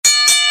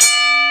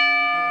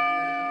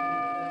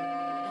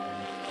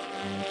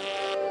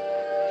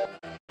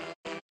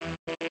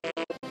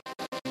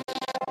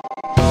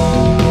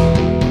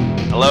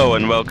Hello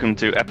and welcome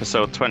to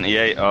episode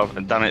 28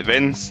 of Damn It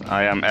Vince.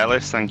 I am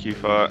Ellis. Thank you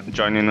for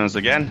joining us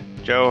again.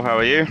 Joe, how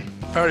are you?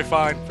 Very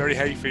fine, very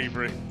hay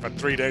fevery. I've had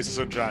 3 days of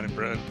sunshine in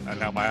Britain and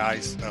now my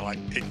eyes are like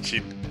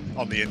itching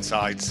on the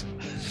insides.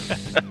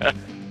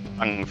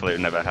 Thankfully,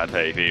 I've never had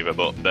hay fever,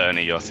 but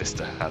Bernie, your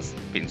sister, has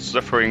been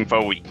suffering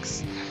for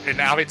weeks. Didn't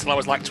have it till I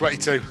was like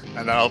 22,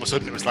 and then all of a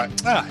sudden it was like,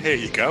 here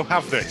you go,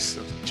 have this.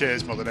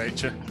 Cheers, Mother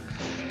Nature.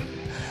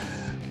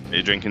 Are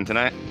you drinking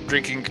tonight?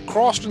 Drinking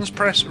Croston's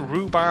Press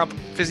Rhubarb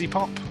Fizzy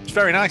Pop. It's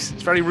very nice,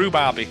 it's very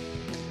rhubarby.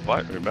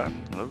 White rhubarb.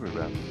 I love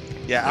rhubarb.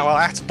 Yeah, well,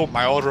 I had to bump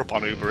my order up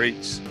on Uber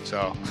Eats,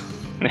 so...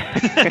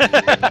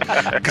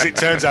 Because it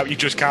turns out you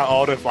just can't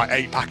order like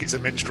 8 packets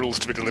of minstrels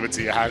to be delivered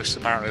to your house.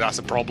 Apparently that's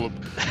a problem.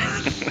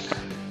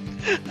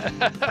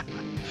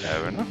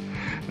 Fair enough.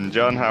 And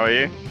John, how are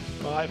you?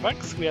 All right,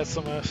 thanks. We had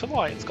some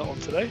sunlight in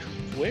Scotland today.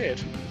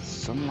 Weird.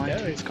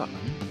 Sunlight in Scotland.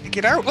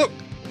 Get out, look.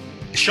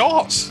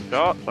 Shorts.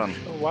 Short fun.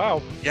 Oh,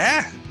 wow.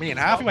 Yeah, me and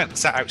Harvey went and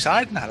sat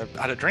outside and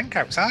had a drink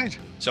outside.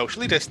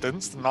 Socially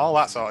distanced and all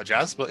that sort of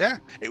jazz. But yeah,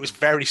 it was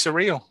very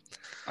surreal.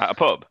 At a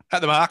pub?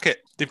 At the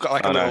market. They've got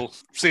like a little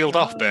sealed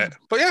off bit.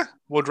 But yeah,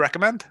 would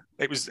recommend.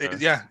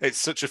 It's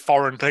such a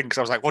foreign thing because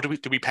I was like, what do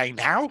we pay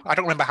now? I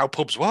don't remember how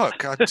pubs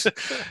work.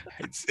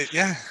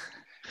 Yeah.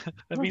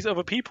 And these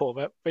other people,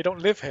 that they don't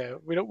live here.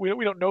 We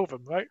don't know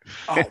them, right?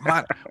 Oh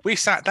man, we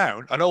sat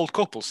down. An old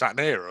couple sat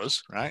near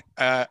us, right?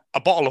 A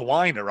bottle of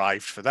wine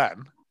arrived for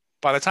them.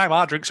 By the time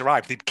our drinks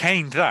arrived, they'd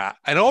caned that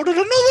and ordered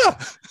another.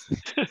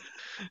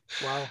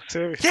 Wow,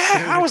 seriously.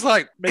 Yeah, I was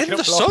like, Making in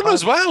the up for lost sun time.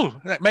 as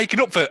well, like, making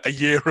up for a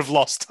year of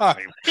lost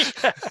time.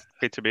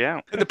 Happy to be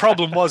out. The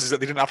problem was that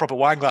they didn't have proper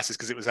wine glasses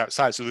because it was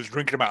outside, so they were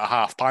drinking them out of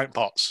half pint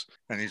pots,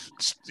 and he's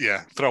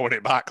throwing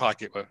it back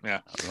like it were. Yeah,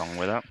 What's wrong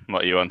with that?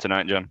 What are you on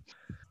tonight, John?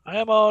 I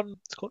am on,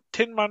 it's called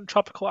Tin Man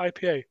Tropical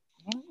IPA.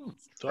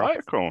 It's all right.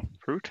 Tropical.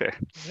 Fruity.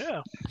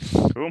 Yeah,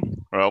 Cool.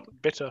 Well,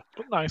 bitter,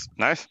 but nice.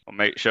 nice. Well,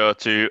 make sure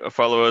to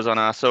follow us on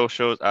our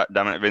socials at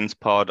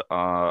DamnItVincePod,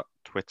 our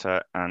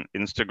Twitter and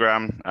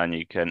Instagram, and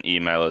you can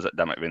email us at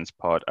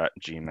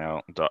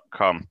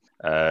damnitvincepod@gmail.com.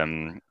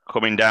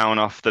 Coming down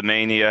off the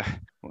Mania,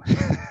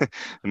 the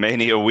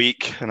Mania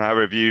week and our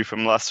review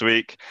from last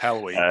week.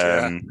 Hell week.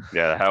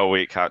 The Hell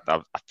Week. I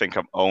think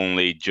my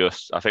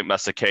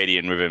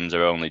circadian rhythms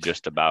are only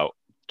just about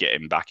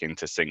getting back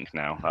into sync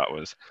now. That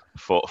was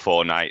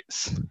four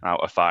nights out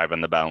of 5 on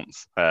the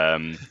bounce.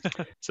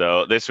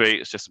 So this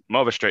week it's just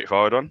more of a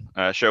straightforward one.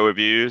 Show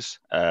reviews.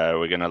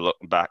 We're going to look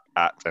back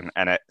at an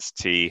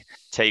NXT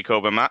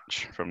takeover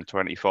match from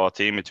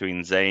 2014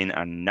 between Zayn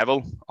and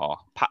Neville, or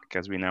Pac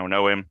as we now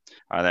know him,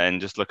 and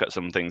then just look at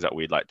some things that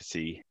we'd like to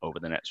see over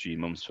the next few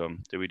months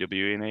from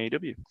WWE and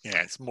AEW.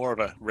 Yeah, it's more of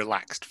a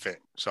relaxed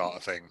fit sort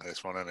of thing,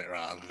 this one, isn't it,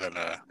 rather than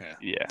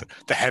Yeah.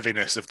 the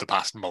heaviness of the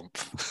past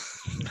month.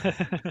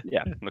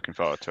 Yeah, looking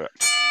forward to it.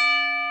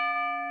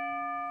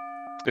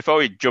 Before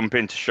we jump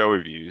into show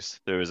reviews,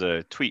 there was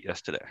a tweet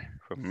yesterday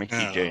from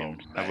Mickey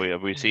James.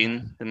 Have we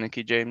seen the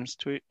Mickey James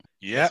tweet?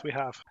 Yeah, Yes, we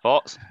have.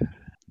 Thoughts?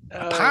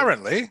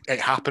 apparently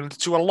it happened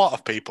to a lot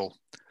of people.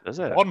 Does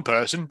it? One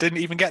person didn't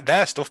even get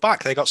their stuff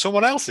back. They got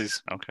someone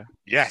else's. Okay.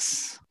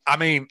 Yes. I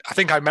mean, I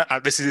think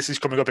this is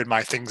coming up in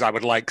my things I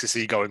would like to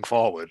see going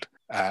forward.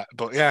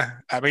 But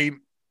yeah, I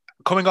mean,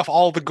 coming off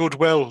all the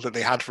goodwill that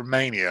they had from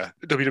Mania,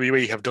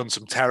 WWE have done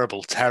some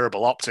terrible,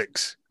 terrible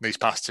optics these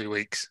past 2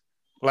 weeks.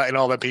 Letting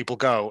all their people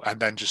go and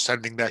then just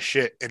sending their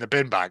shit in a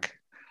bin bag.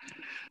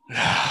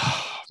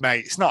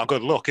 Mate, it's not a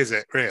good look, is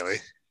it,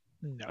 really?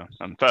 No.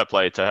 And fair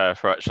play to her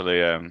for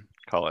actually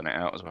calling it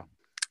out as well.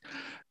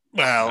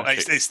 Well,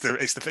 it's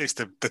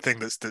the thing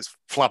that's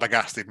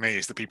flabbergasted me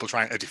is the people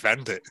trying to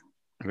defend it.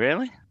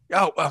 Really?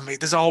 Oh, I mean,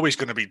 there's always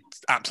going to be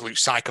absolute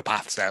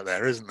psychopaths out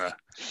there, isn't there?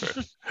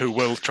 Sure. Who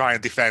will try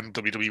and defend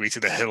WWE to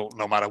the hilt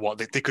no matter what.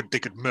 They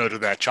could murder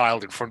their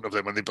child in front of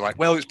them and they'd be like,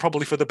 well, it's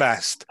probably for the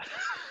best.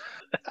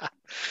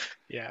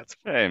 Yeah, it's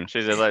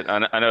She's a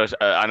legend. I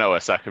know her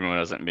second one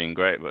hasn't been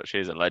great, but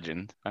she's a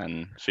legend,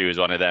 and she was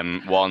one of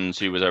them ones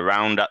who was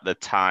around at the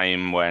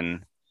time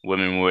when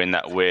women were in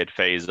that weird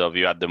phase of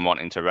you had them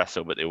wanting to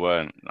wrestle, but they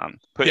weren't. I'm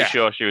pretty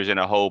sure she was in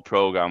a whole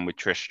program with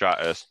Trish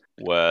Stratus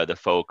where the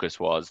focus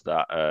was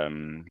that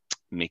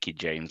Mickey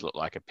James looked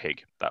like a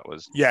pig. That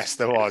was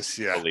There was.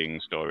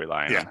 bullying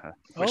storyline on her.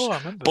 I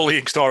remember.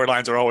 Bullying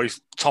storylines are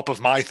always top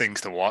of my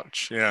things to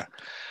watch. Yeah.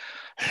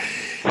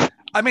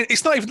 I mean,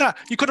 it's not even that.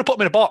 You could have put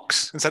them in a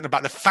box and sent them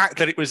back. The fact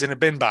that it was in a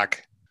bin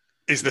bag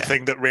is the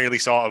thing that really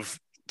sort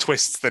of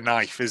twists the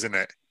knife, isn't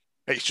it?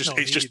 It's just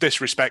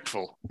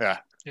disrespectful. Yeah.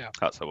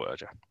 That's the word,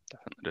 yeah.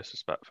 Definitely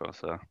disrespectful.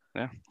 So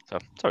yeah. So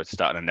sorry to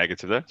start on a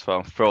negative there. So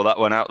I'll throw that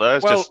one out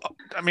there.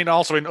 I mean,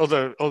 also in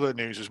other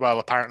news as well.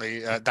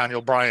 Apparently,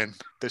 Daniel Bryan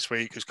this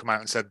week has come out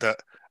and said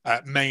that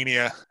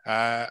Mania,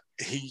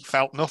 he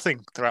felt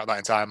nothing throughout that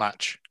entire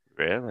match.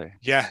 Really?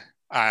 Yeah,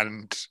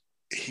 and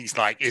he's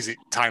like, "Is it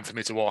time for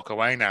me to walk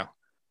away now?"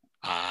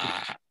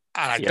 And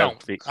I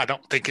don't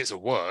think it's a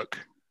work.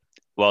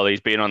 Well,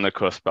 he's been on the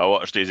cusp. I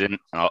watched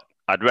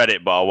I'd read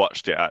it, but I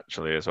watched it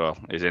actually as well.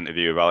 His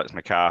interview with Alex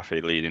McCarthy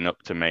leading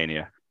up to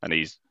Mania, and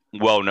he's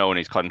well known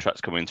his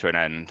contract's coming to an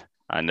end.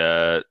 And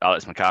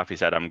Alex McCarthy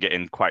said, I'm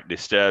getting quite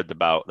disturbed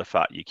about the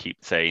fact you keep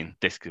saying,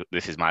 this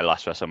is my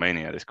last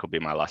WrestleMania. This could be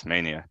my last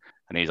Mania.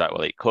 And he's like,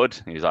 well, it could.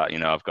 He's like,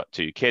 I've got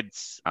 2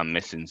 kids. I'm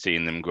missing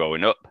seeing them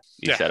growing up.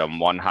 He said, on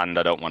one hand,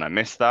 I don't want to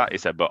miss that. He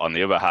said, but on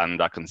the other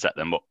hand, I can set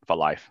them up for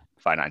life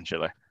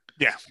financially.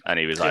 Yeah. And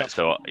he was like,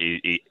 so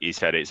he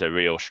said it's a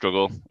real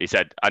struggle. He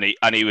said,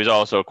 and he was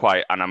also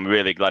quite, and I'm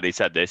really glad he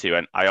said this. He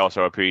went, I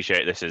also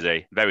appreciate this is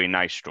a very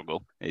nice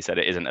struggle. He said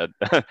it isn't a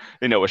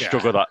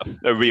struggle,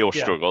 a real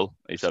struggle.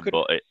 He said,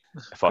 but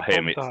for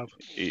him,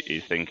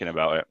 he's thinking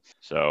about it.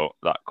 So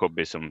that could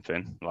be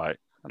something. Like,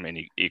 I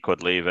mean, he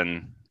could leave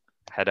and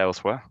head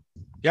elsewhere.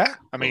 Yeah.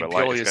 I mean,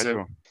 purely as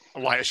a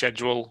lighter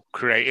schedule,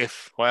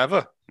 creative,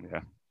 whatever.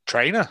 Yeah.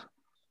 Trainer.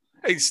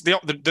 It's the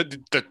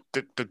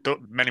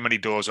many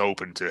doors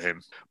open to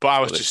him, but I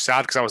was just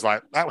sad because I was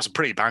like, that was a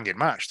pretty banging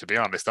match, to be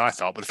honest. I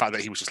thought, but the fact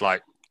that he was just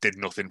like did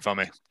nothing for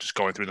me, just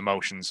going through the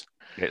motions.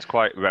 It's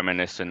quite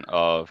reminiscent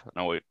of. I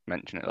know we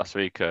mentioned it last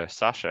week.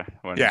 Sasha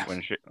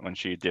when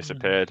she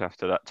disappeared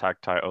after that tag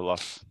title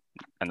loss,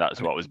 and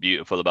that's what was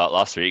beautiful about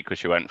last week because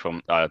she went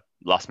from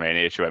last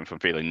Mania, she went from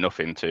feeling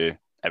nothing to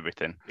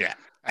everything. Yeah,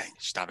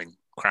 just having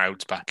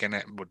crowds back in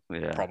it would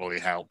probably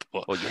help.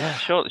 But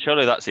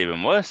surely that's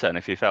even worse then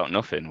if you felt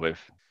nothing with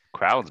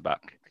crowds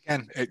back.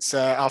 Again, it's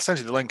I'll send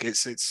you the link.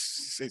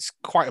 It's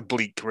quite a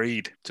bleak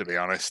read, to be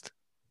honest.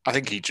 I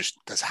think he just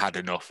has had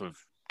enough of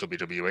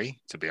WWE,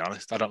 to be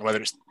honest. I don't know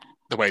whether it's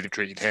the way they've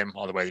treated him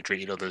or the way they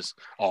treated others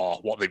or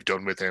what they've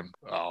done with him.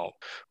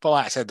 But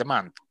like I said, the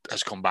man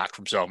has come back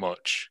from so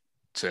much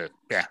to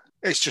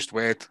it's just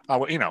weird. I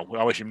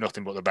wish him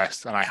nothing but the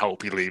best, and I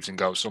hope he leaves and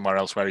goes somewhere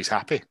else where he's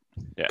happy.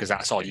 Because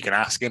that's all you can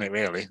ask, isn't it,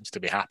 really, is to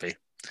be happy.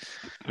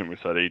 I think we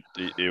said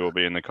he will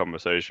be in the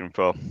conversation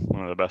for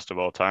one of the best of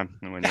all time,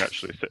 and when you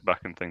actually sit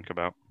back and think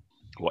about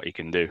what he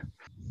can do.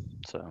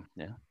 So,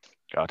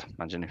 God,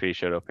 imagine if he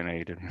showed up in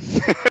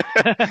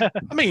AEW.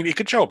 I mean, he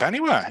could show up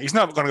anywhere. He's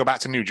not going to go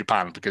back to New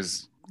Japan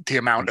because the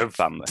amount of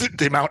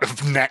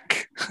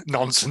neck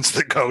nonsense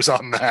that goes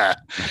on there.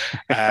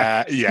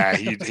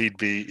 He'd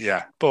be.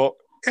 But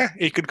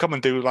he could come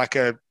and do like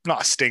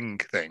not a Sting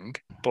thing,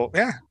 but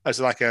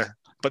as like a.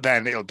 But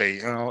then it'll be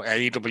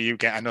AEW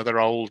get another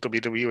old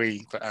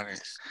WWE. But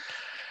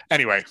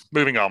anyway,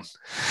 moving on.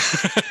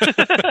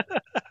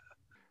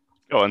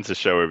 Go on to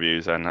show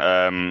reviews then.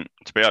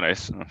 To be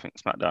honest, I think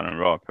SmackDown and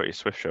Raw are pretty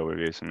swift show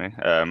reviews for me.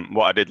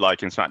 What I did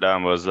like in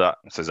SmackDown was that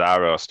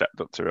Cesaro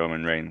stepped up to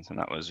Roman Reigns, and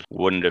that was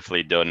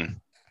wonderfully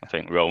done. I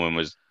think Roman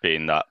was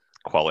being that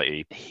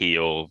quality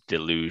heel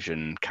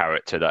delusion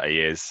character that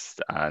he is,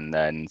 and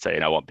then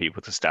saying, I want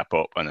people to step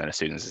up. And then as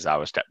soon as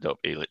Cesaro stepped up,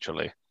 he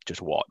literally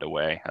just walked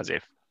away as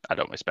if, I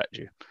don't respect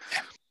you.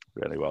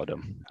 Really well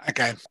done.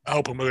 Okay, I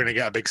hope we're going to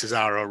get a big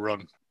Cesaro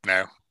run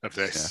now of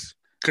this.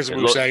 Because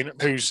we were saying,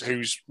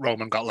 who's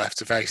Roman got left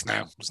to face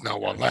now? There's no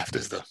one left,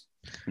 is there?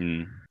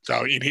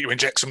 So you need to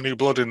inject some new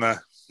blood in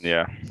there.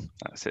 Yeah,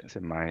 that's it. It's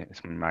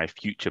in my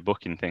future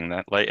booking thing.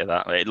 That later,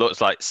 it looks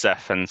like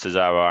Seth and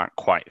Cesaro aren't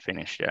quite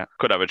finished yet.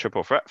 Could have a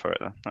triple threat for it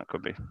though. That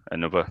could be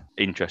another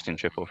interesting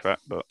triple threat.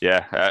 But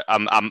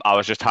I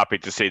was just happy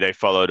to see they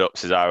followed up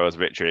Cesaro's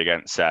victory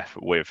against Seth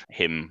with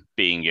him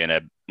being in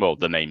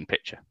the main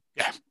picture.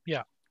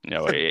 Yeah.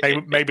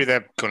 Maybe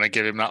they're going to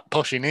give him that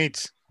push he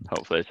needs.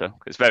 Hopefully so.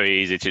 It's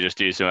very easy to just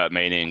do something at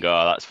Mania and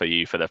go, that's for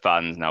you, for the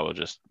fans. Now we'll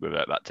just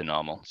revert back to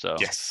normal. So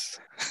yes.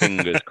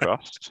 Fingers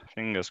crossed.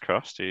 Fingers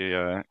crossed he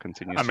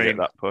continues to get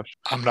that push.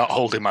 I'm not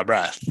holding my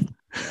breath.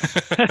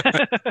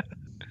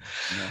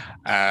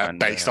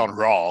 Based on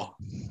Raw.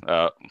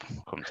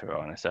 Come to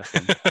Raw in a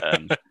second.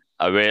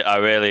 I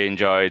really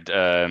enjoyed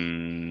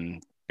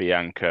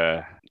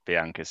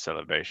Bianca's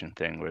celebration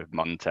thing with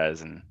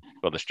Montez and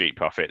the Street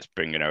Profits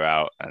bringing her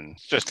out, and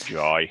just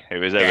joy. It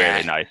was a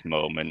really nice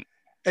moment.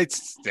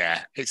 It's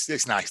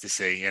nice to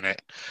see, isn't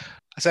it?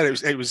 I said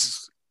it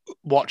was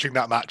watching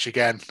that match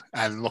again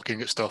and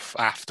looking at stuff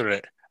after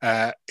it.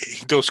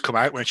 He does come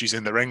out when she's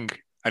in the ring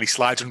and he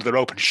slides under the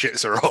rope and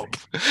shits her up.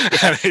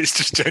 And it's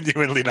just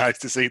genuinely nice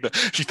to see that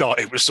she thought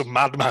it was some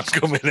madman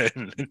coming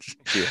in.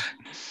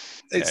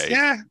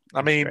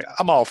 I mean, great.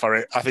 I'm all for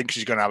it. I think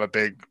she's going to have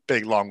a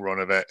big long run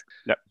of it.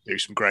 Yep. Do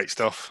some great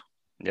stuff.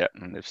 Yeah,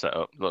 and they've set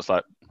up. Looks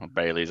like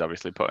Bailey's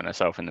obviously putting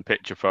herself in the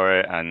picture for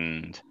it,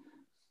 and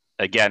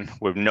again,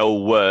 with no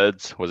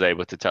words, was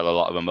able to tell a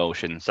lot of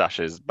emotion.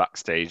 Sasha's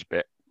backstage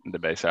bit, they're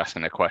basically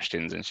asking her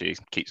questions, and she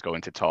keeps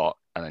going to talk,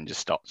 and then just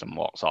stops and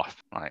walks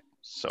off. Like,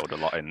 sewed a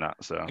lot in that.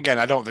 So again,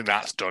 I don't think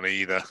that's done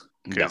either.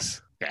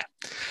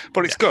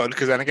 But it's good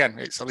because then again,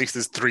 it's at least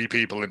there's 3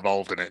 people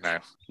involved in it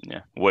now.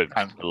 Yeah, with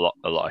a lot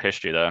of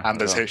history there, and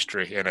there's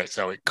history in it,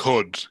 so it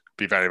could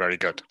be very, very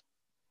good.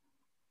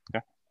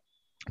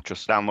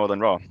 Just down more than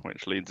Raw,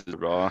 which leads to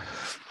Raw.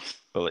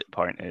 Bullet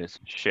point is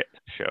shit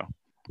show.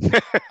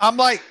 I'm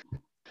like,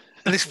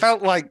 this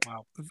felt like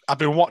I've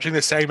been watching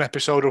the same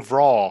episode of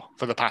Raw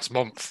for the past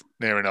month,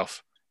 near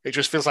enough. It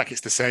just feels like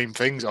it's the same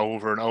things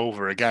over and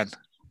over again.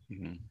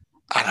 Mm-hmm. And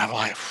I'm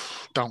like,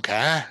 don't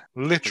care.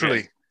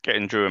 Literally.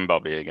 getting Drew and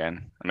Bobby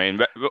again. I mean,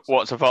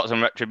 what's the thoughts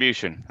on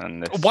Retribution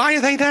and this? Why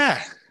are they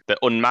there? They're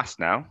unmasked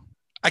now.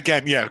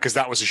 Again, yeah, because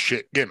that was a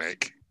shit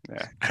gimmick.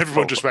 Yeah.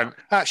 Everyone just went,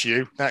 that's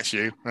you, right.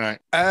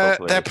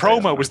 Hopefully Their they stay on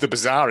promo that. was the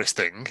bizarrest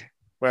thing,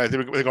 where they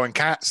were going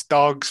cats,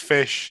 dogs,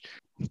 fish,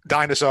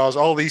 dinosaurs,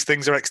 all these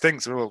things are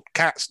extinct. Well,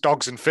 cats,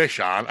 dogs, and fish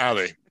aren't, are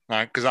they?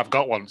 Right, because I've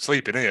got one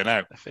sleeping here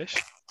now. The fish.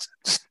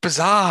 Just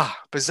bizarre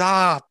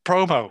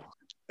promo.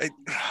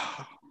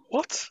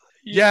 What?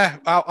 Yeah,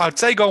 I'd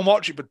say go and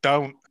watch it, but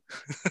don't.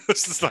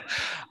 It's just like,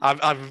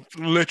 I've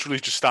literally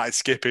just started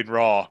skipping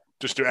Raw,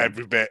 just to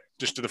every bit,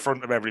 just to the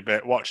front of every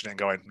bit, watching it and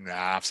going,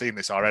 nah, I've seen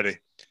this already.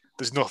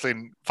 There's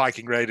nothing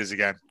Viking Raiders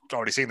again. I've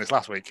already seen this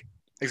last week.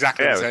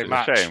 Exactly Yeah, the it same was a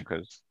match. shame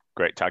because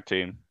great tag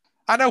team.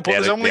 I know,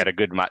 but They had a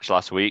good match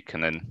last week,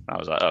 and then I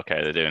was like,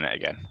 okay, they're doing it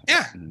again.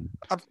 Yeah,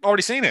 I've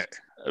already seen it.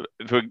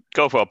 If we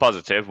go for a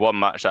positive, one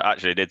match that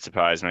actually did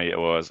surprise me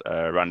was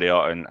Randy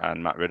Orton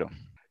and Matt Riddle.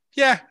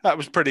 Yeah, that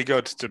was pretty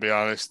good, to be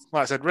honest.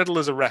 Like I said, Riddle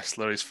as a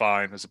wrestler is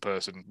fine. As a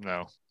person,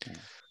 no.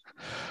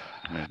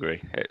 I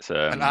agree. It's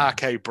An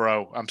RK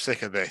bro. I'm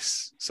sick of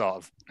this sort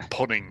of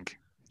punning.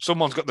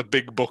 Someone's got the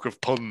big book of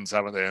puns,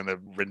 haven't they? And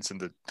they're rinsing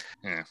the...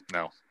 Yeah,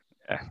 no.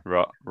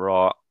 Yeah,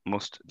 Raw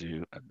must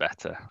do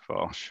better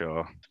for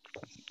sure.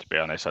 To be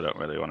honest, I don't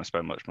really want to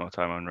spend much more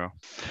time on Raw.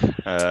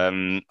 I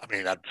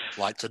mean, I'd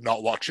like to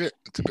not watch it,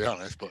 to be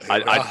honest. But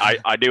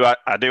I do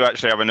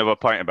actually have another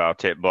point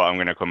about it, but I'm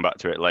going to come back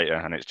to it later,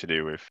 and it's to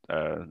do with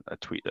a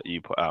tweet that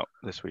you put out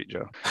this week,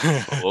 Joe.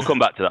 But we'll come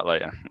back to that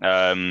later.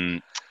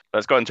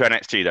 Let's go into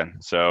NXT then.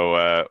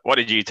 So, what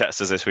did you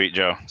text us this week,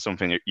 Joe?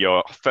 Something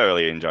you're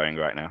thoroughly enjoying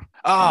right now.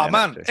 Oh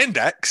man,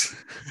 Index.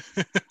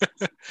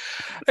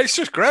 It's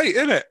just great,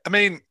 isn't it? I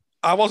mean,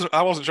 I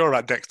wasn't sure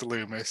about Dexter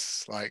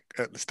Loomis like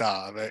at the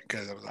start of it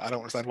because I don't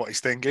understand what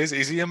his thing is.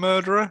 Is he a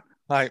murderer,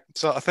 like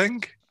sort of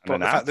thing? But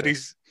the fact that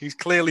he's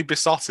clearly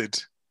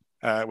besotted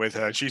with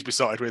her, and she's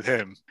besotted with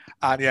him,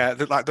 and yeah,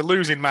 the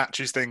losing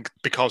matches thing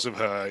because of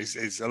her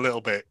is a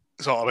little bit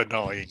sort of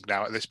annoying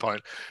now at this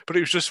point. But it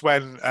was just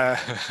when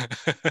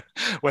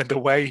when the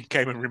Way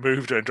came and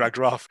removed her and dragged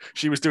her off,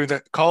 she was doing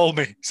the "call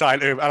me" sign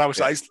to him, and I was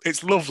like,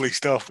 it's lovely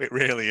stuff. It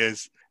really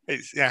is.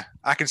 It's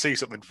I can see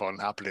something fun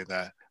happening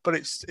there. But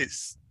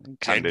it's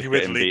Candice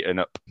getting beaten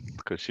up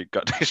because she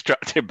got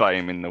distracted by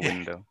him in the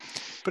window.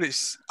 But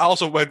it's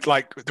also when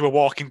like they were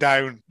walking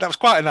down. That was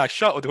quite a nice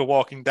shot when they were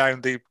walking down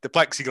the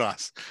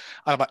plexiglass.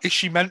 And I'm like, is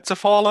she meant to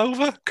fall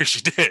over? Because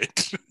she did.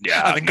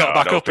 Yeah, and then got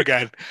back up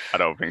again. I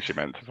don't think she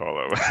meant to fall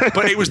over.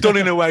 But it was done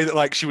in a way that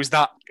like she was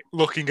that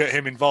looking at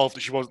him involved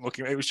that she wasn't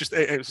looking. It was just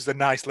a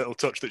nice little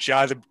touch that she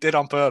either did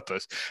on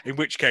purpose, in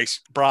which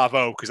case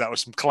bravo, because that was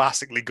some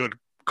classically good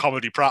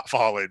comedy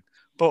pratfalling.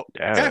 But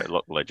yeah, it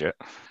looked legit.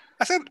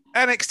 I said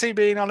NXT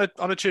being on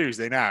a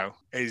Tuesday now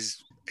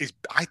is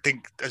I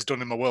think has done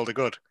them a world of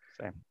good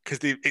because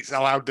it's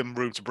allowed them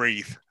room to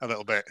breathe a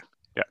little bit,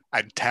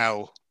 and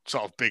tell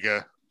sort of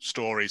bigger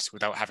stories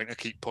without having to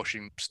keep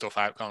pushing stuff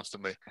out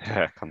constantly.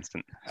 Yeah,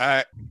 constant.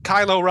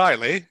 Kyle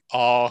O'Reilly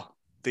or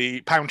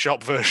the pound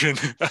shop version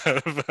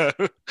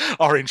of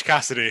Orange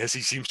Cassidy, as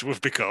he seems to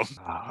have become.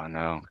 Oh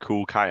no,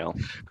 Cool Kyle.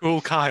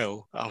 Cool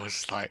Kyle. I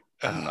was like,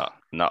 I'm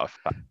not a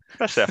fan,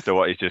 especially after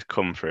what he's just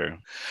come through.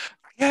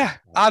 Yeah,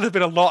 I'd have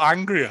been a lot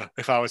angrier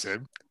if I was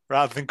him,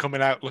 rather than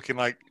coming out looking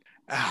like,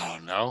 I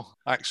don't know,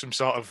 like some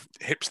sort of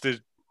hipster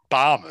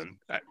barman.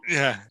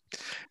 Yeah,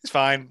 it's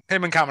fine.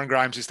 Him and Cameron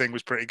Grimes' thing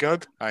was pretty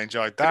good. I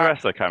enjoyed that. Good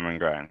wrestler, Cameron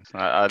Grimes.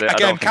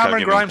 Again,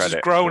 Cameron Grimes has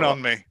grown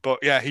on me, but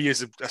yeah, he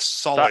is a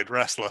solid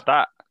wrestler.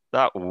 That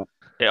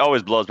it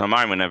always blows my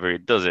mind whenever he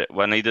does it.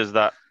 When he does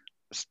that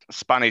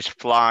Spanish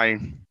fly,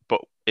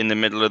 but in the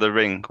middle of the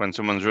ring when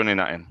someone's running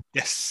at him.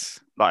 Yes.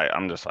 Like,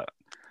 I'm just like...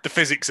 The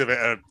physics of it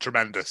are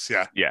tremendous,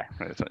 yeah. Yeah,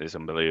 it's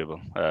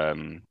unbelievable.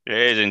 It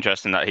is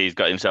interesting that he's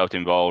got himself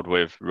involved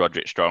with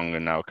Roderick Strong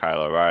and now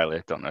Kyle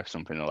O'Reilly. Don't know if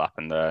something will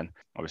happen there. And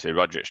obviously,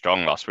 Roderick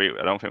Strong last week,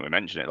 I don't think we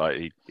mentioned it.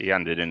 Like, he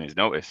handed in his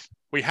notice.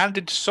 We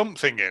handed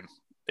something in.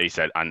 He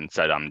said, I'm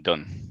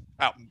done.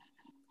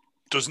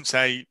 Doesn't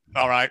say,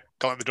 all right,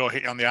 don't let the door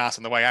hit you on the arse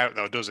on the way out,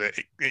 though, does it?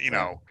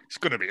 It's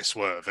going to be a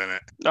swerve, isn't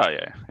it? Oh,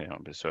 yeah,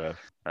 it'll be a swerve.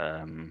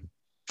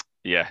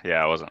 Yeah,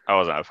 I wasn't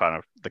a fan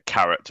of the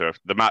character.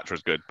 The match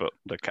was good, but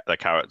the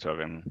character of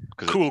him.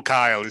 Cool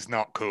Kyle is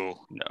not cool.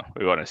 No,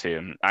 we want to see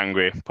him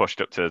angry, pushed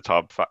up to the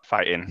top,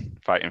 fighting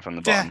from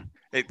the bottom.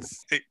 Yeah,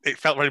 it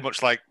felt very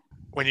much like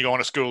when you go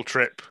on a school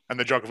trip and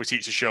the geography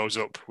teacher shows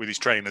up with his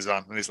trainers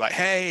on and he's like,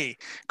 hey,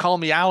 call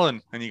me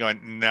Alan. And you're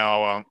going, no,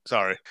 I won't.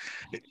 Sorry.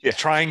 You're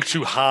trying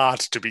too hard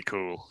to be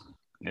cool.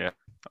 Yeah.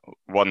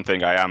 One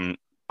thing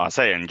I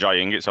say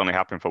enjoying, it's only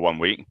happened for 1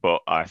 week,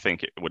 but I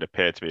think it would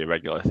appear to be a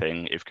regular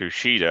thing. If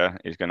Kushida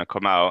is going to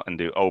come out and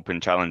do open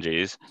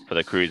challenges for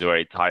the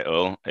Cruiserweight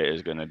title, it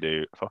is going to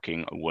do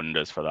fucking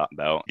wonders for that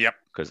belt. Yep.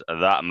 Because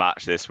that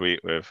match this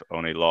week with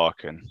Oney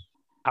Lorcan,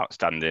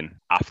 outstanding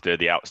after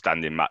the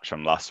outstanding match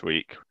from last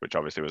week, which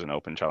obviously was an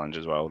open challenge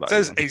as well.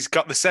 Says he's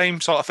got the same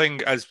sort of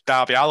thing as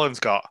Darby Allin's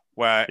got,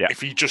 where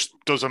if he just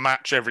does a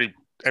match every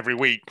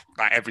week,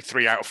 like every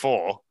 3 out of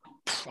 4,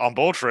 on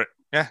board for it.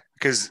 Yeah,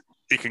 because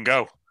he can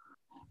go.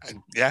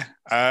 And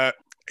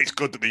it's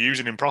good that they're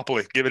using him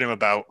properly, giving him a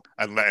belt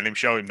and letting him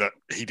show him that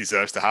he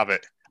deserves to have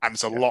it. And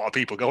there's a lot of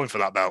people going for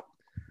that belt.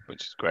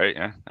 Which is great,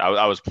 yeah.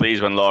 I was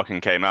pleased when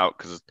Larkin came out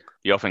because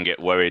you often get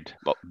worried.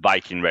 But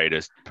Viking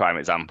Raiders, prime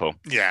example.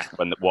 Yeah.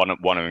 When one of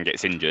them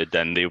gets injured,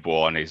 then the other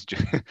one is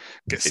just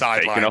Gets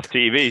taken off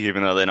TV,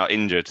 even though they're not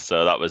injured.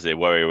 So that was the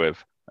worry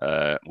with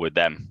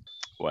them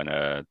when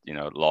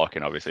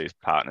Larkin, obviously his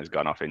partner's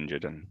gone off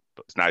injured,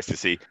 but it's nice to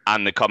see.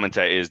 And the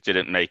commentators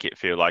didn't make it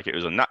feel like it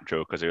was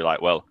unnatural because they were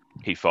like, well,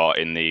 he fought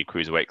in the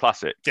Cruiserweight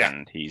Classic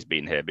and he's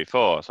been here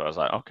before. So I was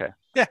like, okay.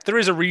 Yeah, there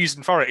is a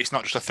reason for it. It's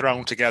not just a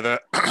thrown together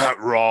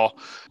Raw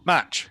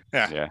match.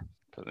 Yeah.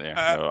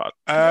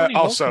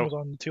 Also, was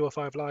on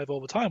 205 Live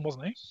all the time,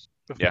 wasn't he?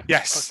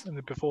 Yes. In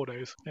the before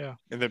days, yeah.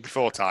 In the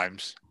before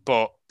times.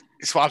 But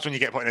it's what happens when you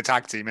get put in a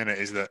tag team, innit?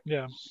 Is that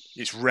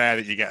it's rare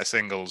that you get a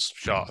singles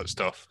shot at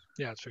stuff.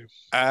 Yeah, true.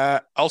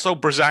 Also,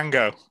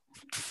 Breezango.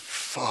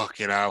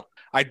 Fucking hell.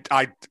 I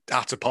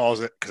had to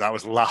pause it because I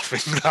was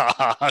laughing that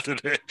hard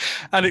at it,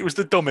 and it was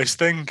the dumbest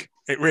thing.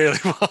 It really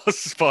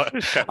was, but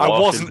I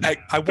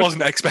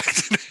wasn't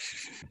expecting it.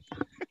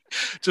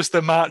 Just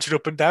them marching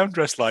up and down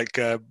dressed like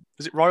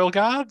is it Royal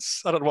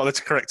Guards? I don't know what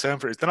the correct term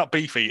for it is. They're not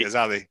beef eaters,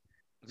 are they?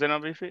 Is they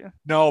not beef eater?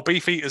 No,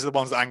 beef eaters are the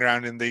ones that hang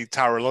around in the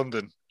Tower of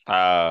London.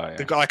 Yeah.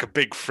 They've got like a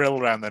big frill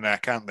around their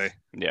neck, haven't they?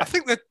 Yeah. I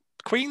think the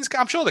Queen's.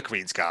 I'm sure the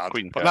Queen's Guard,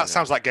 but that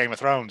sounds like Game of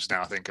Thrones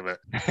now. I think of it.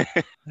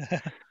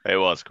 It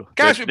was cool.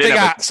 Guys with big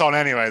hats on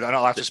anyway. They're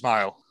not allowed to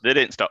smile. They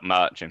didn't stop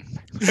marching.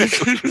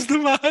 It was the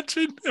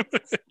marching, and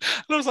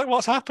I was like,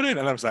 "What's happening?"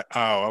 And I was like,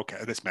 "Oh,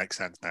 okay, this makes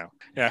sense now."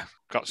 Yeah,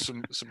 got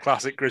some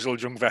classic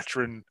grizzled young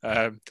veteran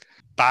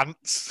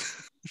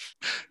bants.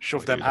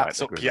 Shove them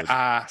hats up your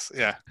ass.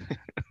 Yeah.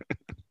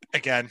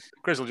 Again,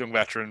 grizzled young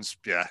veterans.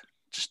 Yeah.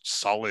 Just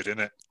solid,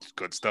 innit?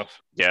 Good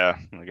stuff. Yeah,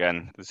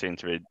 again, they seem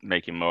to be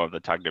making more of the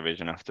tag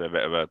division after a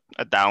bit of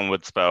a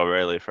downward spell,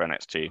 really, for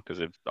NXT, because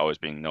they've always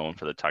been known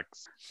for the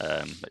tags.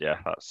 But yeah,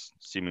 that's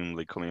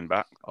seemingly coming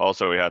back.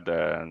 Also, we had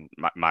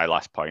my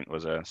last point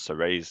was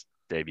Saray's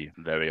debut,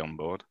 very on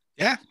board.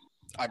 Yeah.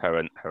 Her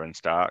and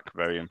Stark,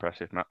 very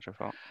impressive match, I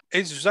thought.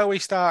 Is Zoe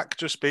Stark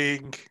just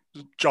being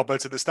jobber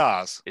to the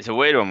stars? It's a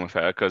weird one with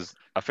her because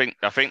I think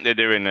they're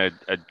doing a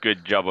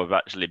good job of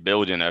actually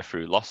building her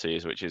through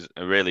losses, which is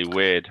a really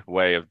weird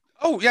way of.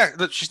 Oh yeah,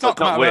 she's not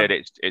weird.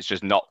 It's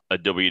just not a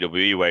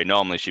WWE way.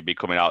 Normally she'd be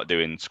coming out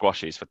doing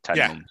squashes for 10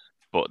 months,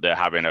 but they're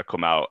having her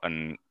come out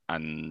and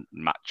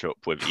match up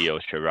with Io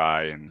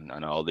Shirai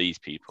and all these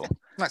people.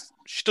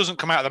 She doesn't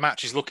come out of the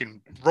matches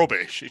looking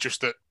rubbish. It's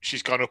just that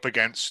she's gone up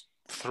against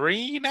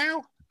 3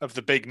 now of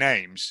the big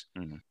names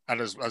and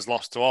has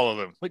lost to all of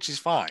them, which is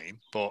fine,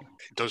 but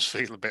it does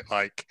feel a bit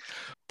like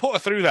put her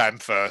through them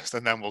first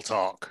and then we'll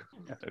talk.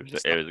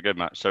 It was a good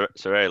match.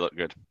 Saray looked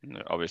good.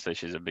 Obviously,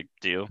 she's a big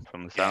deal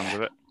from the sounds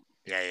of it.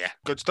 Yeah.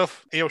 Good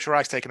stuff. Io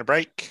Shirai's taking a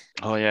break.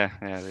 Oh, yeah.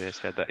 They just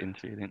had that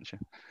interview, didn't she?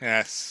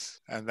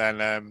 Yes. And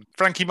then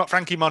Frankie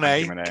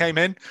Monet came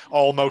in,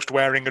 almost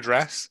wearing a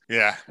dress.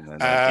 Yeah. And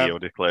then Io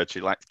declared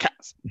she liked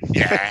cats.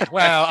 Yeah.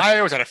 Well, I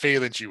always had a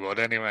feeling she would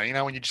anyway. You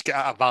know, when you just get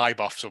a vibe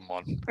off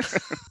someone.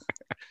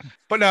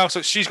 But no,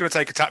 so she's going to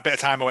take a bit of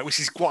time away, which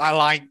is what I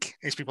like,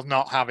 is people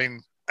not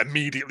having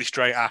immediately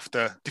straight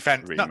after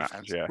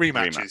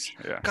rematches.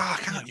 Yeah. God,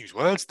 I can't use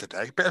words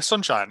today. Bit of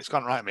sunshine, it's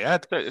gone right in my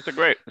head. It's a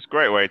great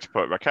way to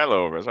put Raquel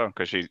over as well,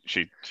 because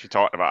she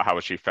talked about how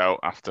she felt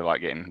after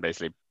like getting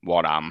basically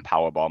one arm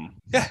power bomb.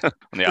 Yeah, on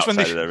the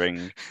outside of the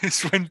ring.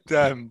 It's when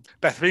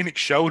Beth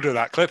Phoenix showed her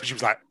that clip, and she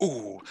was like,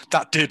 "Ooh,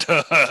 that did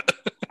hurt."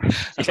 I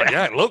was like,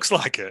 "Yeah, it looks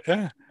like it."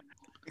 Yeah.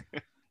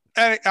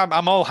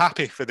 I'm all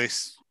happy for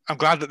this. I'm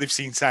glad that they've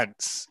seen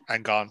sense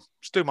and gone,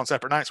 just do them on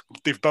separate nights.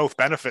 They've both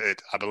benefited,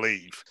 I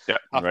believe. Yeah,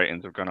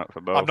 ratings have gone up for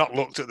both. I've not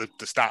looked at the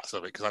stats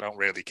of it because I don't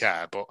really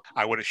care, but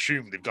I would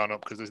assume they've gone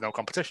up because there's no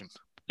competition.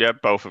 Yeah,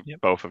 both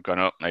have gone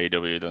up.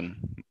 AEW done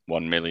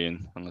 1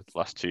 million in the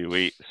last 2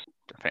 weeks.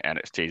 I think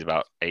NXT is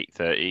about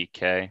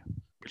 830K.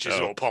 Which is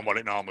up on what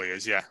it normally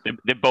is, yeah.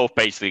 They've both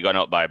basically gone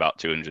up by about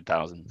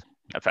 200,000.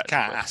 Can't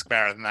ask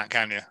better than that,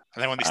 can you?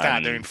 And then when they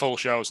start doing full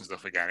shows and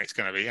stuff again, it's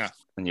going to be,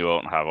 And you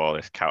won't have all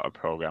this counter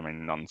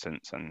programming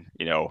nonsense. And,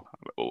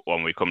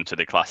 when we come to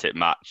the classic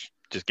match,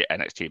 just get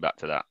NXT back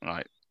to that.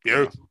 Like,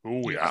 yeah.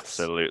 Oh, yes.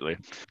 Absolutely.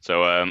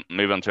 So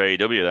move on to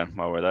AEW then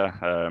while we're there.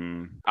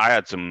 I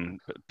had some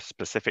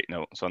specific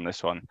notes on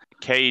this one.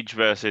 Cage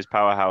versus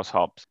Powerhouse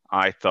Hobbs,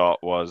 I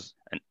thought was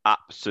an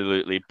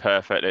absolutely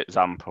perfect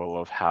example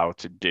of how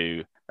to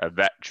do a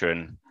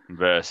veteran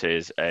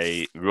versus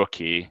a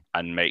rookie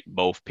and make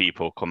both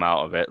people come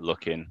out of it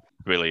looking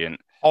brilliant.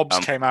 Hobbs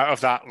came out of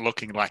that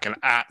looking like an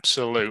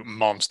absolute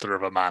monster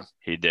of a man.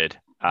 He did.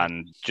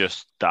 And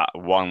just that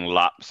one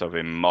lapse of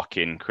him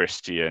mocking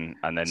Christian.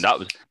 And then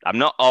I'm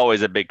not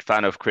always a big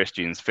fan of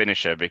Christian's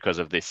finisher because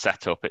of the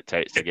setup it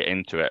takes to get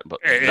into it. But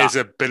it is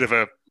a bit of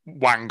a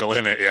wangle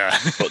in it, yeah.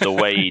 But the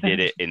way he did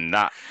it in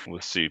that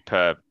was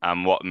superb.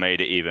 And what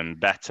made it even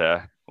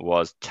better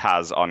was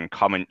Taz on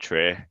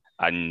commentary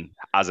and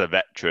as a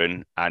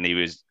veteran. And he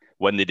was,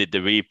 when they did the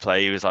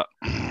replay, he was like,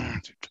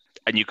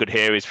 and you could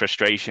hear his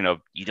frustration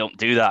of, you don't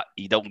do that.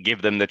 You don't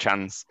give them the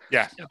chance.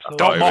 Yeah. Absolutely.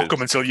 Don't mock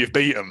them until you've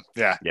beat them.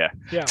 Yeah. Yeah.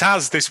 Yeah.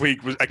 Taz this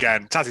week was,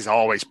 again, Taz is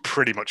always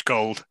pretty much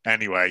gold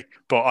anyway.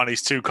 But on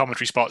his 2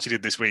 commentary spots he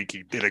did this week,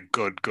 he did a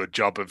good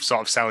job of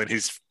sort of selling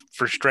his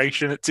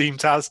frustration at Team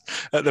Taz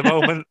at the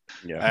moment.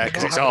 Yeah.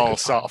 Because it's all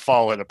sort of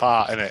falling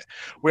apart, isn't it?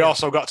 We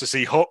also got to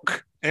see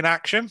Hook in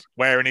action,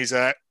 wearing his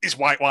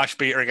whitewash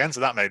beater again, so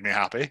that made me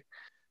happy.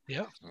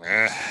 Yeah.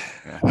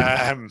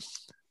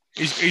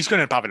 He's going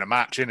to be having a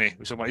match, isn't he?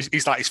 With someone.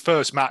 He's like his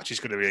first match is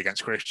going to be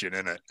against Christian,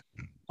 isn't it?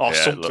 Or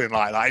something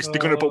like that.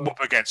 They're going to put him up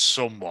against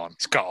someone.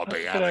 It's got to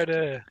be. Good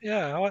idea.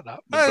 Yeah, I like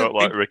that. But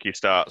like Ricky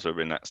Starks would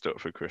be next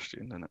up for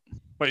Christian, isn't it?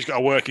 But he's got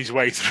to work his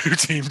way through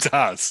Team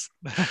Taz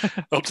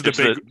up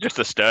to just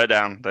the stare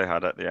down they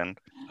had at the end.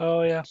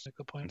 Oh yeah,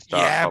 good point.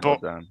 Yeah,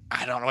 but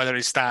I don't know whether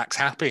his Stark's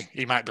happy.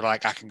 He might be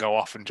like, I can go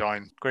off and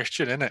join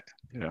Christian, innit?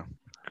 Yeah.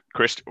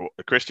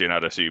 Christian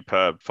had a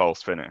superb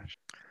false finish.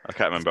 I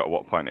can't remember at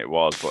what point it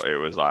was, but it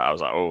was like, I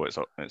was like, oh, it's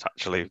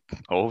actually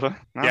over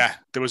now? Yeah,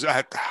 there was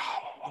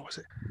what was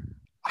it?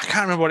 I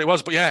can't remember what it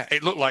was, but yeah,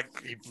 it looked like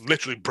he'd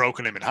literally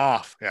broken him in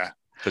half. Yeah.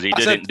 Because he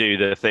didn't do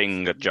the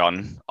thing,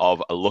 John,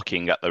 of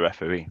looking at the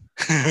referee.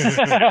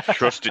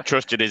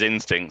 Trusted his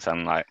instincts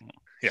and like...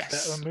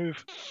 Yes. Better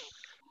move.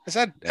 I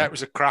said it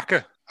was a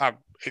cracker.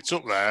 It's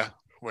up there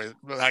with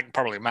like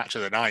probably match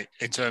of the night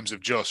in terms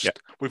of just... Yeah.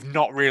 We've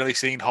not really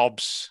seen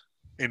Hobbs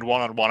in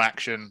one-on-one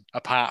action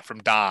apart from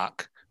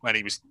Dark when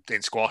he was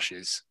in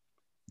squashes.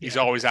 He's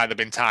always either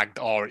been tagged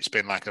or it's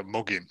been like a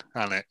mugging,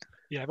 hasn't it?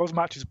 Yeah, those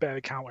matches barely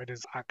counted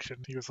as action.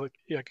 He was like,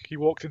 he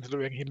walked into the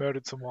ring, he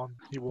murdered someone,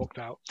 he walked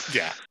out.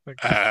 Yeah.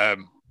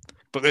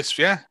 But this,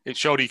 it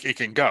showed he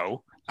can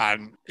go,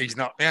 and he's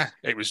not. Yeah,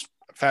 it was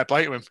fair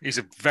play to him. He's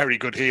a very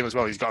good heel as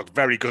well. He's got a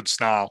very good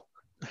snarl.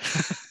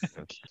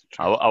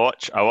 I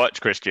watch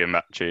Christian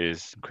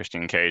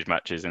Cage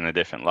matches in a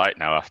different light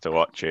now after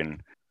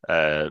watching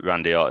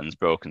Randy Orton's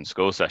Broken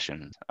Skull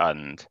sessions,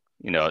 and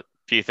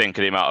if you think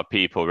of the amount of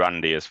people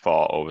Randy has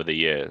fought over the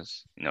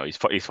years, he's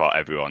fought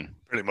everyone.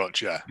 Pretty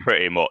much. Over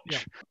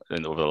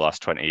the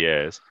last 20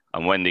 years.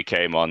 And when he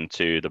came on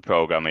to the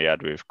program he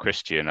had with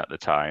Christian at the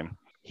time,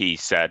 he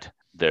said,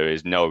 there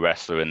is no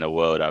wrestler in the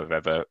world I've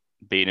ever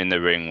been in the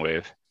ring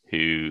with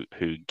who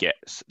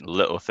gets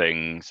little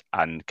things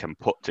and can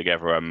put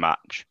together a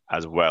match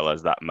as well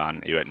as that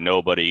man. He went,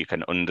 nobody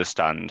can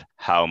understand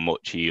how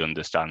much he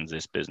understands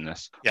this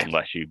business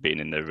unless you've been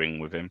in the ring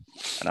with him.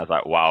 And I was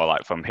like, wow,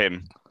 like from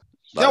him.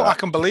 I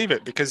can believe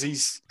it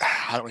because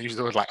I don't use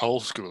the word like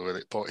old school with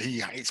it, but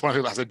it's one of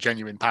who has a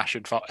genuine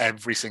passion for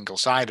every single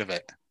side of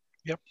it.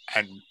 Yep.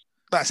 And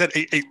that said,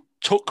 it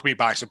took me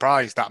by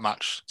surprise, that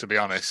match, to be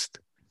honest,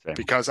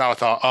 because I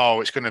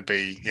thought, it's going to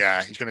be,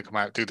 he's going to come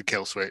out, do the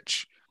kill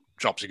switch,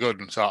 drops a good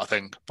and sort of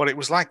thing. But it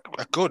was like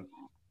a good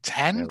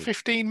 10,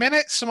 15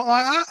 minutes, something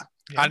like that.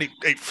 Yeah. And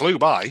it flew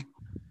by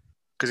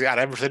because it had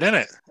everything in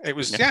it. It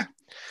was,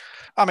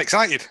 I'm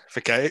excited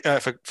for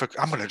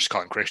I'm going to just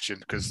call him Christian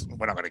because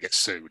we're not going to get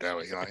sued, are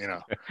we?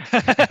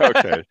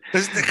 Okay.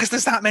 Because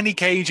there's that many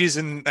cages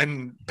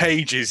and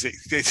pages.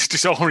 It's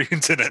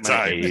disorienting at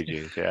times.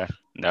 Pages, yeah.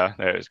 No,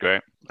 it was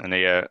great.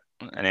 Any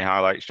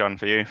highlights, John,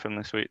 for you from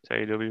this week's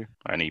AEW?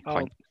 Any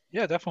point?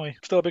 Yeah, definitely.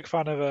 Still a big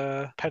fan of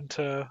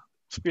Penta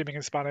screaming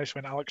in Spanish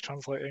when Alex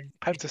translating.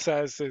 Penta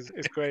says is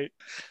great.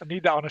 I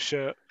need that on a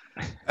shirt.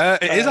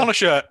 It is on a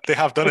shirt. They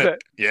have done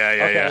it.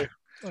 Yeah.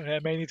 Okay, I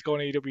may need to go on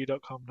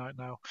AEW.com right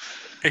now.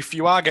 If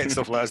you are getting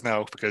stuff, let us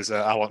know because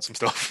I want some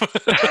stuff.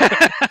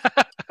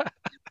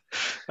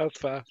 That's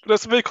fair. But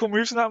there's some really cool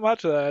moves in that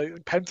match.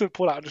 Penta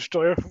pulled out a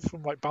destroyer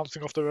from like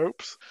bouncing off the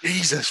ropes.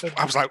 Jesus,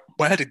 I was like,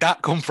 where did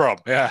that come from?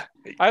 Yeah,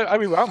 I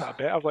rewound that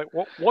bit. I was like,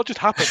 what just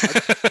happened?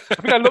 I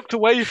think I looked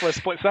away for a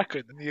split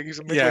second, and he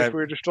used a midway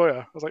through a destroyer.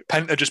 I was like,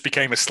 Penta just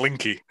became a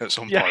slinky at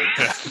some point.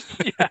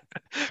 Yeah.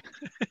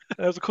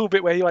 There was a cool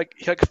bit where he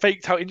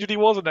faked how injured he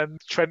was, and then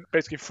Trent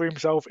basically threw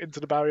himself into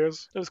the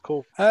barriers. It was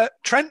cool.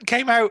 Trent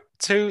came out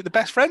to the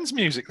Best Friends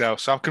music though,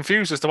 so I'm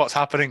confused as to what's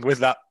happening with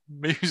that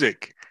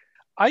music.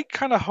 I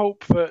kind of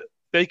hope that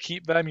they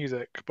keep their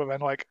music, but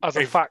then as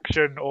a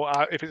faction or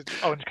if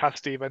it's Orange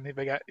Cassidy, then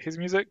they get his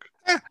music.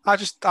 Yeah, I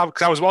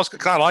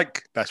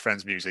like Best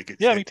Friends music.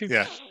 Me too.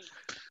 Yeah,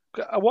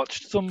 I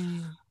watched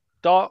some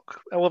Dark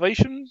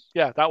Elevation.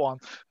 Yeah, that one,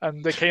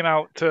 and they came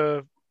out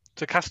to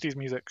Cassidy's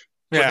music.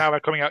 But now they're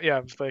coming out. Yeah,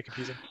 it's very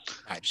confusing.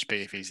 Might just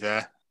be if he's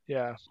there.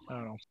 Yeah, I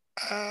don't know.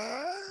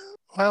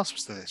 What else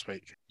was there this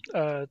week?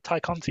 Ty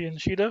Conti and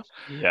Shida.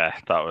 Yeah,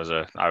 that was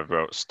I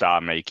wrote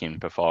star-making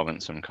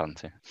performance from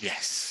Conti.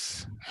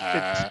 Yes.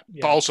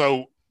 But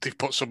also they've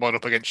put someone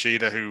up against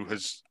Shida who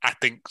has, I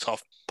think, sort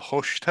of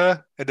pushed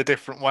her in a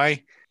different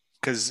way.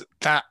 Because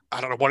I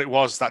don't know what it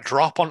was, that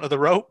drop onto the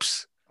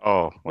ropes.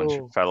 Oh, when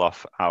she fell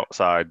off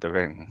outside the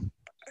ring.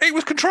 It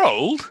was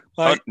controlled.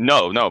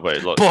 No, but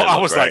it looked. But I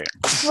was like,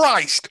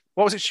 Christ!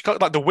 What was it she called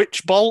it? Like the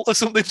witch bolt or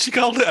something she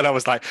called it? And I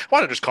was like, why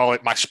don't I just call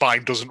it my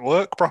spine doesn't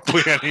work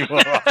properly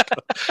anymore?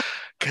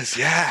 Because,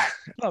 not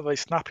a very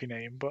snappy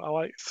name, but I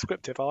like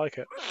descriptive. I like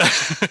it.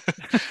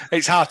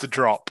 It's hard to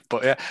drop,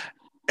 but yeah.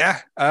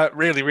 Yeah,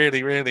 really,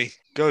 really, really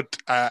good.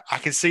 I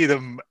can see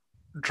them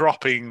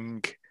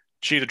dropping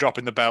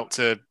the belt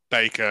to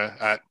Baker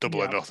at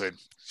Double or Nothing.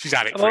 She's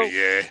had it for a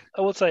year.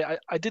 I would say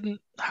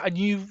I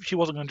knew she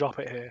wasn't going to drop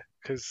it here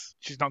because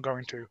she's not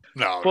going to.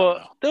 No.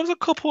 There was a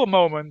couple of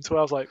moments where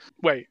I was like,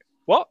 wait,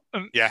 what?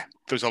 And yeah,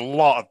 there's a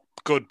lot of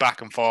good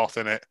back and forth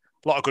in it.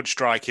 A lot of good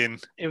striking.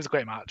 It was a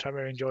great match. I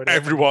really enjoyed it.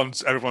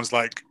 Everyone's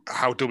like,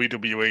 how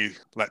WWE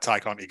let Ty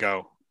Conti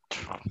go.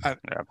 Yeah,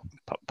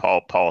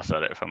 Paul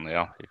said it from the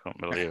off. You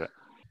couldn't believe it.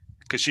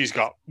 Because she's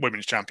got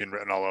women's champion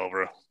written all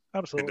over her.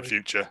 Absolutely. In the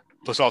future.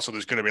 Plus, also,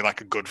 there's going to be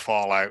like a good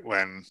fallout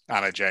when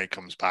Anna Jay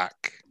comes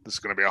back. There's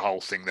going to be a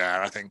whole thing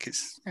there. I think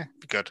it's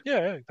good.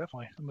 Yeah,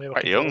 definitely.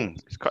 Quite young.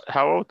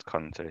 How old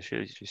Conti?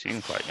 She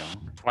seems quite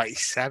young.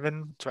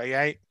 27,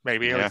 28,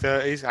 maybe early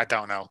 30s. I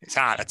don't know. It's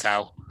hard to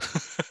tell.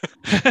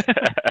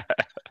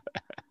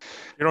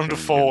 You're under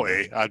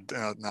 40.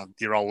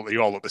 You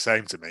all look the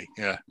same to me.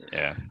 Yeah.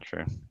 Yeah,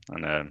 true.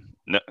 And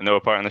no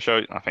part in the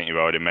show. I think you've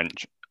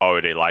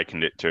already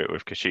likened it to it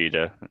with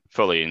Kushida.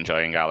 Fully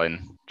enjoying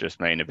Alan just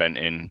main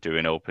eventing,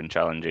 doing open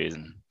challenges,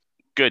 and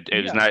good.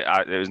 It was nice.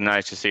 It was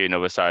nice to see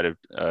another side of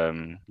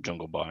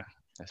Jungle Boy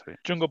this week.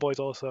 Jungle Boy's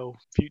also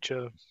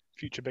future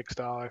big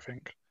star, I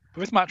think.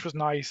 But this match was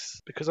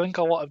nice because I think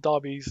a lot of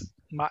Darby's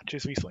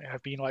matches recently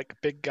have been like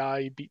big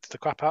guy beats the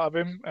crap out of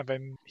him and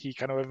then he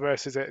kind of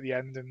reverses it at the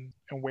end and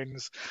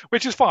wins,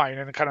 which is fine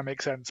and it kind of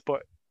makes sense.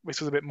 But this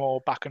was a bit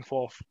more back and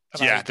forth.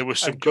 And there was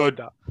some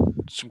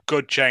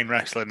good chain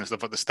wrestling and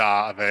stuff at the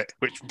start of it,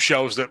 which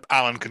shows that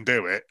Alan can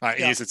do it. Like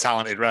he is a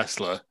talented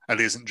wrestler and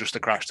he isn't just a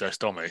crash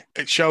test dummy.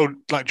 It showed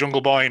like Jungle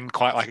Boy and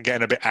quite like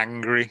getting a bit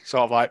angry,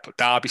 sort of like. But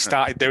Darby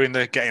started doing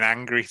the getting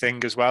angry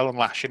thing as well and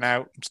lashing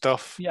out and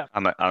stuff. Yeah,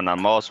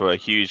 I'm also a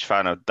huge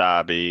fan of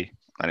Darby.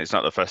 And it's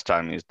not the first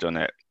time he's done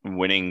it.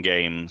 Winning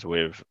games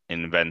with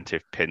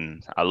inventive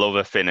pins. I love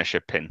a finisher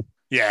pin.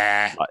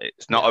 Yeah,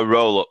 it's not a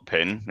roll-up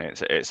pin.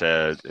 It's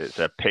a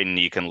pin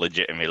you can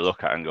legitimately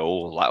look at and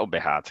go, "Oh, that'll be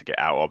hard to get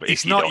out of."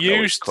 He's not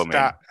used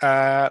that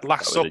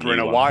Last Supper in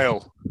a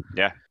while.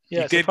 Yeah,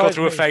 he did go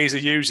through a phase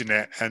of using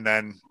it and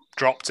then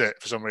dropped it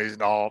for some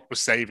reason, or was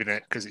saving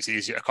it because it's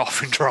easier to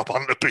coffin drop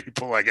onto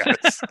people, I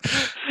guess.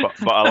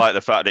 but I like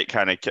the fact that it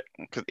kind of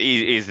because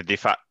he's a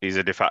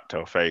de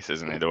facto face,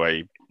 isn't he? The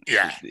way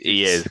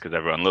he is because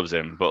everyone loves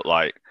him, but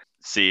like.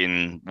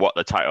 Seeing what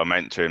the title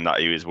meant to him, that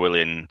he was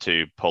willing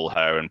to pull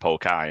her and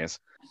poke eyes,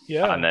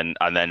 and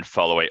then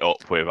follow it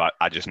up with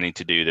I just need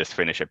to do this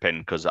finisher pin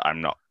because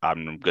I'm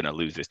gonna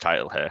lose this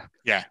title here.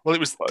 Yeah, well, it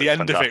was the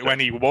end of it when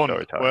he won,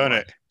 weren't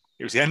it?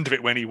 It was the end of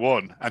it when he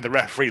won, and the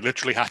referee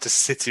literally had to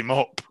sit him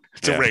up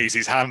to raise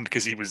his hand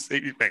because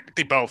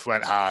they both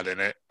went hard in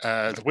it.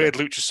 The weird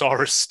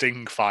Luchasaurus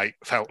Sting fight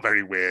felt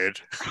very weird.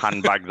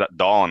 Handbags at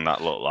dawn,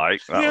 that looked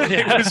like.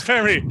 It was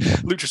very.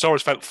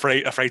 Luchasaurus felt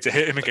afraid to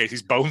hit him in case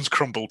his bones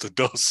crumbled to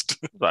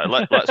dust.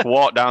 Like, let's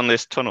walk down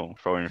this tunnel,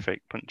 throwing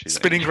fake punches.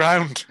 Spinning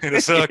round in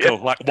a circle,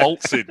 like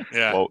waltzing.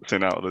 Yeah,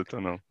 waltzing out of the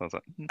tunnel.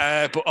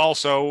 But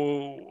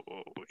also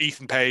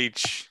Ethan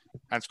Page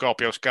and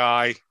Scorpio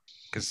Sky.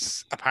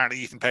 Because apparently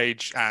Ethan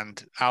Page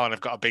and Alan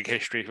have got a big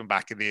history from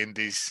back in the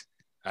Indies.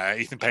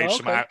 Ethan Page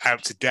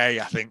out today,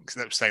 I think,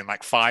 that was saying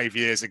like 5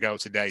 years ago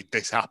today,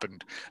 this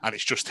happened. And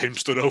it's just him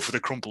stood over the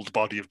crumpled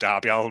body of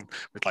Darby Allin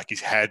with like his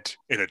head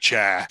in a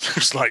chair.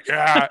 It's like,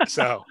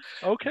 so.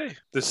 Okay.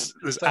 There's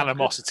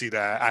animosity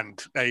there.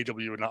 And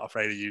AEW are not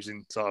afraid of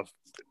using sort of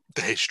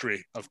the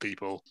history of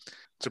people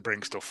to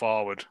bring stuff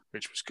forward,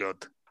 which was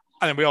good.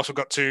 And then we also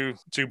got two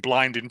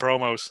blinding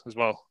promos as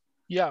well.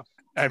 Yeah.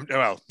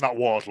 Well, not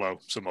Wardlow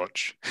so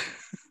much.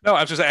 No,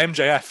 I was just at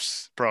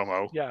MJF's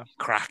promo. Yeah,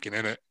 cracking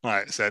in it.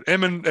 Like I said,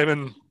 him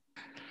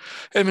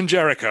and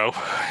Jericho.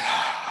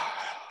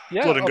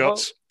 Yeah, blood and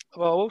guts.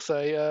 Well, I will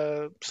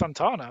say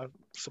Santana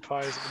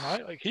surprised at the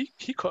night. Like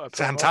he cut a promo.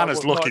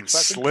 Santana's looking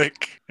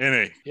slick,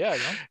 isn't he?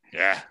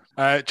 Yeah.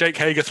 Jake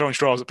Hager throwing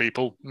straws at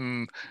people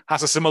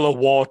has a similar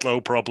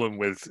Wardlow problem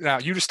with. Now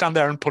you just stand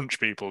there and punch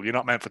people. You're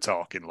not meant for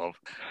talking, love.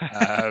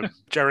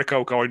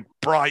 Jericho going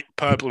bright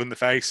purple in the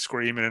face,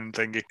 screaming and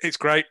thingy. It's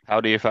great.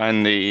 How do you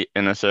find the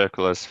Inner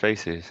Circle as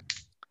faces?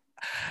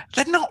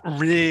 They're not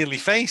really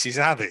faces,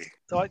 are they?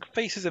 They're like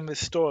faces in this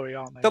story,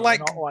 aren't they? They're like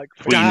not like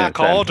Dark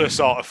Order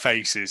sort of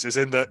faces, as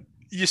in that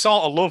you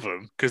sort of love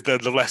them because they're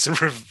the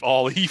lesser of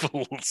all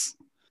evils.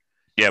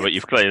 Yeah, but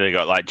you've clearly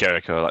got like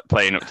Jericho like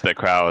playing up to the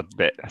crowd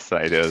bit. So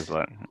he does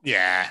like.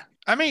 Yeah,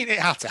 I mean it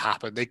had to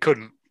happen. They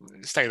couldn't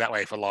stay that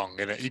way for long.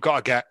 Innit? You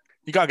got to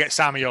get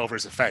Sammy over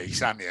as a face,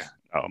 haven't you?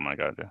 Oh my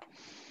god,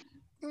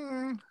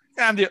 yeah.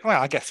 And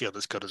I guess the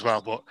others could as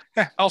well. But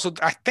yeah, also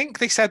I think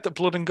they said that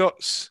Blood and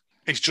Guts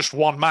is just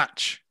one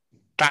match.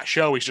 That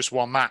show is just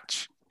one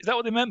match. Is that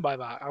what they meant by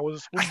that?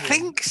 I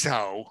think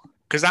so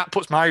because that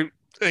puts my.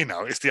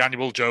 It's the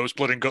annual Joe's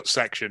Blood and Guts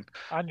section.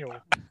 Annual.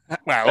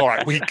 Well, all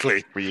right,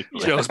 weekly.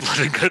 Joe's Blood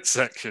and Guts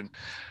section.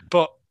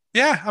 But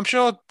yeah, I'm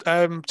sure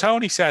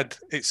Tony said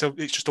it's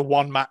just a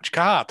one match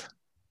card.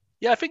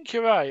 Yeah, I think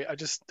you're right. I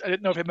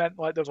didn't know if it meant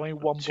like there was only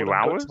one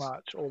Blood and Guts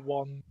match or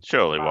one.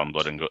 Surely match. One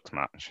Blood and Guts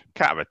match.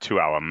 Can't have a 2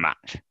 hour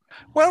match.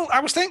 Well, I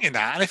was thinking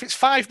that, and if it's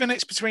 5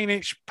 minutes between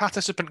each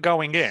participant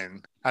going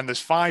in, and there's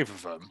 5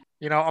 of them,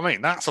 you know what I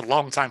mean? That's a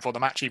long time before the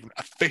match even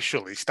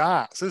officially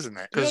starts, isn't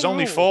it? Because Yeah, there's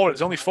only rules. 4.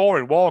 There's only 4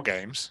 in War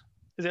Games.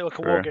 Is it like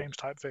a Sure. War Games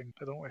type thing?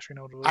 I don't actually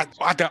know the rules.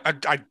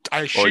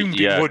 I assumed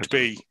yeah, it would 'cause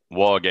be.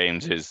 War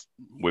Games is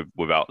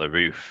without the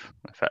roof,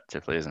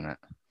 effectively, isn't it?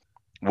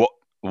 What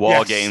War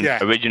Yes, Games?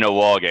 yeah. Original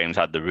War Games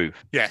had the roof.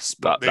 Yes,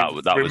 but That they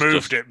was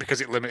removed just- it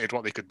because it limited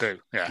what they could do.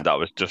 Yeah, That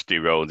was Dusty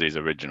Rhodes'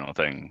 original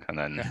thing, and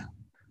then Yeah.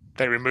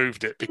 They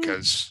removed it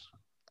because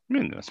I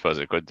mean, I suppose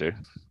it could do,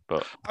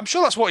 but I'm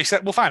sure that's what he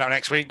said. We'll find out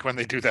next week when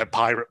they do their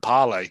pirate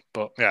parlay.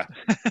 But yeah,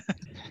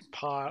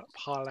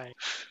 Parlay.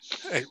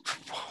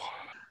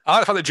 I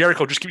like the fact that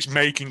Jericho just keeps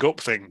making up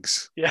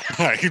things. Yeah.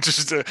 Like,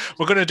 just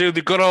we're going to do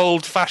the good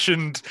old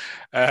fashioned,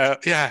 and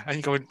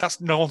you're going,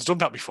 that's no one's done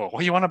that before.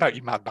 What are you on about,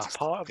 you mad It's bastard?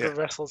 part of Yeah. the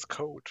wrestler's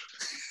code.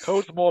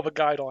 Code's more of a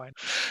guideline.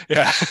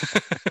 Yeah.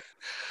 you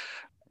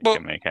Well,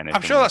 can make anything.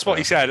 I'm sure that's what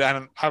he so. said,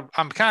 and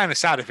I'm kind of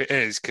sad if it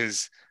is,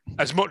 because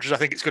as much as I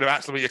think it's going to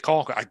actually be a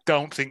corker, I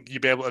don't think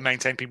you'd be able to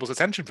maintain people's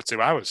attention for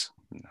 2 hours.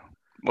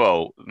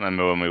 Well,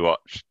 remember when we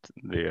watched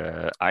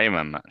the Iron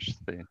Man match,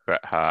 the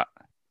Bret Hart,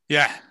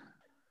 Yeah.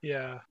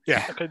 Yeah.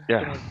 Yeah. I could,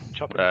 Yeah.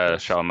 chop it up.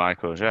 Shawn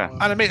Michaels, yeah.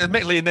 And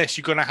admittedly, in this,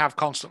 you're going to have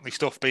constantly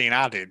stuff being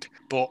added,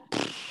 but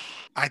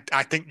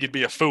I think you'd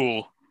be a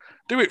fool.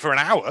 Do it for an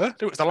hour.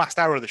 Do it for the last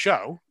hour of the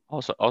show.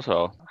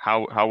 Also,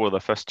 how will the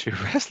first 2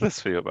 wrestlers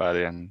feel by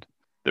the end?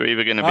 They're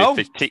either going to be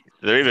Oh.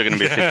 they're either going to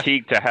be Yeah.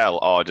 fatigued to hell,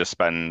 or just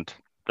spend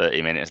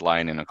 30 minutes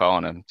lying in a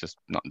corner, just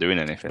not doing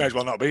anything. May as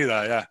well not be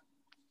there, yeah.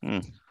 Hmm.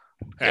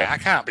 Yeah, Yeah. I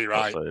can't be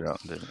right. Hopefully they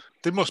don't do it.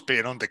 There must be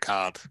an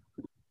undercard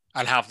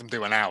and have them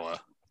do an hour.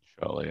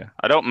 Surely, yeah.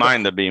 I don't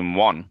mind there being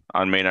one.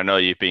 I mean, I know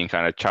you've been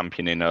kind of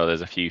championing, oh,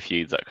 there's a few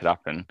feuds that could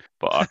happen,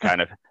 but I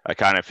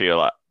kind of feel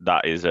like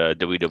that is a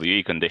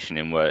WWE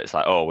conditioning where it's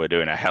like, oh, we're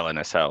doing a Hell in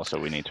a Cell, so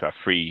we need to have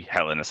 3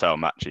 Hell in a Cell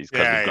matches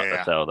because Yeah, we've got yeah.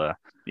 the cell there.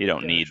 You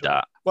don't Yeah, need sure.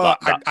 that. Well,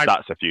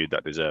 That's a feud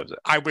that deserves it.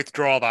 I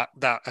withdraw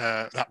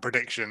that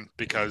prediction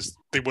because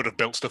they would have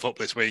built stuff up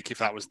this week if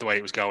that was the way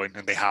it was going,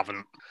 and they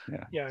haven't.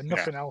 Yeah,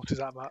 nothing else is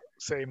at that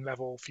same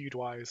level feud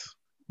wise.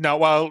 No,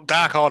 well,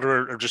 Dark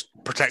Order are just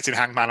protecting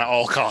Hangman at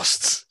all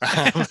costs.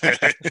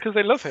 Because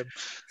they love him.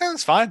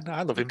 That's fine.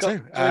 I love him Got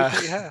too. very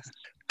pretty hair.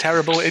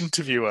 Terrible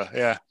interviewer,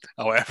 yeah.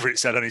 Or whatever it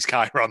said on his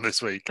Chiron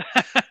this week.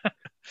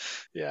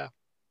 Yeah.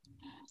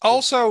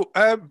 Also,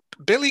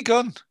 Billy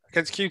Gunn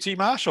against QT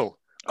Marshall.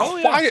 Oh,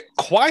 yeah.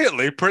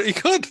 Quietly pretty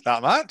good,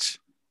 that match.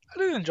 I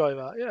did enjoy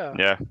that, yeah.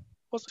 Yeah.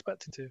 Was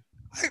expecting to.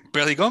 I think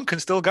Billy Gunn can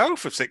still go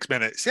for 6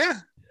 minutes, yeah.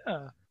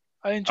 Yeah.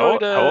 I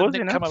enjoyed how old is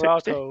Nick he now?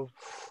 60? Camarato.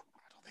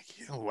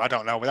 Oh, I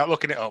don't know. Without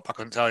looking it up, I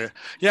couldn't tell you.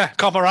 Yeah,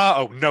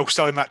 Comarato, no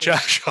selling that chair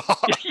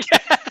shot.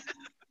 Yeah.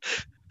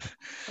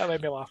 That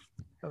made me laugh.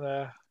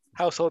 And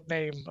household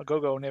name,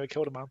 Agogo, nearly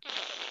killed a man.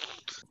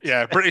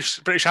 Yeah,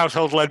 British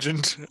household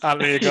legend,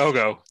 Anthony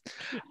Ogogo.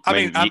 I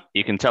mean,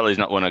 you can tell he's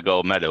not won a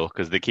gold medal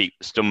because they keep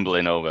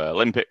stumbling over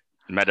Olympic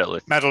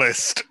medalist.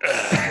 medalist. You've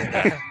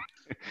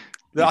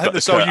I think got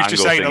they're so Kurt used to Angle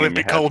saying thing in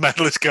Olympic your head. gold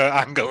medalist Kurt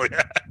Angle.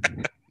 Yeah.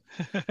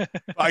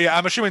 But yeah,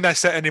 I'm assuming they're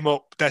setting him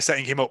up. They're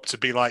setting him up to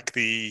be like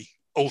the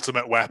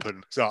ultimate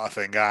weapon sort of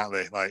thing, aren't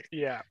they? Like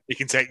Yeah. he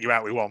can take you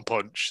out with one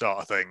punch, sort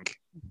of thing.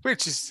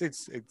 Which is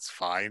it's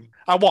fine.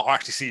 I want to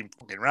actually see him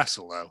fucking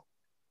wrestle though,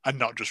 and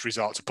not just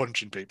resort to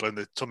punching people in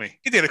the tummy.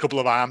 He did a couple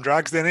of arm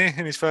drags, didn't he,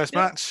 in his first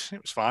Yeah. match?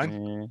 It was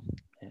fine.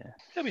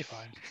 He'll be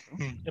fine.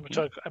 Hmm.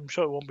 I'm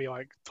sure it won't be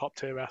like top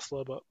tier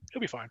wrestler, but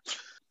he'll be fine.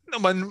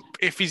 When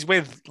if he's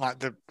with like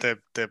the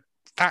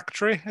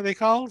factory, are they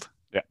called?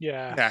 Yeah.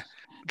 Yeah.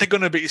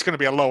 It's gonna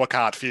be a lower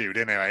card feud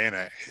anyway, isn't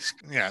it? It's,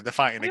 they're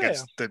fighting Yeah.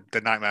 against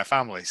the Nightmare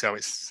Family, so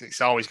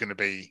it's always gonna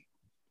be,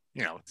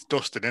 it's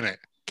Dustin, isn't it?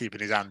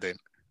 Keeping his hand in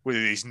with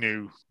his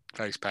new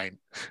face paint.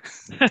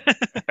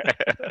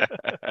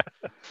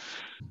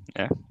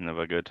 Yeah,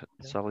 another good,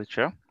 solid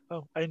show.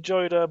 Oh, I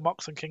enjoyed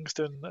Mox and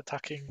Kingston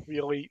attacking the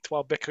Elite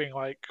while bickering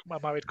like a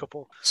married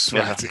couple.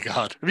 Swear Yeah. to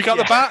God. Have you got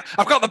the Yeah. bat?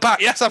 I've got the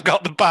bat. Yes, I've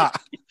got the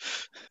bat.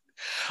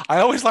 I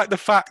always like the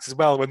fact as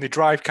well when they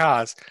drive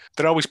cars,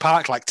 they're always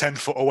parked like 10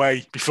 foot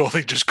away before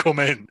they just come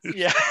in.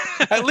 Yeah.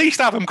 At least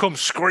have them come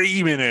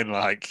screaming in,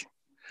 like.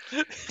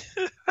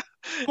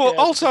 Well, Yeah,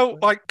 also, definitely.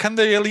 like, can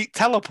the Elite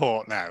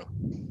teleport now?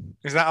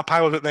 Is that a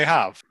power that they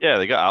have? Yeah,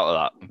 they got out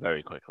of that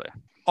very quickly.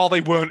 Or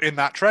they weren't in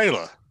that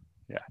trailer?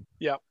 Yeah.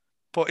 Yeah.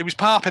 But it was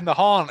parping the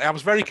horn. I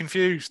was very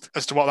confused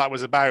as to what that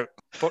was about.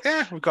 But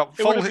yeah, we've got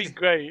It would full have been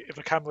great if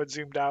the camera had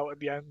zoomed out at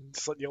the end,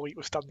 so like the Elite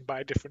was standing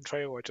by a different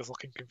trailer, just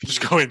looking confused.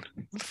 just going,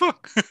 what the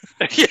fuck?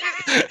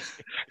 Yeah.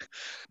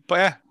 But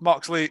yeah,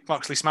 Moxley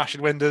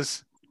smashing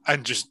windows.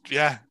 And just,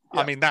 yeah. Yeah.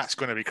 I mean, that's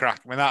going to be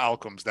crack. When that all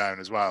comes down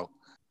as well,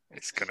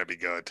 it's going to be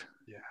good.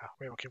 Yeah,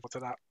 we're looking forward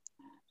to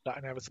that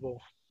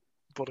inevitable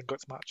blood and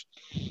guts match.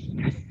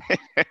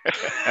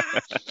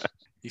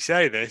 You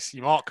say this,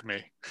 you mock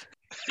me.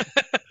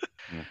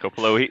 In a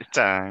couple of weeks'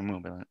 time, we'll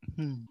be like,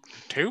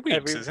 2 weeks,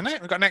 Every- isn't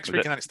it? We've got next Is week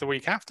it? and then it's the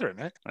week after,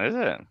 isn't it? is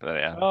it? But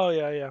yeah, Oh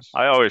yeah, yeah.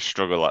 I always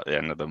struggle at the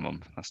end of the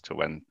month as to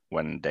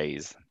when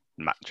days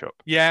matchup.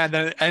 Yeah, and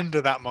then at the end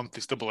of that month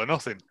is Double or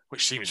Nothing,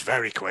 which seems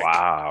very quick.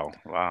 Wow.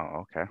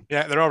 Okay.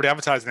 Yeah, they're already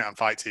advertising it on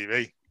Fight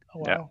TV. Oh,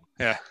 wow.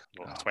 Yeah,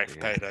 we'll have to wait for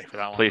dear. payday for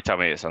that Please tell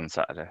me it's on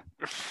Saturday.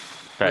 one.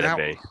 Better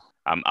be.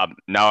 I'm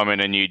now I'm in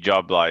a new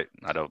job. Like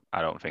I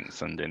don't think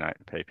Sunday night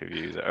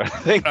pay-per-views are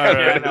anything Oh,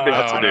 yeah, anything no, to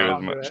I do don't with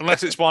do much. it.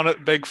 Unless it's one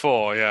at Big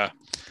Four, yeah.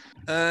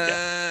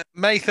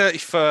 May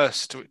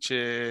 31st, which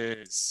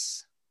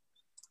is...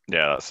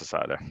 Yeah, that's a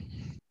Saturday.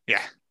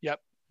 Yeah. Yep.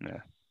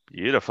 Yeah.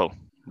 Beautiful.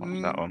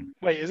 Watch that one.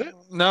 Wait, is it?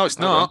 No, it's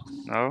Hold not.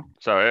 on. No,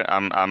 sorry.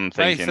 I'm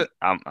thinking May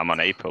I'm on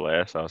April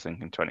here, so I was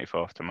thinking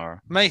 24th tomorrow.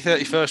 May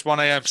 31st, 1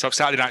 a.m. So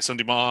Saturday night,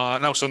 Sunday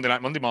morning. No, Sunday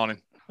night, Monday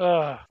morning.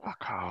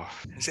 Fuck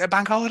off. Is it a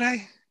bank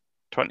holiday?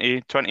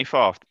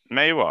 24th.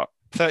 May what?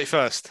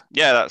 31st.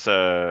 Yeah, that's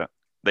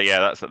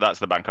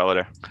the bank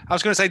holiday. I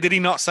was going to say, did he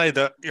not say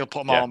that he'll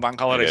put them all Yeah, on bank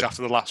he holidays did.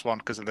 after the last one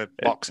because of the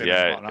boxing? and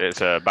Yeah, whatnot?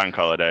 it's a bank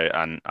holiday,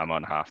 and I'm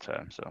on half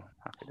term, so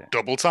happy day.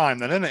 Double time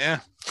then, isn't it? Yeah.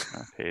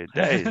 Happy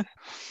days.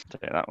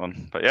 Take that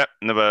one. But yeah,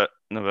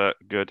 another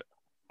good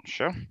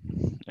show.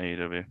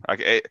 AEW.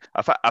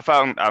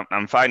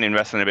 I'm finding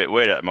wrestling a bit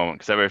weird at the moment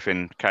because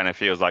everything kind of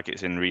feels like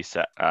it's in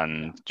reset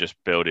and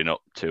just building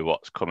up to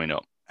what's coming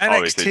up.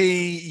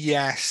 NXT,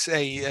 yes.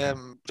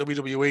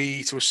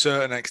 WWE to a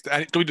certain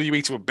extent.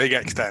 WWE to a big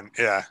extent,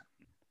 yeah.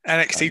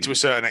 NXT to a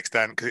certain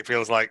extent because it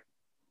feels like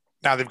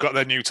now they've got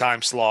their new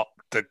time slot.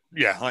 That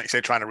like you say,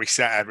 trying to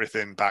reset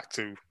everything back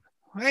to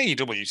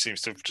AEW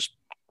seems to have just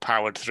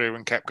powered through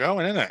and kept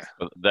going, isn't it?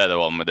 But they're the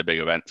one with the big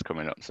events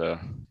coming up, so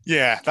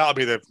Yeah, that'll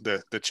be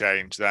the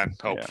change then,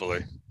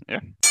 hopefully.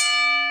 Yeah.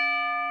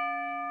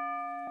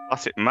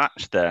 Classic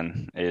match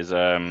then is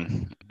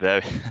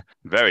very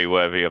very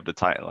worthy of the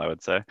title, I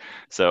would say.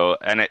 So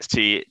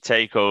NXT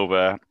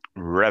Takeover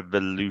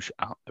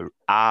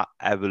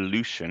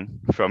Evolution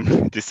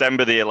from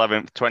December the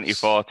 11th,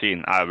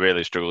 2014. I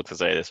really struggled to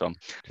say this one.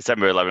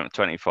 December 11th,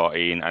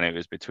 2014, and it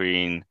was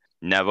between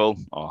Neville,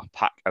 or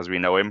Pac as we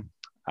know him,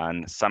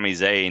 and Sami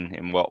Zayn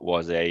in what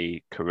was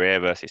a career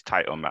versus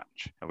title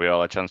match. Have we all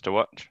had a chance to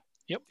watch?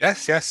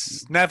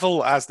 Yes.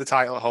 Neville as the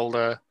title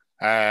holder.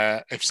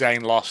 If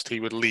Zayn lost,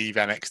 he would leave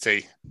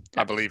NXT.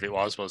 I believe it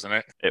was, wasn't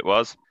it? It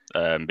was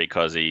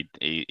because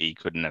he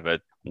could never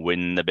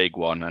win the big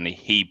one, and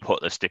he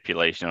put the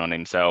stipulation on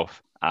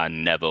himself.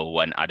 And Neville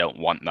went, I don't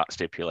want that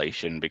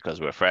stipulation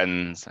because we're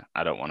friends.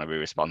 I don't want to be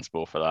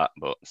responsible for that.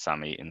 But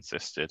Sami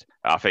insisted.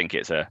 I think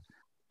it's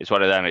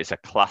one of them. It's a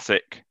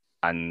classic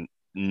and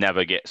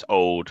never gets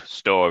old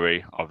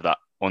story of that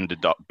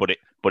underdog. But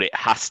it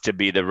has to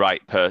be the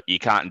right person. You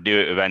can't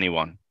do it with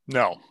anyone.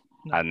 No.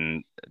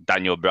 And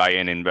Daniel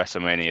Bryan in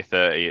WrestleMania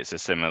 30, it's a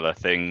similar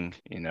thing,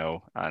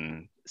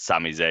 and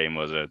Sami Zayn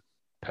was a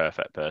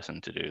perfect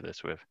person to do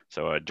this with.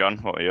 So, John,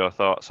 what were your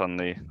thoughts on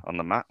the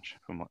match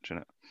from watching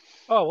it?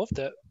 Oh, I loved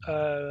it.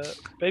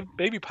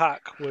 Baby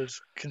Pac was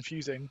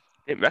confusing.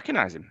 Didn't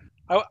recognise him.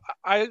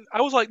 I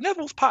was like,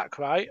 Neville's Pac,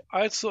 right?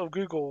 I had to sort of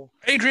Google.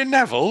 Adrian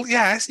Neville,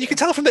 yes. You can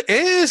tell from the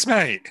ears,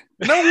 mate.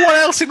 No one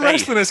else in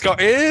wrestling has got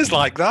ears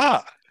like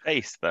that.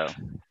 Face, though.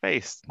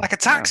 Face. Like a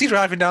taxi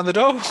driving down the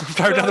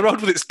road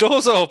with its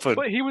doors open.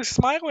 But he was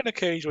smiling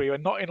occasionally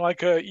and not in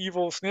like a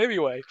evil, sneery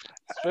way.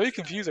 It's very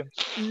confusing.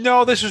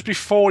 No, this was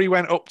before he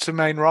went up to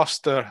main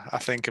roster, I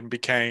think, and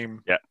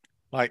became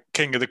like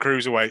King of the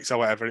Cruiserweights or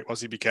whatever it was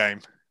he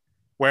became.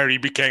 Where he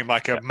became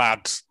like a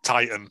mad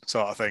titan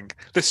sort of thing.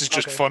 This is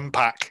just Fun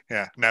Pac.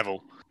 Yeah,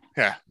 Neville.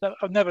 Yeah.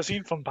 I've never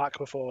seen Fun Pac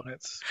before, and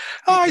it's...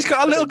 Oh, he's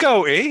got a little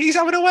goatee. He's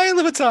having a whale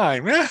of a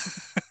time, yeah.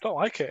 Don't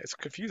like it. It's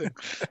confusing.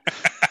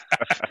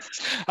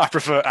 I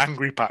prefer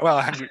Angry Pac. Well,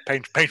 angry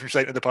patron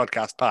saint of the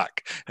podcast,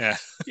 Pac. Yeah.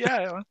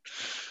 Yeah.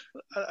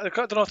 I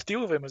don't know how to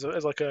deal with him as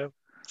like a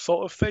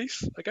sort of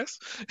face, I guess.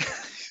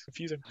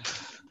 Confusing.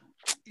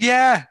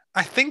 Yeah,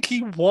 I think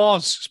he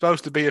was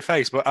supposed to be a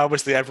face, but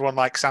obviously everyone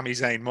likes Sami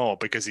Zayn more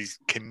because he's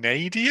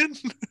Canadian.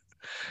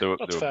 They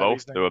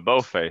were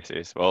both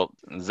faces. Well,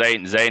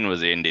 Zayn was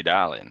the indie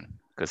darling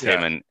because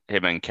him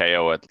and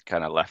KO had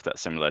kind of left at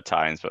similar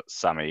times, but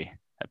Sami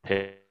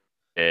appeared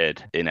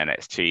in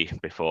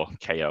NXT before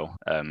KO.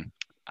 And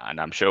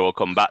I'm sure we'll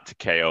come back to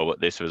KO,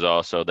 but this was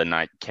also the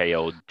night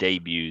KO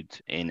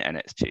debuted in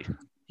NXT.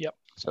 Yep.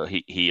 So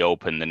he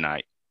opened the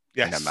night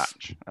in a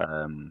match.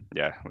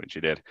 Which he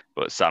did.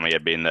 But Sami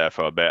had been there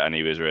for a bit and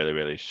he was really,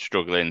 really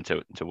struggling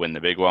to win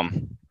the big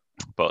one.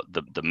 But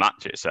the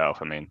match itself,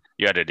 I mean,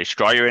 you had a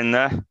destroyer in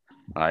there.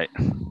 Like,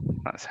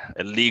 that's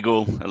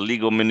illegal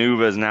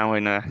maneuvers now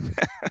in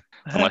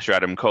unless you're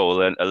Adam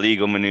Cole, an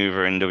illegal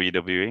maneuver in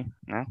WWE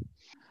now.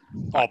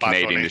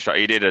 Canadian destroyer.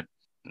 He did a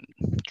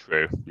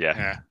true,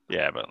 yeah,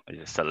 but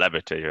he's a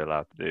celebrity. You're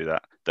allowed to do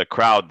that. The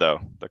crowd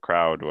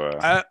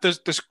were.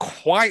 There's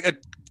quite a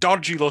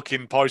dodgy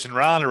looking Poison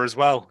Rana as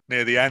well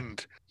near the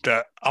end.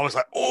 That I was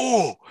like,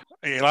 oh.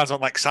 He lands on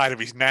like side of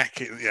his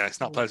neck. It's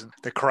not pleasant.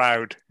 The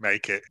crowd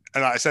make it.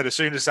 And like I said, as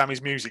soon as Sammy's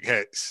music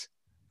hits,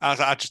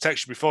 I just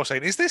texted you before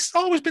saying, "Is this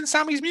always been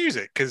Sammy's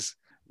music?" Because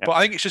But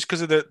I think it's just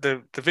because of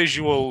the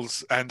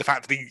visuals and the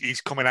fact that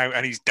he's coming out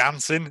and he's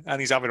dancing and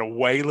he's having a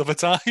whale of a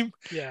time.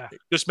 Yeah.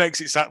 It just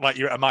makes it sound like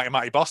you're at a Mighty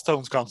Mighty Boss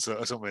Tones concert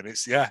or something.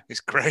 It's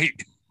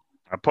great.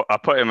 I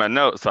put in my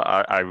notes that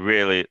I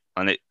really,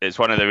 and it's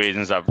one of the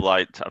reasons I've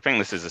liked. I think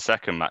this is the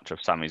second match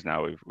of Sammy's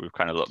now. We've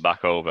kind of looked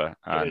back over,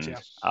 and It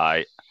is,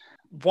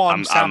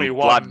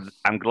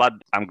 I'm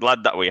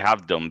glad that we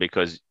have done,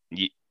 because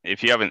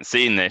if you haven't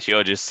seen this,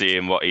 you're just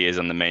seeing what he is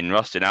on the main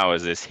roster now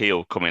as this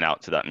heel coming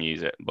out to that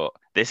music. But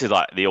this is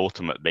like the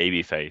ultimate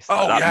babyface.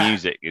 That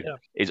music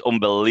is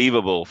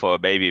unbelievable for a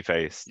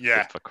babyface.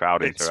 Yeah, for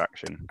crowd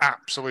interaction.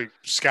 Absolute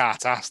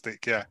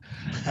scar-tastic. Yeah,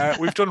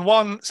 we've done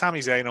one Sami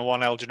Zayn and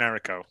one El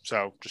Generico,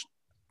 so just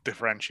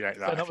differentiate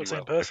that. They're not the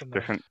same person.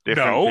 Different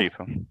No.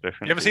 people. You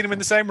ever seen them in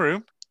the same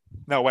room?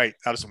 No, wait,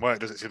 that doesn't work,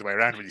 does it? It's the other way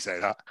around when you say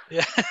that.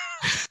 Yeah.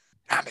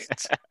 Damn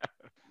it.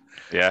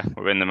 Yeah,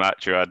 within the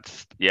match, you had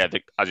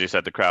as you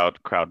said, the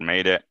crowd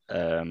made it.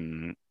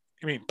 You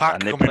mean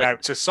Pac coming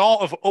out to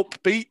sort of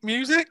upbeat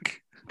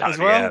music as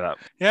well?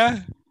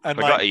 Yeah. And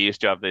I forgot he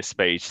used to have this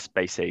space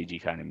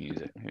agey kind of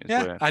music.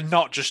 Yeah, and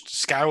not just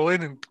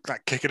scowling and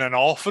like kicking an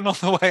orphan on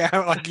the way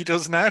out like he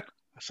does now.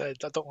 I said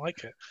I don't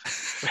like it.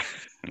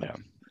 Yeah,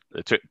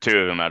 the two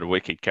of them had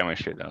wicked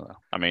chemistry though.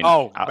 I mean,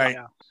 mate.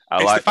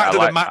 It's the fact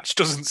that the match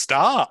doesn't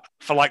start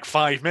for like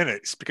 5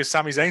 minutes because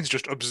Sami Zayn's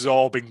just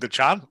absorbing the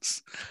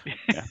chants.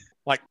 Yeah.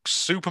 Like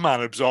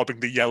Superman absorbing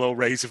the yellow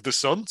rays of the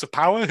sun to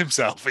power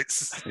himself.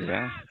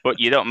 But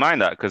you don't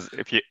mind that because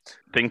if you're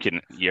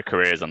thinking your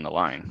career's on the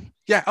line.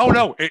 Yeah. Oh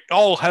no, it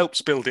all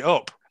helps build it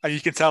up, and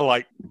you can tell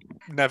like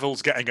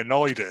Neville's getting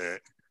annoyed at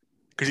it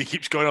because he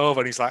keeps going over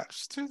and he's like,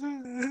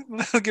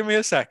 "Give me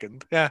a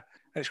second." Yeah,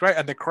 it's great,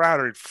 and the crowd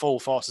are in full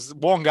force. There's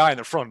one guy in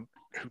the front.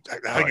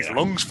 I think his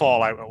lungs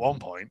fall out at one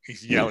point.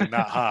 He's yelling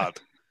that hard.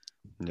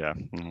 Yeah,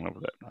 I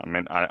love it. I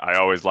mean, I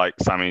always like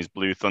Sammy's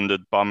Blue Thunder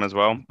bomb as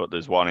well, but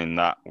there's one in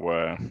that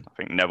where I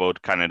think Neville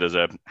kind of does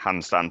a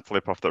handstand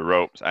flip off the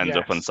ropes, ends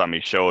up on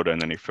Sammy's shoulder,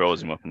 and then he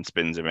throws him up and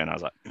spins him in. I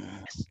was like,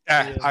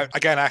 I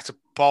had to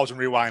pause and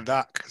rewind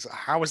that because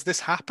how has this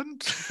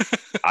happened?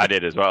 I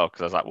did as well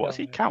because I was like, what's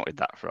he counted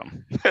that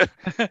from?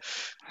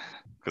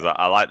 Because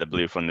I like the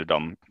Blue Thunder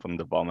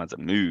bomb as a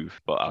move,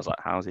 but I was like,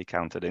 how's he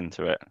counted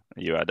into it?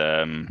 You had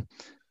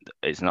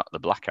it's not the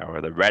black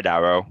arrow, the red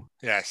arrow.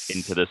 Yes.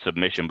 Into the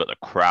submission, but the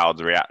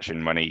crowd's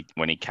reaction when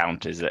he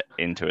counters it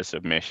into a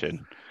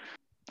submission.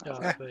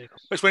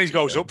 It's when he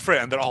goes up for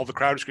it and then all the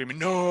crowd is screaming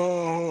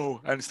no,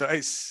 and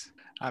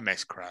I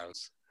miss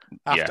crowds.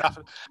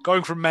 After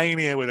going from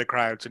Mania with a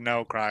crowd to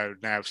no crowd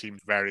now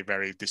seems very,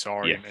 very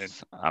disorienting.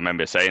 Yes. I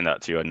remember saying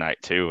that to you at night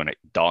 2 when it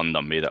dawned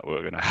on me that we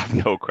were going to have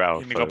no crowd.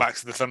 You're going to go back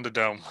to the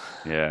Thunderdome.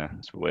 Yeah,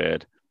 it's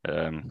weird.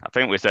 I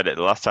think we said it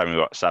the last time we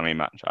watched Sammy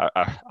match.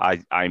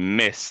 I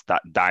miss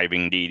that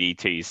diving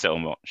DDT so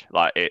much.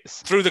 Like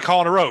it's through the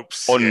corner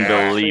ropes.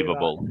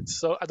 Unbelievable.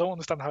 So I don't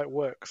understand how it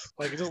works.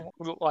 Like it doesn't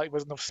look like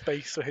there's enough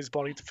space for his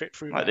body to fit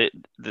through. Like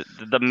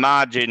the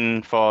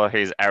margin for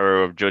his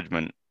error of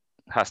judgment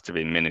has to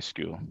be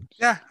minuscule.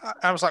 Yeah,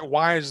 I was like,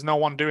 why is no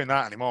one doing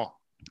that anymore?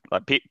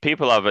 Like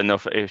people have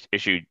enough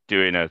issue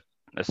doing a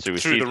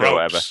suicide or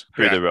whatever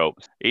through the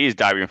ropes. He's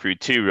diving through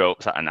 2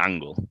 ropes at an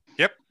angle.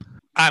 Yep.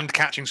 And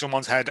catching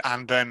someone's head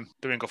and then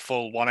doing a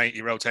full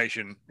 180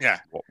 rotation. Yeah.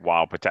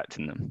 While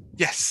protecting them.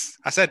 Yes.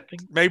 I said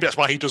maybe that's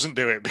why he doesn't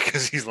do it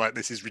because he's like,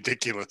 this is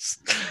ridiculous.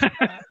 It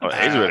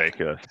is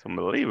ridiculous. It's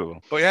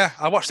unbelievable. But yeah,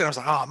 I watched it and I was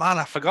like, oh man,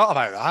 I forgot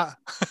about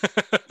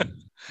that.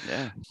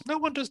 Yeah. No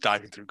one does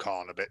diving through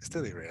corner bits,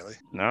 do they really?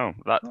 No.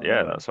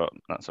 That's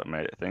what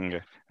made it a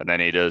thing. And then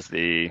he does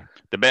the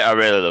bit I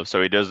really love.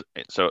 So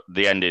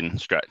the ending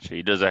stretch.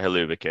 He does a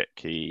haluva kick.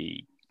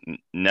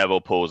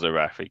 Neville pulls a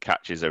ref. He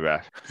catches a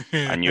ref,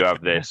 and you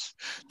have this.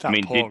 I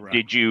mean,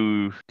 did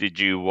you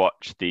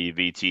watch the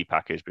VT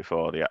package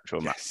before the actual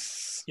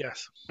match?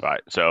 Yes. Right.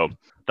 So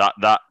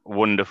that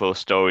wonderful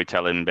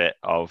storytelling bit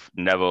of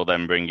Neville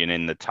then bringing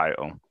in the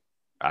title,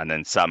 and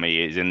then Sammy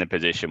is in the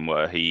position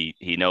where he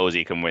knows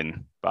he can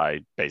win by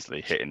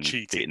basically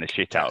beating the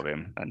shit out of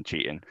him and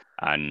cheating,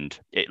 and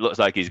it looks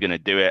like he's going to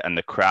do it, and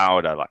the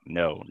crowd are like,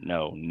 no.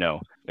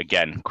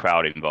 Again,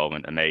 crowd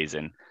involvement,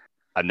 amazing.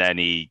 And then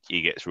he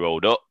gets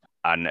rolled up.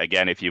 And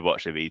again, if you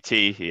watch the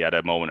VT, he had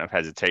a moment of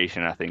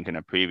hesitation, I think, in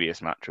a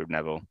previous match with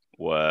Neville,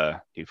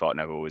 where he thought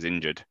Neville was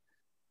injured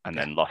and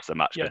then lost the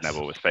match because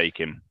Neville was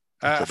faking.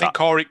 I think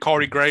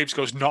Corey Graves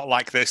goes, not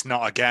like this,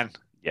 not again.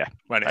 Yeah.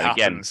 When it happens.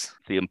 Again,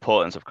 the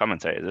importance of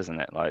commentators, isn't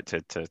it? Like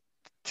to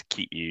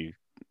keep you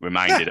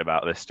reminded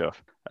about this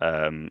stuff.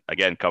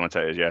 Again,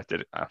 commentators,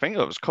 I think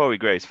it was Corey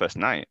Graves' first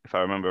night, if I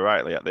remember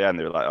rightly. At the end,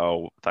 they were like,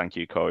 "Oh, thank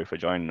you, Corey, for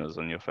joining us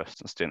on your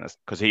first stint,"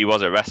 because he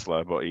was a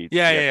wrestler, but he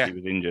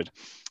was injured.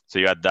 So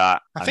you had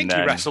that. I think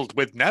he wrestled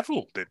with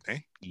Neville, didn't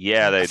he?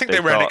 Yeah, I think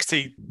they were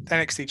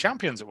NXT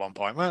champions at one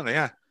point, weren't they?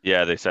 Yeah.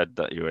 Yeah, they said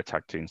that you were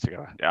tag teams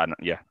together.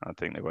 Yeah, I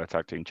think they were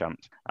tag team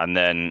champs. And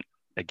then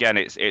again,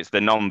 it's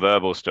the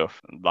non-verbal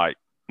stuff, like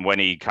when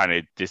he kind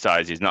of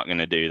decides he's not going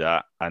to do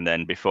that, and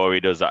then before he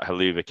does that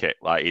haluva kick,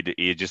 like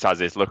he just has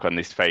this look on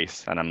his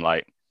face, and I'm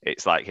like,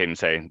 It's like him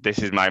saying, "This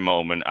is my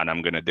moment, and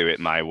I'm going to do it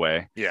my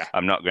way. Yeah.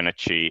 I'm not going to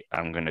cheat.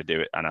 I'm going to do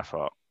it." And I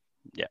thought,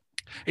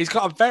 He's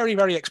got a very,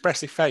 very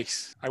expressive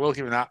face. I will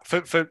give him that.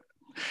 For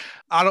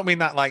I don't mean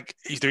that like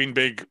he's doing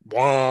big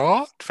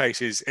what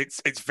faces.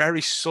 It's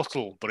very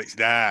subtle, but it's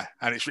there,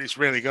 and it's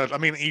really good. I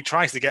mean, he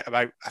tries to get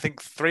about I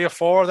think 3 or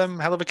 4 of them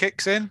hell of a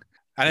kicks in,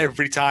 and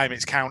every time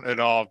it's countered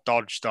or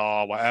dodged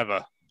or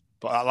whatever.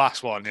 But that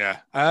last one, yeah,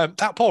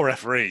 that poor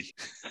referee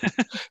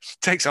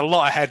takes a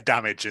lot of head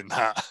damage in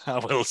that. I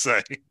will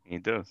say he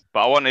does.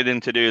 But I wanted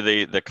him to do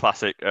the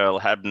classic Earl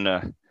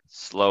Hebner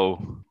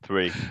slow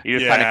 3. He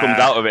just kind of comes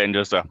out of it and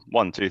just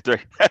 1, 2, 3.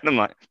 And I'm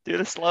like, do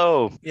the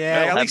slow.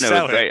 Yeah, Earl at least Hebner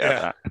sell was great it.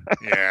 at that.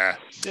 Yeah.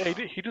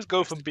 Yeah, he does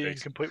go from being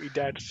completely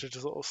dead to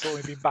just sort of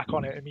slowly being back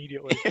on it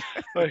immediately.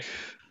 Like,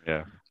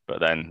 Yeah. But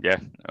then,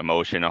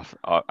 emotion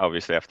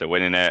obviously after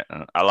winning it.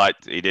 And I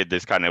liked he did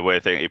this kind of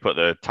weird thing. He put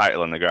the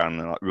title on the ground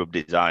and like rubbed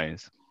his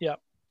eyes. Yeah.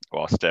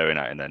 While staring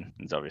at it, and then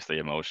he's obviously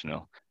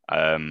emotional.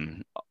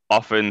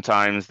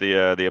 Oftentimes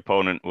the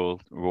opponent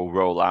will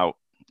roll out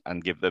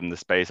and give them the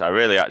space. I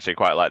really actually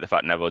quite like the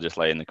fact Neville just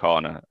lay in the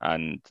corner,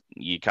 and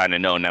you kind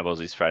of know Neville's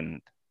his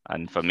friend.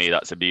 And for me,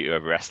 that's the beauty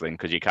of wrestling,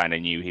 because you kind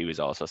of knew he was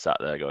also sat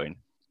there going,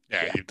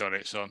 Yeah, you've done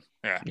it, son.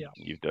 Yeah.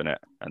 You've done it.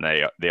 And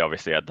they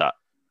obviously had that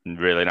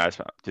really nice.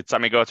 Did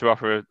Sammy go to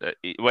offer?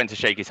 He went to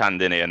shake his hand,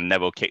 didn't he? And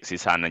Neville kicks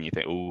his hand, and you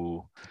think,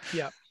 ooh.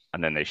 Yeah.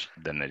 And then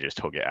they just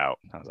hug it out.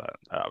 I was like,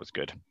 that was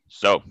good.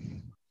 So,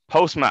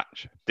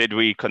 post-match, did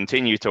we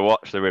continue to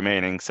watch the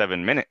remaining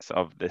 7 minutes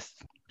of this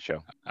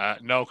show?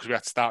 No, because we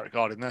had to start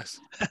recording this.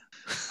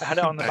 I had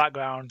it on the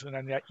background, and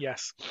then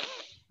yes.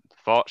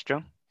 Thoughts,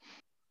 John?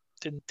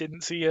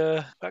 Didn't see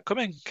that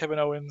coming. Kevin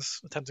Owens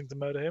attempting to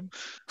murder him.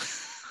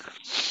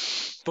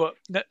 But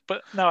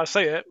now I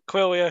say it,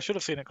 clearly I should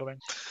have seen it coming.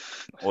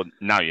 Well,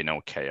 now you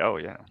know KO,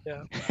 yeah.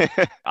 Yeah.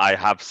 I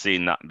have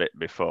seen that bit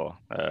before.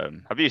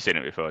 Have you seen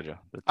it before, Joe?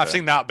 I've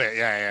seen that bit,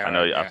 yeah. I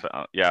know,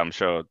 yeah. I'm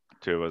sure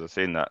 2 of us have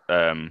seen that.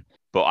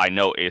 But I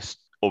noticed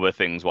other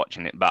things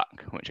watching it back,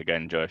 which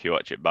again, Joe, if you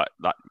watch it back,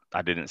 that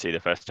I didn't see the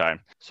first time.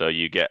 So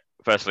you get,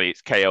 firstly,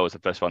 it's KO as the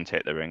first one to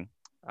hit the ring.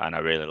 And I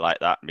really like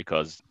that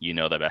because you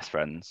know they're best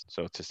friends.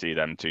 So to see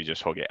them two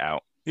just hug it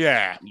out.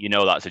 Yeah. You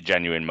know that's a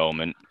genuine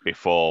moment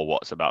before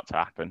what's about to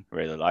happen,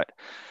 really like.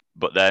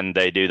 But then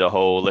they do the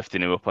whole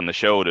lifting him up on the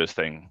shoulders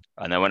thing.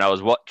 And then when I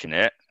was watching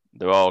it,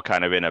 they're all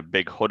kind of in a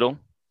big huddle.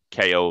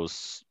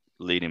 KO's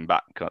leaning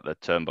back at the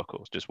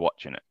turnbuckles, just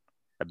watching it.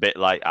 A bit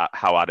like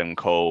how Adam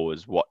Cole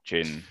was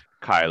watching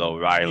Kyle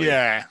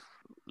O'Reilly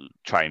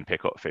try and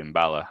pick up Finn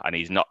Balor. And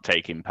he's not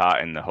taking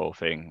part in the whole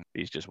thing.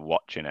 He's just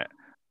watching it.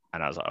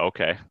 And I was like,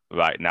 okay,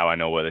 right, now I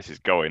know where this is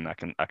going. I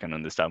can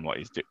understand what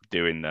he's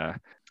doing there.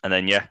 And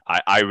then,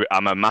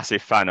 I'm a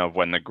massive fan of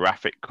when the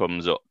graphic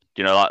comes up.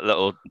 You know, like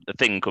the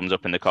thing comes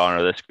up in the corner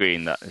of the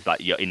screen that is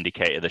like your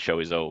indicator the show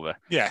is over.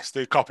 Yes,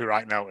 the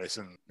copyright notice.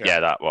 And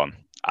that one.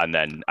 And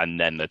then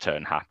the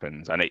turn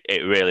happens. And it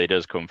really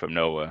does come from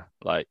nowhere.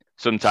 Like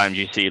sometimes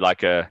you see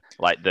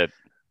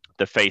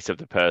the face of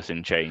the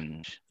person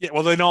change. Yeah,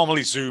 well, they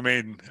normally zoom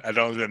in and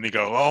then they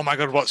go, "Oh my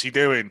God, what's he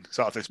doing?"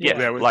 Sort of this.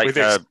 Yeah, with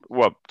this...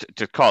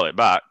 to call it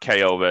back,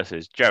 KO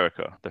versus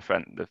Jericho,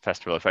 the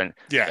Festival of Friends.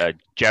 Yeah,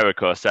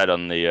 Jericho said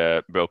on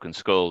the Broken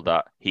Skull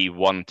that he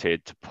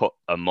wanted to put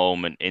a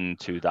moment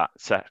into that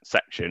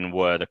section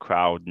where the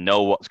crowd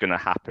know what's going to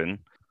happen,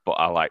 but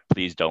are like,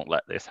 please don't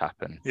let this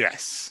happen.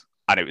 Yes.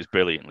 And it was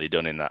brilliantly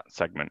done in that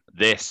segment.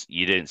 This,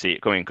 you didn't see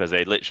it coming because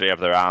they literally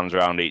have their arms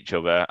around each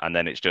other and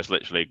then it's just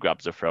literally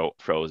grabs the throat,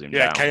 throws him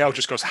down. Yeah, KO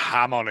just goes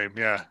ham on him,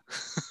 yeah.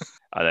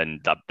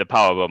 And then the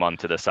powerbomb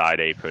onto the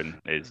side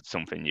apron is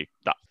something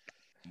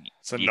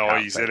it's a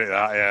noise, isn't it,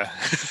 that, yeah.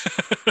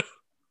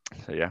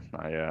 So, yeah,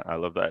 I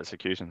love that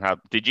execution.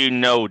 Did you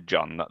know,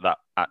 John, that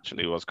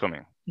actually was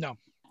coming? No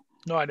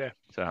idea.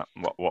 So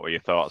what were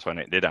your thoughts when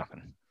it did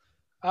happen?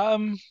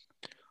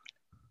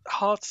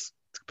 Hard...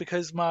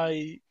 Because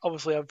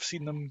I've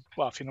seen them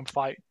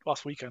fight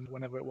last weekend,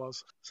 whenever it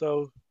was.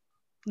 So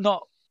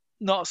not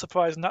a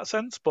surprise in that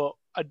sense, but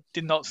I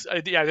didn't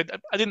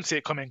see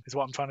it coming, is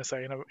what I'm trying to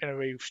say in a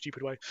really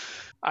stupid way.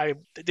 I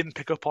didn't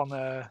pick up on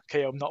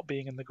KO not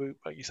being in the group,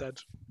 like you said.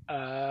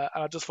 And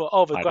I just thought,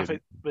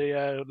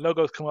 the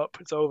logo's come up,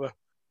 it's over.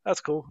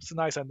 That's cool. It's a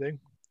nice ending.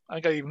 I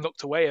think I even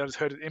looked away and I just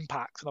heard it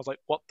impact, and I was like,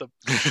 what the...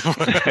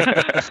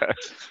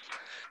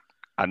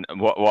 And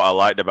what I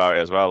liked about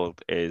it as well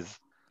is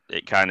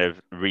it kind of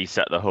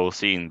reset the whole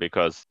scene,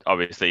 because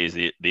obviously he's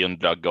the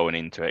underdog going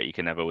into it. He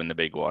can never win the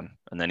big one,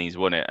 and then he's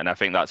won it. And I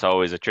think that's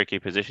always a tricky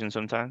position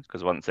sometimes,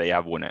 because once they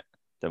have won it,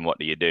 then what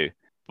do you do?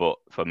 But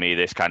for me,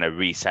 this kind of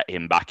reset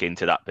him back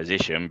into that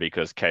position,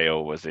 because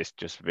KO was this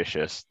just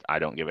vicious, I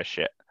don't give a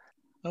shit.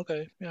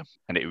 Okay, yeah.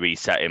 And it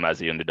reset him as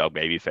the underdog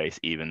babyface,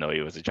 even though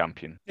he was a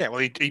champion. Yeah, well,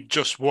 he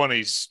just won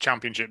his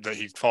championship that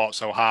he fought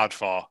so hard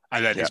for,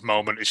 and then his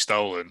moment is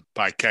stolen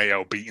by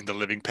KO beating the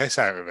living piss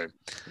out of him.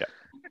 Yeah.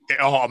 It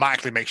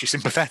automatically makes you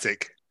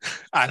sympathetic,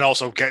 and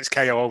also gets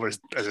KO over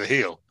as a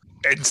heel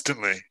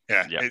instantly.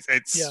 Yeah,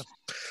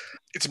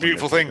 It's a won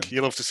beautiful this thing. division.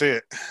 You love to see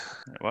it.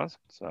 It was.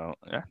 So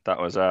yeah, that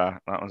was our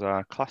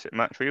classic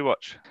match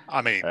rewatch.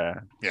 I mean,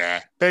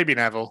 yeah, Baby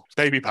Neville,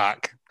 Baby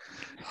Pac.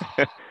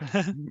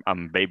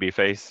 And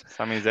babyface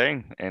Sami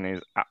Zayn in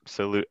his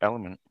absolute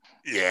element.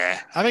 Yeah.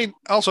 I mean,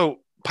 also,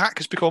 Pac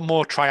has become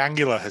more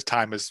triangular as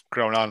time has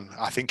grown on.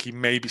 I think he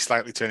may be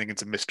slightly turning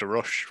into Mr.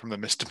 Rush from the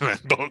Mr. Men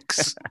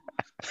books.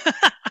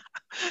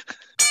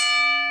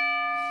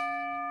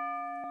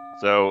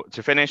 So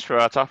to finish for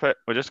our topic,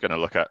 we're just going to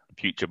look at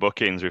future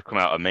bookings. We've come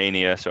out of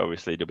Mania, so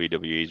obviously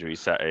WWE's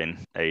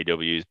resetting,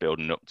 AEW's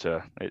building up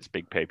to its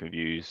big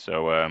pay-per-views.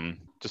 So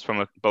just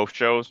from both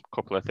shows, a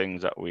couple of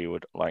things that we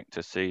would like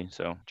to see.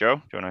 So Joe,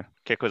 do you want to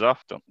kick us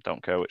off?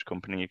 Don't care which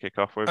company you kick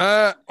off with.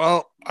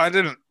 Well, I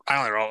didn't. I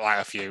only wrote like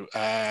a few.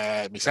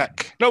 Me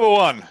sec. Number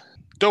 1,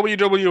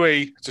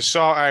 WWE to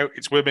sort out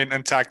its women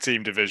and tag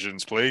team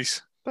divisions,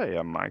 please. They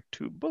are my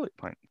 2 bullet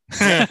points.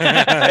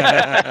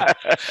 I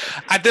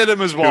did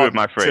them as one,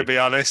 my three. to be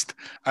honest.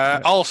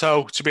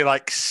 Also, to be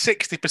like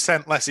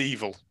 60% less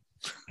evil.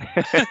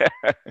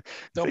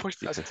 Don't push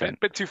that. That's a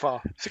bit too far.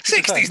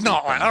 60's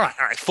not like, all right,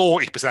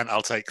 40%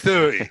 I'll take.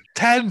 30,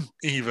 10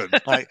 even.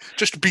 Like,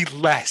 just be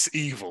less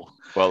evil.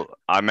 Well,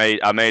 I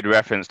made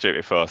reference to it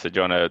before, so do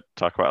you want to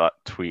talk about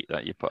that tweet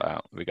that you put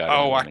out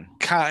regarding I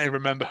can't even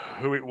remember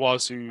who it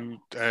was who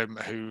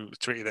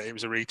tweeted it. It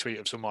was a retweet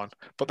of someone.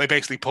 But they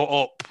basically put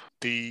up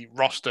the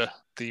roster,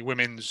 the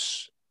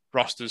women's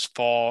rosters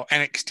for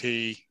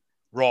NXT,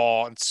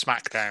 Raw, and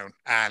SmackDown.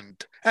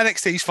 And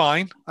NXT's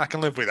fine. I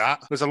can live with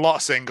that. There's a lot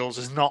of singles.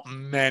 There's not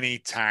many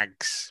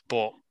tags.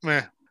 But,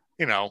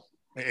 you know,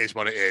 it is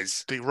what it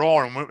is. The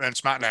Raw and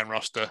SmackDown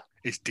roster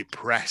is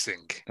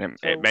depressing.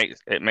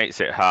 It makes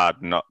it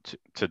hard not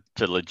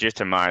to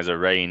legitimize a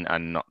reign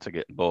and not to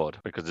get bored,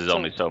 because there's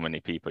only so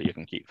many people you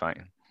can keep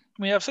fighting.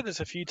 I mean, I've said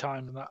this a few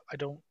times that I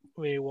don't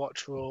really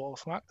watch Raw or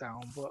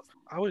SmackDown, but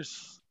I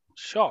was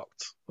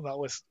shocked when that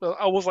was.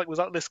 I was like, was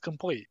that this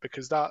complete?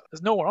 Because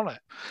there's no one on it.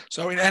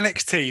 So in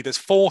NXT, there's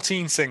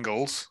 14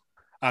 singles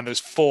and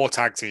there's 4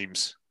 tag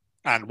teams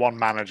and 1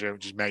 manager,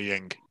 which is Mei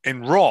Ying.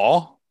 In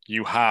Raw,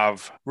 you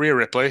have Rhea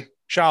Ripley,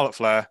 Charlotte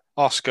Flair,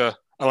 Asuka,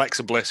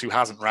 Alexa Bliss, who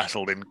hasn't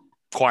wrestled in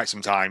quite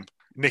some time.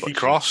 Nikki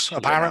Cross,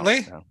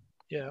 apparently.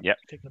 Yeah, yep.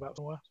 Taking about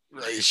somewhere.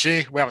 Is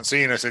she? We haven't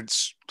seen her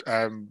since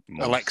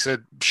Alexa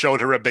showed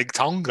her a big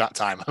tongue that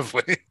time, have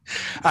we?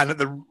 And at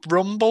the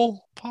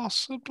Rumble,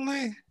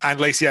 possibly. And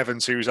Lacey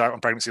Evans, who's out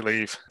on pregnancy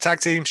leave. Tag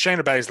team,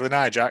 Shayna Baszler,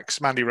 Nia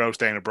Jax, Mandy Rose,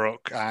 Dana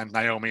Brooke, and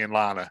Naomi and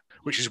Lana,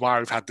 which is why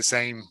we've had the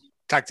same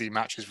tag team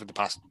matches for the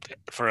past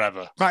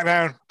forever.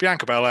 SmackDown,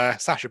 Bianca Belair,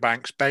 Sasha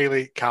Banks,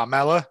 Bayley,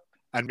 Carmella,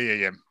 and Mia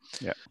Yim.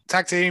 Yeah.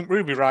 Tag team,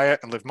 Ruby Riott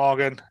and Liv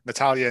Morgan,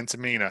 Natalya and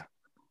Tamina,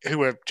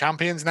 who are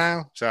champions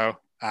now.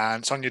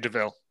 And Sonya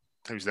Deville,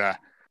 who's there.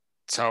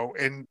 So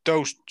in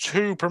those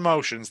 2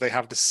 promotions, they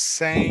have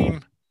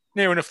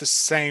near enough the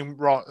same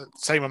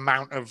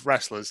amount of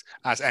wrestlers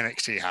as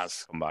NXT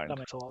has. That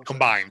makes a lot of sense.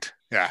 Combined,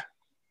 yeah.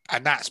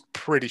 And that's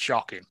pretty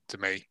shocking to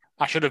me.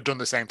 I should have done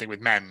the same thing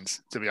with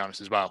men's, to be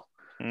honest, as well.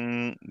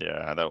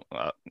 Yeah, I don't.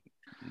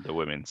 The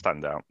women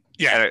stand out.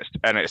 Yeah,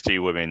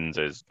 NXT women's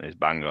is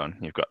bang on.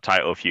 You've got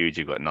title feuds,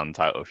 you've got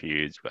non-title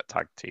feuds, you've got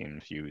tag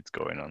team feuds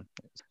going on.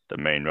 The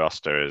main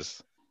roster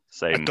is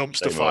same. A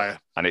dumpster fire.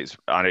 And it's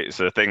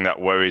the thing that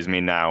worries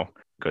me now,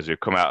 because we've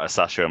come out of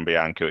Sasha and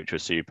Bianca, which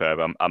was superb.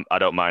 I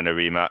don't mind a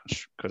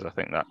rematch, because I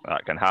think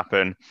that can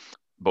happen.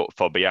 But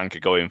for Bianca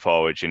going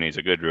forward, she needs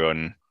a good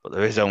run. But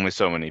there is only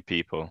so many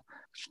people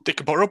they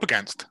can put her up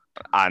against.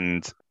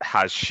 And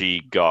has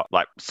she got,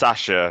 like,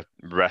 Sasha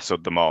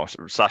wrestled the most?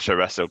 Sasha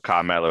wrestled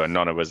Carmella and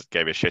none of us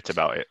gave a shit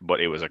about it,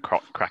 but it was a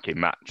cracking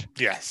match.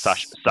 Yes.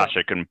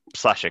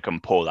 Sasha can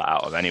pull that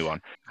out of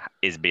anyone.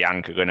 Is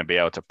Bianca going to be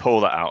able to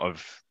pull that out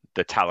of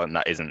the talent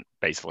that isn't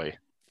basically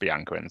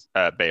Bianca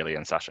and Bayley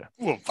and Sasha?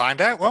 We'll find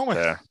out, won't we?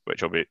 Yeah,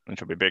 which will be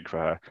big for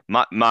her.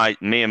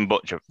 Me and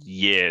Butch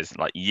years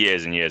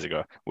and years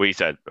ago, we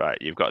said, right,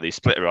 you've got these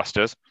split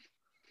rosters,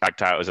 tag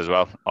titles as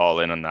well, all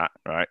in on that,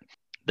 right?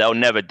 They'll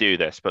never do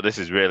this, but this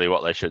is really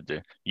what they should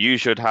do. You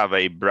should have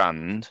a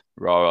brand,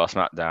 Raw or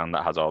SmackDown,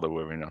 that has all the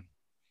women on.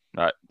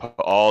 Right? Put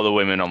all the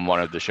women on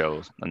one of the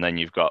shows, and then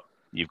you've got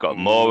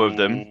more of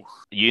them.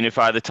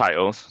 Unify the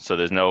titles, so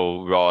there's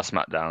no Raw or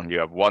SmackDown. You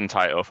have one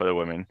title for the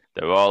women.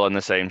 They're all on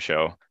the same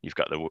show. You've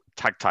got the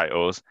tag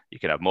titles. You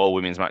can have more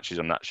women's matches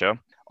on that show.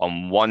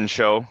 On one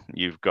show,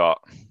 you've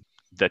got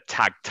the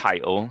tag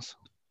titles,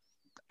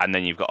 and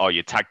then you've got all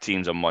your tag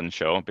teams on one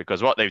show,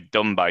 because what they've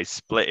done by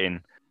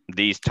splitting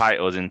these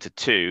titles into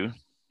 2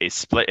 is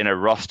splitting a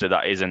roster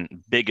that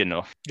isn't big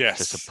enough to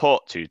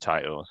support 2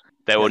 titles.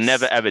 They will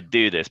never ever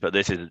do this, but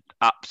this is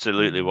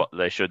absolutely what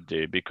they should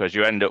do, because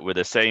you end up with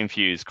the same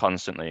feuds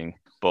constantly.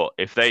 But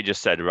if they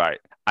just said, right,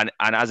 and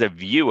as a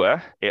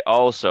viewer, it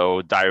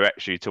also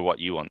directs you to what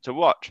you want to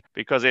watch.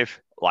 Because if,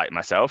 like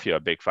myself, you're a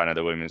big fan of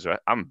the women's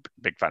wrestling, I'm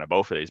a big fan of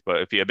both of these,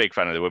 but if you're a big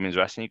fan of the women's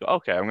wrestling, you go,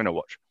 okay, I'm going to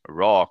watch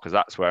Raw because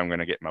that's where I'm going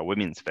to get my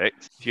women's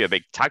fix. If you're a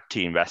big tag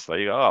team wrestler,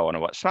 you go, oh, I want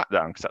to watch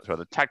SmackDown because that's where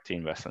the tag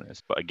team wrestling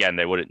is. But again,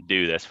 they wouldn't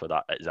do this for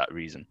that exact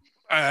reason.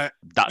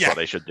 That's Yeah. what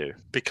they should do.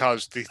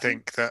 because they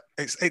think that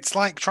it's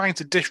like trying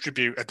to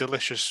distribute a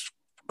delicious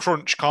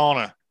crunch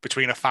corner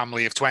between a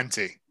family of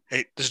 20.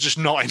 There's just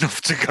not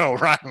enough to go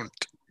around.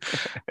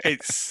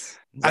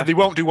 And they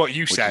won't do what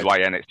you Which said. is why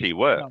NXT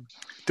works. No.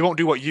 They won't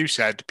do what you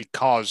said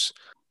because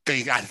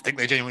I think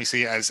they genuinely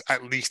see it as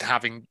at least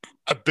having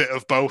a bit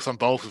of both on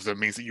both of them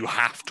means that you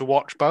have to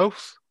watch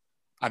both.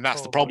 And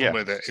that's the problem Yeah.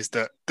 with it, is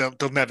that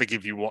they'll never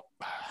give you what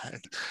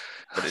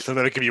But they'll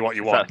never give you what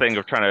you It's want. that thing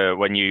of trying to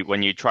when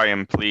you try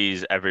and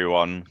please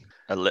everyone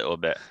a little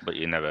bit, but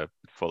you never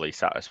fully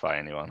satisfy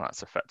anyone.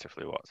 That's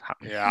effectively what's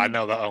happening. Yeah, I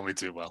know that only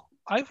too well.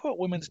 I thought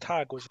women's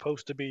tag was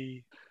supposed to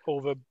be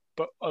over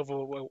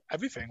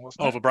everything,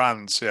 wasn't it? Over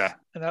brands, yeah.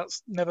 And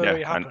that's never Yeah,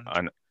 really happened.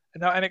 And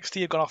now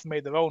NXT have gone off and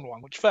made their own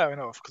one, which fair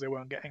enough because they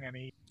weren't getting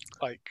any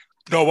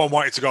No one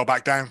wanted to go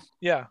back down.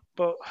 yeah,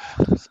 but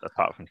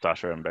apart from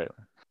Sasha and Bayley.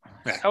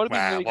 Yeah. That would've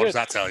been really what does good.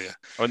 that tell you?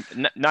 Well,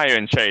 Nia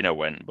and Shayna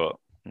went, but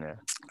yeah,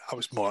 I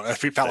was more. It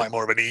felt like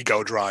more of an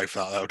ego drive,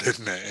 that though,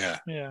 didn't it?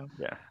 Yeah.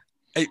 yeah.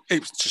 It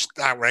was just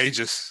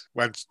outrageous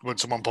when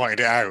someone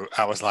pointed it out.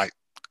 I was like,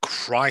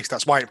 Christ,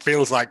 that's why it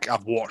feels like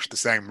I've watched the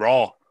same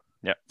Raw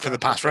for the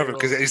past forever,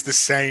 because it is the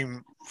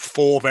same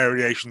 4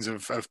 variations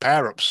of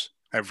pair ups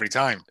every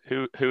time.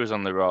 Who was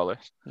on the Raw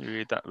list? You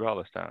read that Raw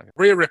list down.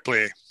 Rhea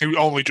Ripley, who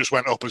only just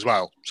went up as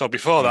well. So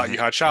before that, you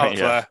had Charlotte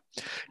Yeah.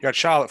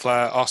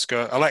 Flair,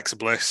 Asuka, Alexa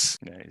Bliss,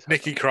 Yeah, exactly.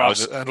 Nikki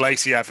Cross, and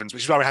Lacey Evans,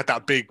 which is why we had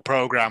that big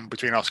program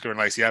between Asuka and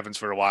Lacey Evans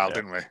for a while, Yeah.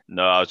 didn't we?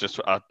 No, I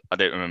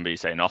didn't remember you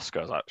saying Oscar.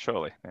 I was like,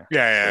 surely. Yeah.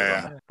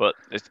 Yeah. But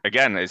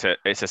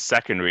it's a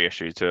secondary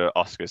issue to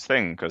Oscar's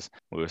thing, because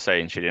we were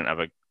saying she didn't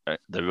have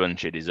the run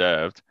she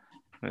deserved.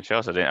 And she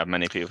also didn't have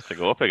many people to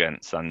go up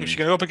against. And If she's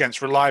going to go up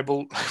against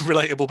reliable,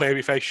 relatable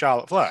babyface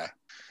Charlotte Flair.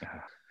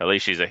 at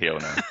least she's a heel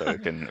now, so we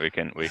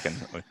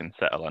can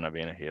settle on her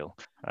being a heel.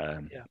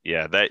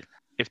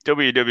 If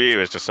WWE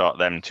was to sort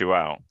them two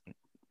out,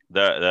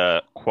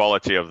 the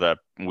quality of their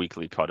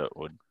weekly product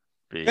would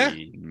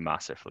be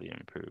massively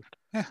improved.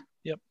 Yeah.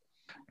 Yep.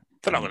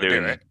 They're not going to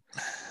do it.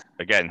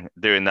 Again,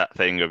 doing that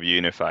thing of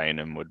unifying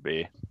them would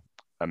be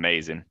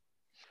amazing.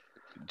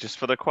 Just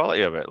for the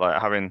quality of it,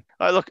 like having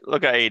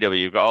look at AEW,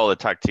 you've got all the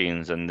tag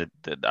teams, and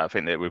I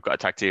think that we've got a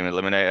tag team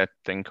eliminator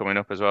thing coming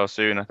up as well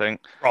soon. I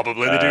think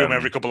Probably they do them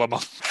every couple of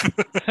months.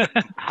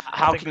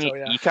 how can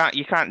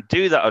you can't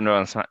do that on Raw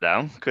and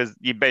SmackDown, because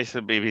you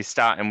basically be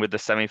starting with the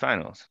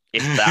semi-finals,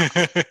 if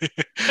that.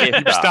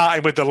 You'd be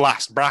starting with the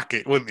last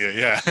bracket, wouldn't you?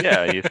 Yeah.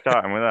 Yeah, you're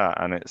starting with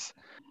that, and it's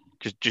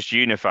just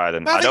unify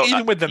them. I think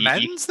even with the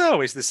men's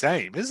though, it's the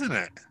same, isn't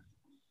it?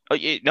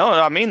 No,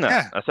 I mean that.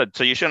 Yeah. I said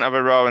so. You shouldn't have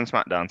a Raw and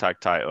SmackDown tag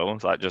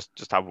titles. Like just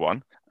have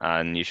one,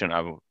 and you shouldn't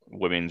have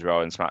women's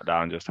Raw and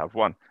SmackDown. Just have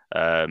one.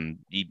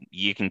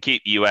 You can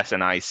keep US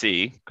and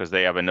IC because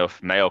they have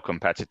enough male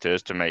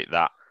competitors to make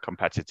that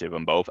competitive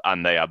on both,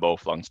 and they are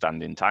both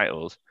long-standing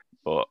titles.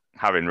 But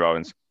having Raw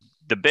and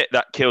the bit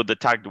that killed the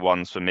tagged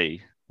ones for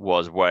me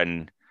was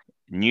when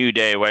New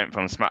Day went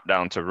from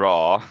SmackDown to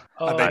Raw,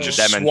 And they and just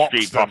them and swapped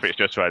Street them. Profits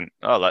just went,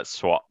 "Oh, let's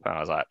swap." And I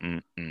was like,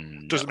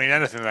 Doesn't mean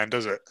anything then,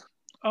 does it?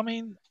 I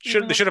mean, They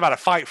should have had a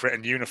fight for it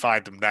and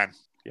unified them then.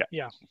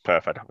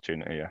 perfect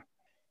opportunity." Yeah.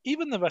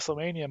 even the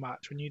WrestleMania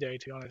match with New Day,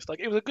 to be honest,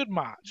 it was a good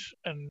match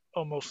and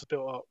almost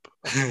built up.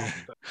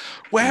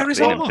 Where is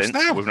almost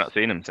now? We've not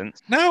seen him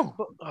since. No.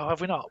 But,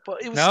 have we not?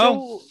 But it was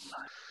No.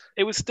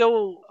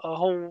 still a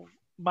whole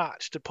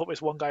match to put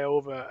this one guy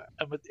over,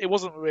 and it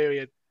wasn't really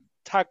a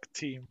tag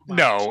team match.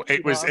 No, it You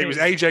know was what I it was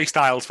mean? AJ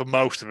Styles for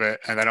most of it,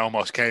 and then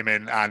almost came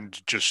in and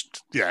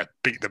just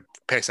beat the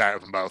piss out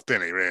of them both,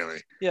 didn't he? Really,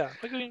 Yeah,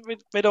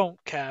 they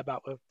don't care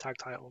about the tag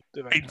title,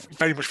 do they? it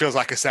very much feels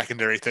like a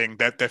secondary thing.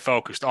 They're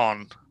focused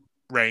on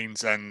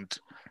Reigns and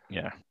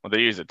Yeah. Well, they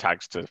use the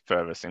tags to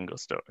further single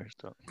stories.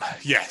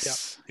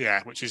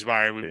 which is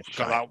why we've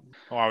got that.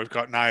 Why we've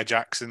got Nia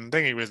Jackson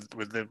thingy with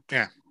the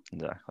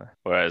Exactly.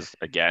 Whereas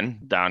again,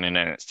 down in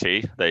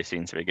NXT, they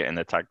seem to be getting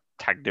the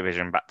tag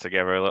division back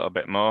together a little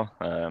bit more.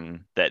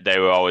 They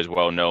were always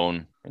well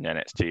known in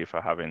NXT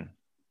for having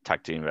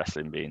tag team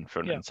wrestling being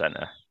front and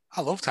center.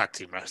 I love tag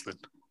team wrestling.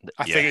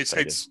 I Yeah,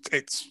 think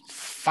it's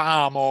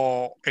far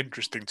more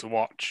interesting to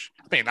watch.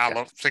 I mean, I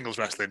love singles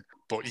wrestling,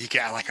 but you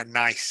get a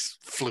nice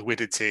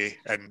fluidity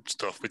and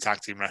stuff with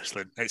tag team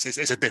wrestling. It's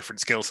a different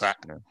skill set,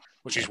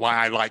 which is why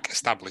I like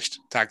established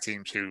tag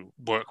teams who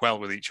work well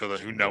with each other,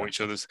 who know each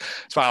other's.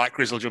 That's why I like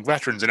Grizzled Young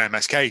Veterans and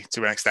MSK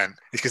to an extent,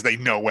 is because they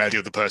know where the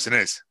other person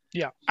is.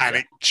 Yeah. And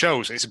it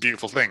shows it's a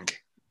beautiful thing.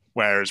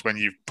 Whereas when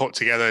you put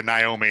together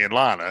Naomi and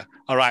Lana,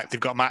 all right, they've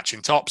got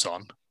matching tops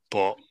on,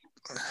 but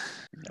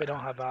They don't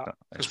have that.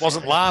 because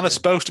wasn't Lana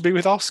supposed to be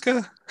with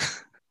Oscar?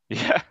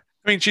 Yeah.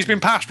 I mean, she's been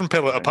passed from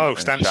pillar to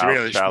post, hasn't she?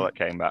 Really? Charlotte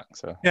came back,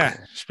 so Yeah,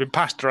 she's been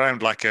passed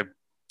around like a.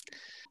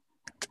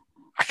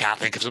 I can't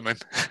think of something.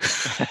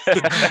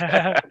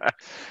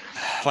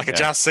 Like a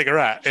jazz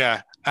cigarette.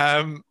 Yeah.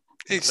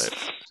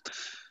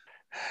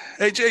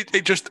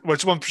 It just when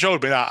someone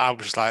showed me that, I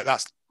was just like,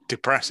 that's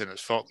depressing as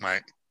fuck,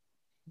 mate.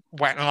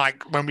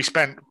 When we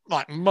spent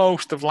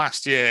most of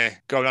last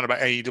year going on about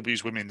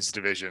AEW's women's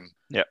division.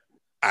 Yep.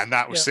 And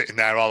that was Yeah. sitting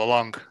there all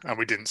along, and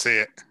we didn't see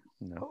it.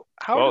 No.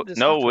 How Well, did this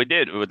no, happen? we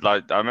did.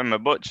 I remember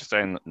Butch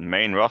saying that the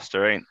main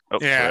roster ain't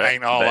up Yeah, to it.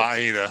 ain't all that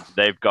either.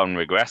 They've gone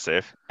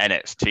regressive.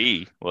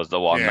 NXT was the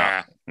one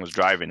that was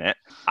driving it,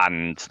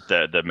 and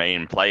the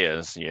main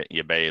players,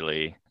 your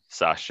Bailey,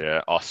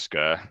 Sasha,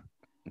 Oscar,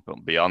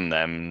 but beyond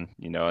them,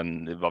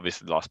 and they've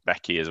obviously lost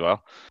Becky as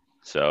well.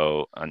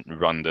 So, and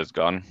Ronda's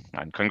gone,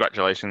 and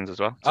congratulations as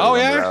well. Oh,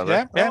 Ronda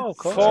yeah. Rousey. Oh, of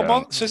course. 4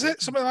 months, is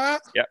it? Something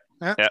like that? Yep.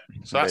 Yeah. Yep.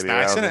 So that's Baby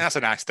nice, isn't it? Rousey. That's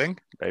a nice thing.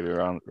 Baby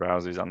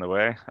Rousey's on the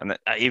way, and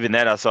even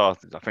then I think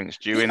it's Can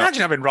due you in.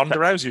 imagine having Ronda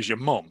Rousey as your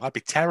mum? I'd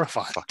be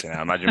terrified. Fucking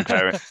hell, imagine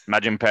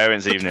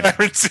parents' evening.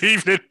 Parents'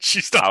 evening,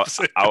 she stops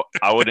it.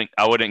 I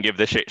wouldn't give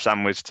the shit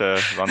sandwich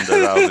to Ronda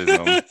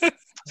Rousey's mum.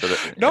 So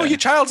No, your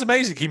child's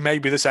amazing. He may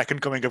be the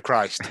second coming of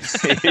Christ.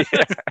 Yeah.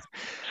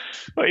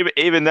 But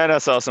even then, I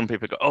saw some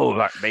people go, "Oh,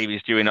 right,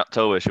 baby's due in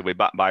October. Should we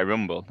back by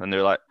Rumble?" And they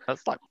were like,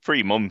 "That's like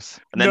 3 months."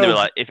 And then they were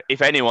like,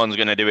 "If anyone's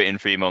going to do it in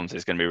 3 months,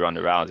 it's going to be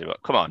Ronda Rousey."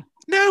 But come on,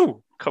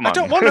 No, come on. I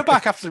don't want her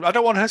back after. I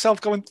don't want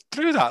herself going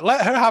through that.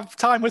 Let her have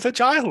time with her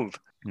child.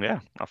 Yeah,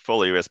 I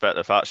fully respect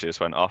the fact she just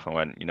went off and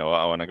went, "You know what?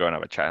 I want to go and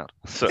have a child."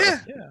 So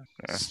Yeah.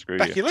 screw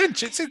Becky you.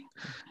 Lynch.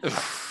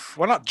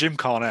 We're not Jim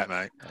Cornette,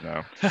 mate.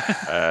 No.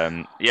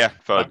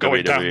 For Not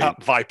going down WWE.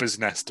 that viper's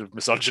nest of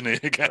misogyny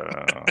again.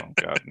 Oh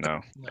God,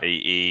 no.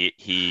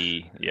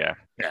 Yeah.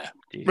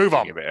 Move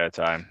on. Give it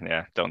airtime.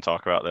 Yeah, don't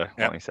talk about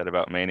what he said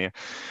about Mania.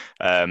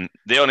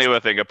 The only other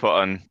thing I put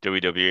on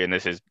WWE, and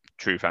this is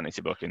true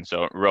fantasy booking.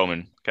 So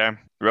Roman, okay,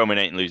 Roman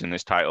ain't losing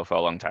this title for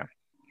a long time.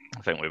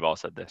 I think we've all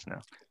said this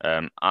now.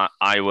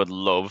 I would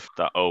love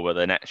that over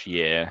the next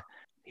year.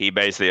 He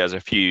basically has a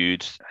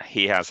feud.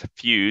 He has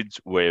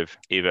feuds with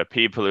either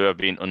people who have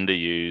been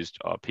underused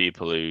or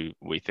people who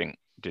we think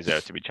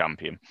deserve to be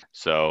champion.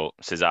 So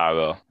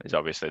Cesaro is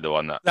obviously the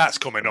one that's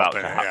coming about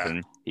up. to happen.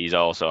 Yeah. He's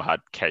also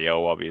had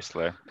KO,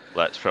 obviously.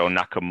 Let's throw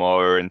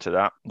Nakamura into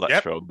that.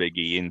 Let's throw Big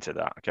E into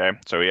that. Okay.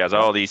 So he has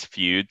all these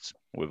feuds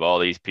with all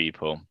these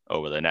people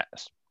over the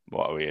next,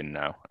 what are we in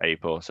now?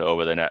 April. So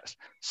over the next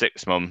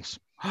 6 months.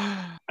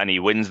 And he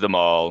wins them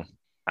all.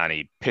 And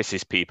he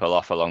pisses people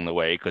off along the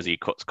way because he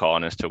cuts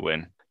corners to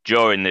win.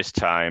 During this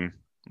time,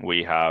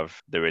 we have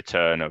the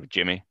return of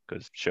Jimmy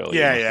because surely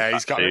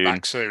he's got to be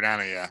back soon,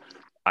 hasn't he? Yeah,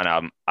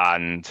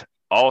 and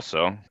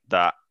also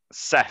that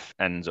Seth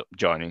ends up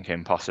joining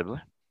him possibly.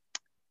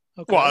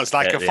 Okay. What, as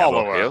like a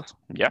follower?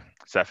 Yeah,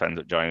 Seth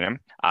ends up joining him,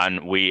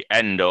 and we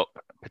end up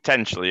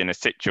potentially in a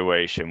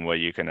situation where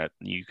you can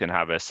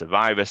have a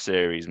Survivor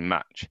Series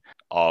match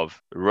of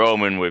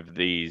Roman with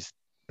these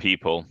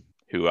people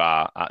who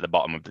are at the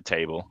bottom of the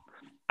table,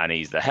 and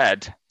he's the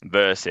head,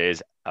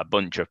 versus a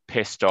bunch of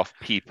pissed off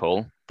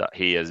people that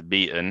he has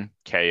beaten: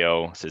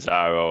 KO,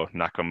 Cesaro,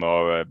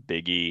 Nakamura,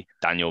 Big E,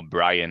 Daniel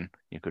Bryan.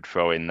 You could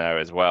throw in there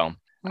as well.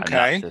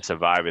 Okay. And that's a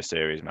Survivor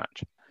Series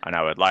match. And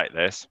I would like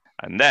this.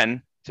 And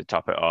then to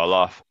top it all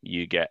off,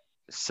 you get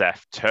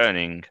Seth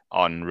turning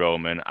on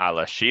Roman a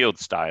la Shield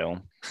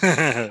style,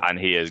 and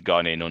he has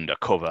gone in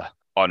undercover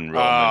on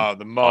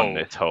Roman on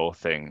this whole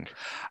thing.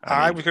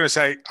 I was going to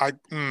say,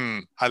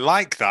 I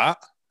like that,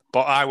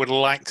 but I would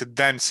like to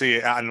then see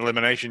it at an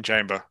Elimination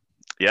Chamber.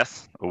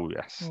 Yes. Oh,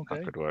 yes. Okay.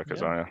 That could work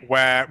as well.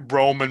 Where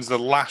Roman's the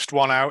last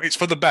one out. It's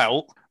for the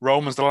belt.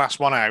 Roman's the last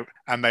one out,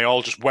 and they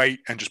all just wait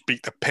and just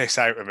beat the piss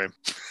out of him.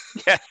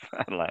 Yeah,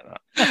 I like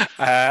that.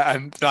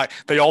 And like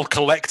they all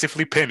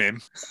collectively pin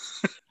him,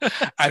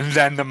 and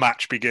then the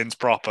match begins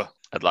proper.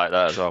 I'd like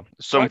that as well.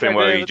 Something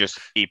where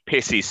he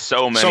pisses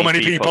so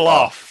many people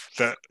off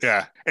that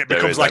it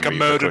becomes like a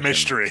murder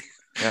mystery.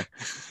 Yeah.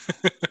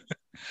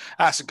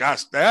 That's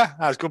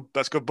good.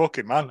 That's good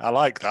booking, man. I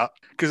like that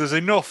because there's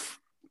enough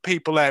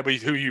people there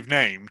who you've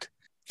named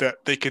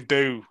that they can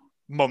do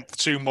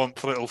 2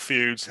 month little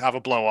feuds, have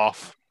a blow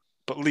off,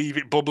 but leave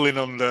it bubbling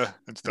under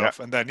and stuff.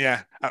 And then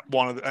at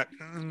one of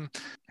the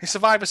it's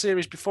Survivor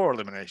Series before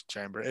Elimination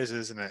Chamber, it is,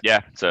 isn't it?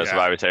 Yeah. So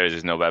Survivor Series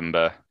is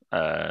November.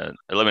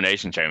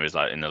 Elimination Chamber is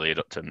like in the lead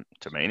up to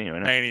Mania,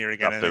 isn't it? Mania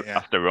again,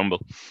 after Rumble.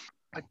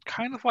 I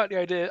kind of like the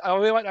idea. I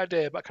really like the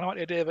idea, but I kind of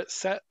like the idea that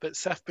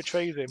Seth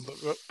betrays him,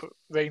 but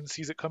Reigns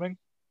sees it coming.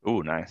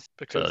 Oh, nice!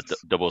 Because so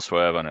double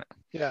swerve on it.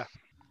 Yeah,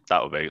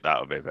 that would be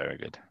very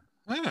good.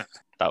 Yeah.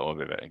 That would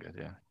be very good.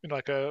 Yeah,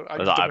 like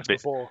I've done this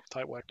before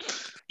type way.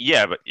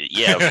 Yeah, but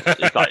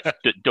it's like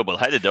double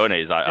headed, don't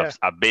it? It's like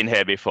I've been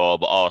here before,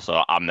 but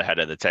also I'm the head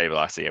of the table.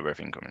 I see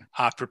everything coming.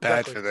 I've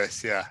prepared for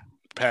this. Yeah,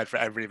 prepared for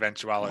every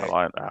eventuality.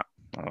 I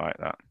like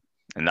that.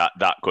 And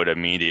that could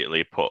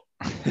immediately put,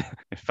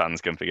 if fans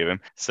can forgive him,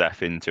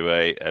 Seth into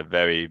a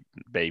very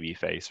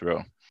babyface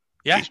role.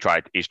 Yeah,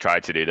 he's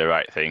tried to do the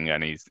right thing,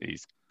 and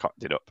he's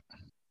cocked it up.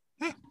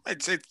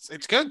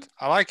 It's good.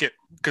 I like it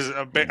because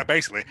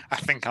basically I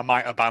think I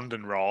might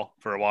abandon Raw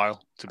for a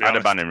while. To be honest,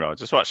 I'd abandon Raw.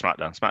 Just watch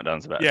SmackDown.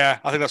 SmackDown's better. Yeah,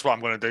 I think that's what I'm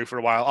going to do for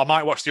a while. I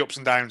might watch the ups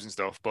and downs and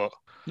stuff, but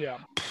yeah.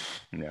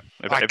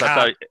 If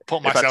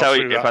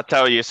I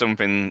tell you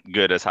something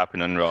good has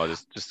happened on Raw,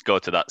 just go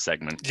to that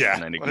segment. Yeah,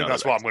 and then I think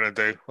that's what I'm going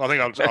to do. I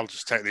think I'll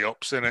just take the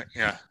ups in it.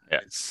 Yeah, yeah.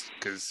 It's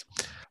because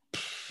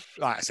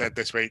like I said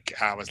this week,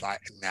 I was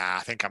like, nah, I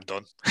think I'm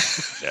done.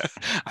 Yeah.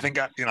 I think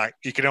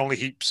you can only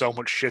heap so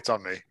much shit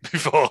on me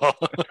before.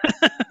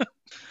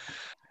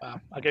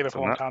 I gave up a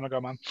Done long that. time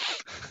ago, man.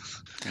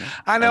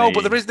 I know, Any-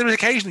 but there is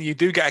occasionally you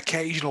do get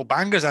occasional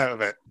bangers out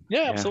of it,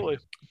 Yeah, Yeah. absolutely.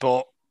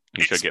 but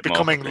You should it's get more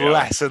for becoming 3 hours.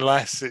 less and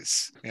less.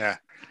 It's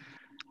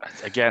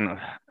Again,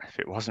 if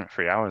it wasn't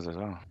 3 hours as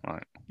well,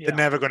 like Yeah. they're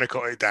never going to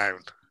cut it down.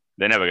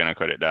 they're never going to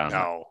cut it down.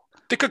 No,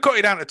 they could cut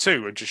it down to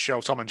 2 and just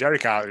show Tom and Jerry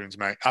cartoons,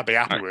 mate. I'd be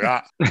happy with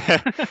that.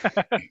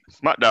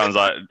 SmackDown's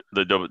like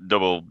the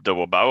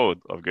double barrel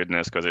of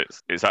goodness because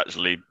it's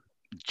actually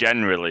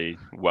generally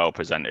well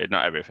presented,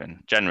 not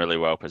everything, generally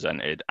well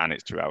presented, and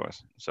it's 2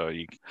 hours. So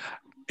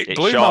It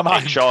blew my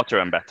mind. It's shorter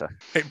and better.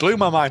 It blew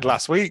my mind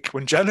last week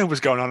when Jenna was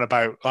going on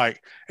about,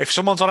 like, if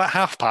someone's on at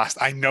past,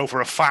 I know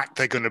for a fact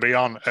they're going to be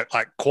on at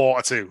like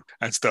 1:45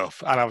 and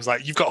stuff. And I was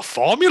like, you've got a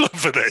formula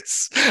for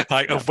this.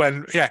 Like, of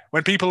when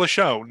people are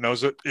shown,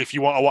 knows that if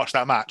you want to watch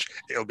that match,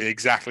 it'll be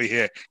exactly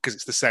here because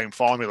it's the same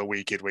formula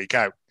week in, week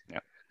out. Yeah.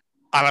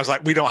 And I was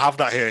like, we don't have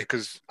that here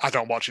because I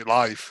don't watch it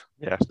live.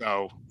 Yeah.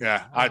 So,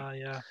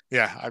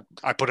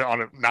 I put it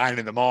on at 9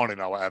 in the morning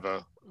or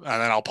whatever. And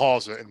then I'll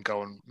pause it and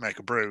go and make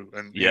a brew.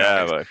 And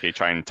But if you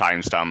try and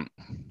timestamp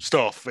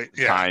stuff.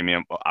 time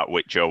at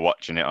which you're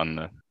watching it on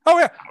the Oh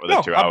yeah, the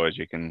 2 hours,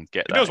 you can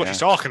get he that. knows what he's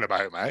talking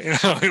about, mate.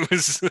 It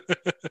was.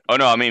 Oh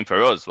no, I mean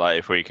for us, like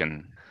if we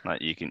can,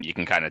 like you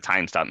can kind of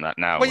timestamp that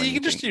now. Well, when you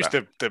can just think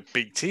use the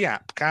BT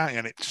app, can't you?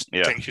 And it just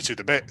takes you to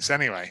the bits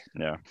anyway.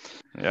 Yeah.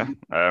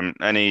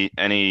 Any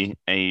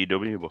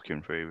AEW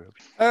booking for you?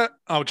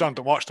 John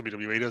don't watch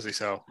WWE, does he?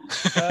 So.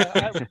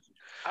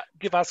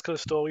 Give Asuka a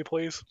story,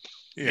 please.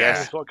 Yeah.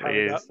 That's what kind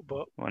of that,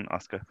 but One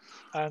Oscar.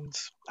 and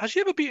has she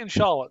ever beaten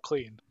Charlotte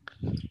clean?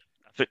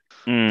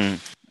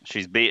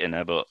 She's beaten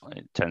her, but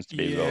it tends to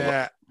be roll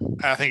up.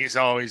 I think it's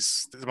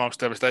always the most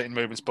devastating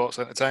move in sports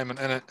entertainment,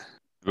 isn't it?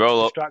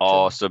 Roll up Distraction.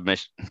 or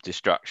submission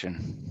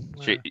distraction.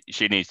 Yeah.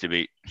 She needs to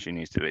beat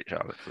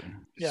Charlotte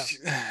clean. Yeah.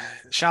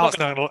 Charlotte's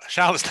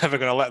never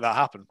going to let that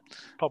happen.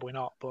 Probably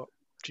not, but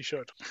she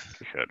should.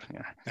 She should,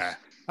 yeah. Yeah.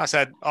 I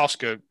said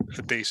Oscar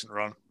a decent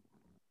run.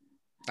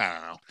 I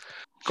don't know.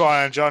 Go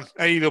on, John.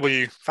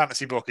 AEW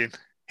fantasy booking.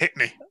 Hit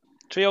me.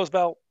 Trios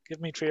belt.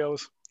 Give me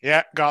trios.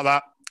 Yeah, got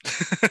that.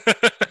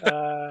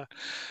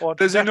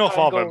 There's Death enough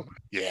of Triangle, them.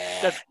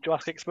 Yeah. Death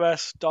Jurassic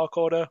Express, Dark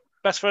Order,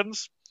 Best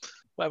Friends,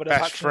 whatever their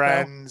Best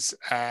factions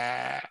are.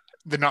 friends.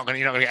 You're not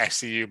going to get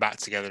SCU back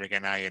together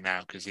again, are you?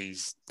 Now because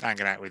he's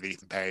hanging out with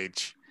Ethan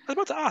Page. I was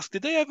about to ask,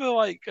 did they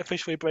ever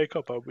officially break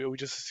up, or were we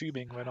just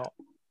assuming we're not?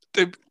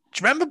 Do you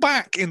remember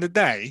back in the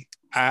day?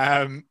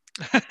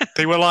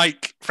 They were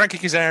like Frankie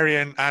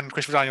Kazarian and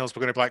Chris Daniels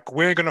were going to be like,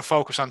 we're going to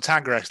focus on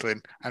tag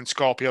wrestling, and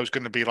Scorpio's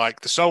going to be like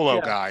the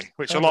solo guy,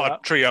 which a lot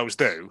of trios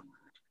do.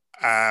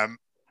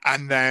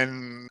 And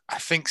then I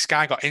think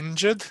Sky got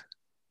injured.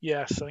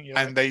 Yes, I think you're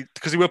And right.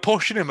 because they were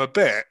pushing him a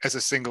bit as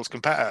a singles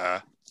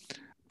competitor,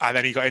 and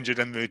then he got injured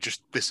and they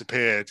just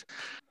disappeared.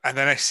 And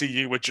then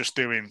SCU were just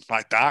doing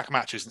like dark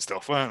matches and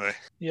stuff, weren't they?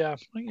 Yeah, I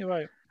think you're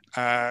right.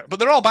 But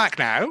they're all back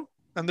now,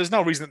 and there's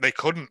no reason that they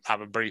couldn't have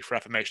a brief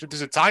reformation. If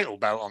there's a title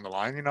belt on the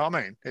line, you know what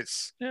I mean?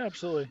 Yeah,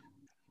 absolutely.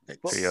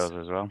 Trios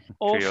as well.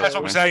 Also- Trios, That's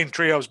what we're man. saying.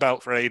 Trios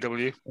belt for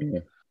AEW. Yeah.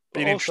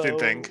 Be an interesting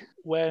thing.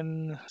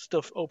 When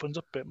stuff opens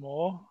up a bit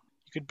more,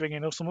 you could bring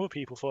in some other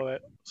people for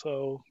it.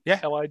 So Yeah.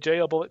 LIJ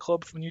or Bullet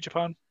Club from New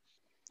Japan,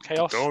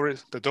 Chaos.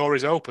 The door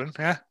is open.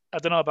 Yeah. I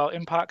don't know about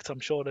Impact. I'm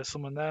sure there's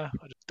someone there.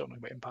 I just don't know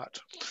about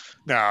Impact.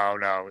 No,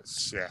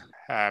 it's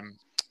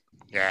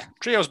yeah.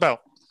 Trios belt.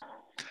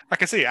 I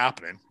can see it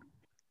happening.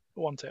 I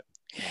want it.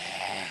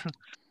 Yeah.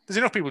 There's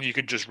enough people you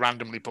could just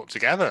randomly put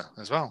together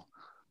as well.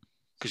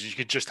 Because you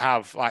could just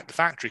have like the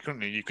factory,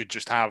 couldn't you? You could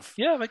just have.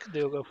 Yeah, they could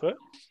go for it.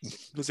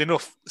 There's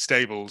enough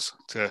stables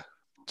to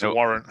No.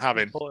 warrant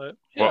having. Support it.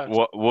 Yeah,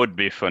 What would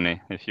be funny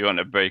if you want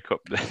to break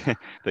up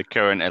the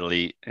current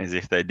elite is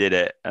if they did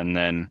it and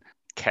then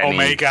Kenny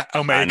Omega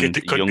and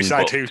couldn't Young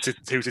decide Bucks.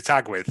 who to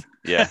tag with.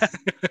 Yeah,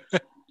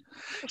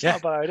 that's not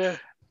a bad idea.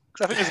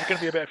 'Cause I think there's going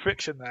to be a bit of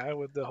friction there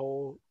with the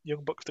whole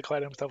Young Bucks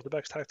declaring themselves the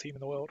best tag team in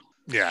the world.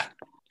 Yeah.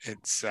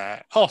 It's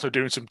also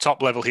doing some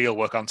top level heel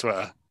work on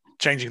Twitter,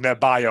 changing their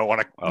bio on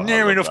a I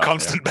near love enough that,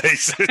 constant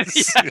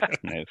basis. Yeah.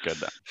 yeah, it's good.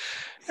 That.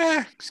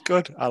 Yeah, it's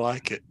good. I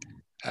like it.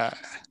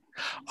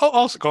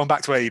 Also going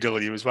back to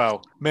AEW as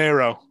well.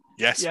 Miro.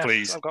 Yes,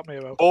 please. I've got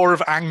Miro. Or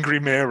of angry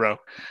Miro.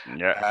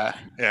 Yeah,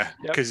 Yeah.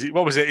 Yep. Because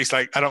what was it? He's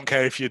like, I don't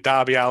care if you're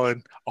Darby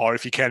Allin or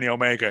if you're Kenny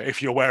Omega.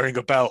 If you're wearing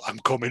a belt, I'm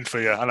coming for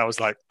you. And I was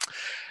like,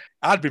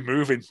 I'd be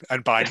moving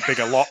and buying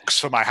bigger locks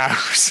for my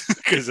house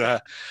because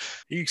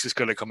he's just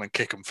going to come and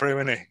kick him through,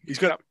 isn't he? He's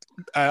going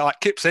to, like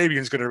Kip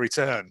Sabian's going to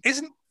return.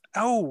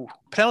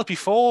 Penelope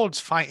Ford's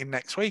fighting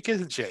next week,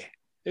 isn't she?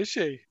 Is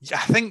she? Yeah,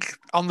 I think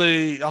on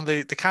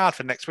the card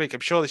for next week, I'm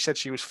sure they said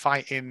she was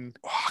fighting.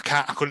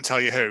 I couldn't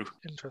tell you who.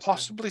 Interesting.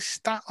 Possibly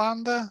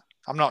Statlander.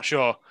 I'm not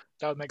sure.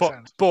 That would make But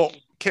sense. but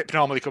Kip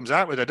normally comes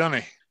out with her,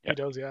 doesn't he? He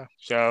does, yeah.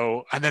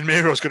 So and then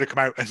Miro's going to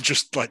come out and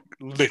just like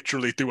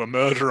literally do a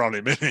murder on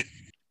him, isn't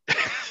he?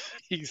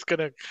 He's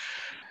gonna.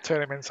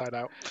 Turn him inside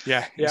out.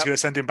 Yeah, he's Yeah. going to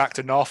send him back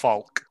to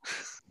Norfolk.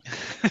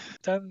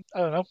 Then, I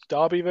don't know,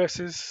 Darby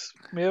versus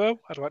Miro.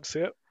 I'd like to see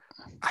it.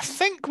 I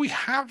think we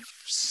have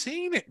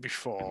seen it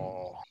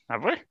before.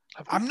 Have we?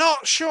 I'm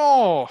not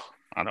sure.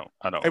 I don't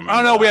Oh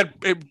remember no, we that.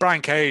 had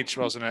Brian Cage,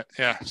 wasn't it?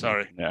 Yeah,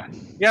 sorry. Yeah.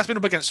 He has been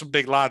up against some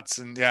big lads,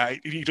 and yeah,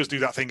 he does do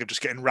that thing of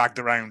just getting ragged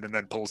around and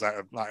then pulls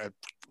out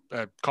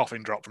a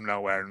coffin drop from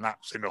nowhere, and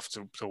that's enough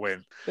to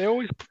win. They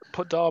always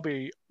put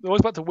Darby. They're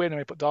always about to win,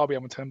 and they put Darby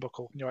on the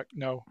turnbuckle. And you're like,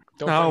 no,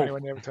 don't put him anywhere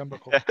near the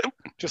turnbuckle.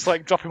 Just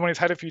like drop him on his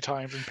head a few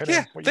times and pin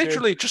him. Yeah,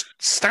 literally, just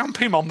stamp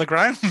him on the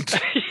ground.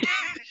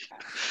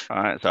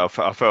 All right, so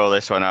I'll throw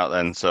this one out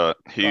then. So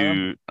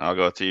I'll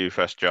go to you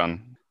first,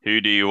 John. Who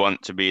do you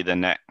want to be the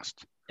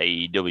next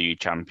AEW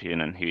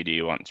champion, and who do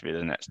you want to be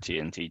the next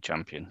TNT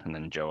champion? And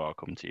then Joe, I'll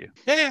come to you.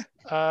 Yeah.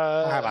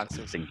 I have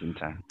answers. Thinking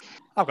time.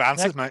 I've got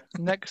answers, mate.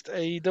 Next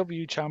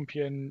AEW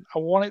champion, I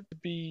want it to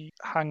be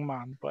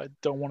Hangman, but I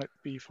don't want it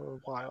to be for a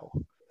while. I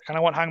kind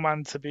of want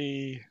Hangman to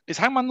be. Is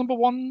Hangman number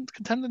one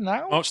contender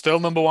now? Oh, still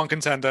number one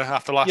contender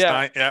after last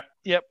night. Yeah.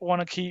 Yep. I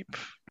want to keep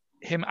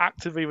him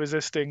actively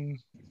resisting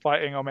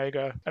fighting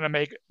Omega,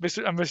 and this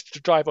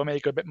to drive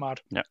Omega a bit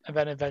mad. Yeah. And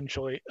then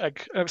eventually,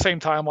 like at the same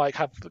time, like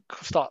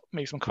start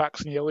maybe some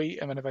cracks in the Elite,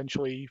 and then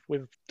eventually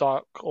with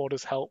Dark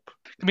Order's help.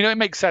 I mean, it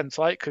makes sense,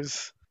 right?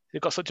 Because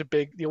you've got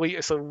the Elite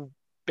are so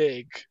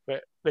big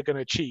that they're going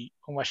to cheat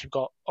unless you've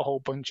got a whole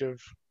bunch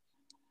of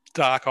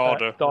Dark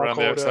Order around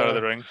the outside of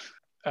the ring.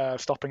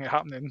 Stopping it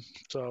happening.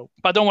 So,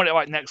 but I don't want it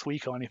like next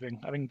week or anything.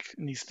 I think it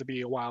needs to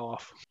be a while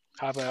off.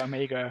 Have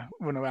Omega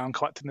run around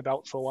collecting the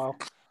belts for a while,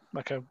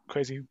 like a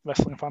crazy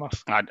wrestling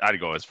Thanos. I'd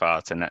go as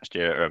far to next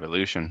year at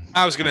Revolution.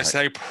 I was going to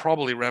say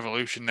probably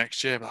Revolution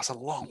next year, but that's a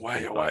long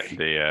way away.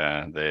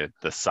 The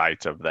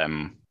sight of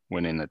them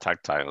winning the tag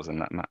titles in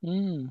that match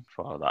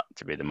for that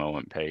to be the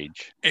moment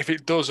Page. If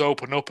it does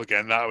open up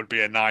again, that would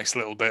be a nice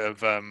little bit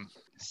of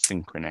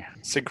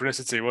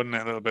synchronicity, wouldn't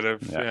it? A little bit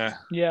of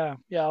Yeah,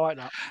 I like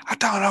that. I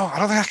don't know. I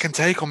don't think I can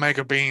take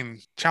Omega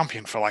being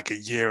champion for like a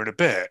year and a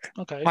bit.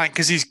 Okay. Like,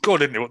 because he's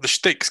good, isn't he? But the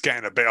shtick's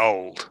getting a bit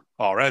old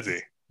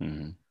already.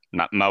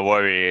 My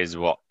worry is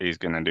what he's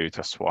going to do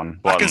to Swan.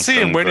 I can see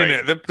him winning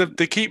it.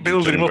 They keep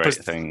building him up as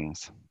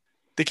things.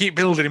 They keep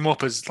building him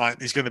up as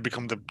like he's going to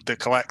become the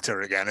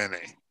collector again, isn't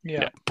he?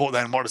 Yeah. But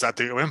then what does that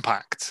do to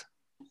Impact?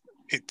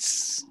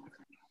 It's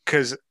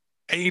because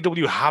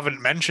AEW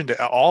haven't mentioned it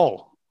at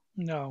all.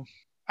 No.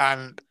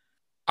 And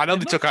I know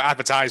they took out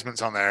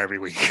advertisements on there every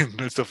week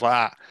and stuff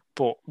like that.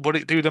 But would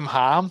it do them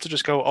harm to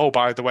just go, oh,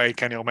 by the way,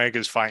 Kenny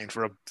Omega's fighting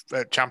for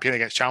a champion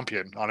against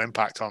champion on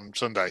Impact on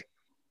Sunday?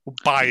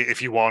 Buy it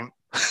if you want.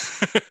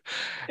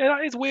 Yeah,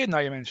 that is weird now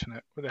you mention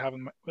it, but they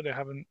haven't.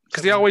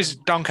 Because they always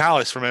Don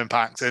Callis from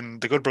Impact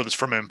and the Good Brothers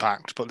from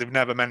Impact, but they've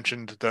never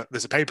mentioned that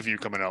there's a pay-per-view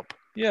coming up.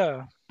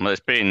 Yeah. Well,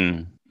 it's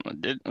been,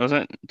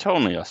 wasn't it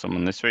Tony or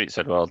someone this week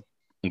said, well,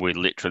 we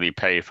literally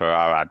pay for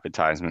our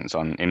advertisements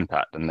on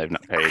Impact and they've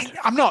not paid.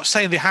 I'm not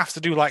saying they have to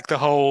do like the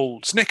whole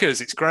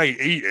Snickers, it's great,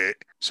 eat it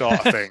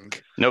sort of thing.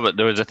 No, but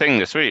there was a thing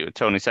this week with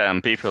Tony said,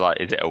 and people are like,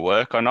 is it a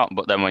work or not?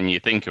 But then when you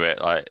think of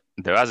it, like,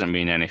 there hasn't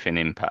been anything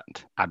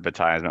Impact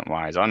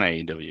advertisement-wise on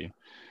AEW.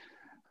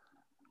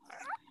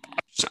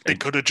 They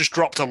could have just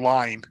dropped a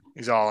line,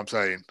 is all I'm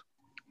saying.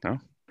 No?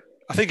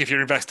 I think if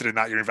you're invested in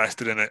that, you're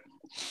invested in it.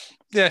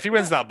 Yeah, if he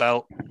wins that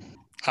belt,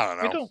 I don't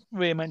know. We don't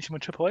really mention the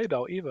AAA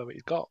belt either, but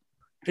he's got.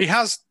 He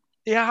has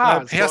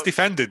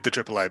defended the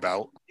AAA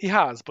belt. He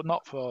has, but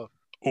not for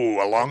a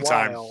long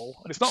time. And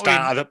it's not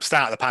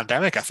start of the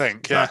pandemic, I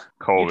think. Yeah,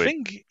 COVID. I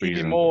think he'd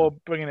be more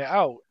bringing it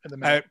out at the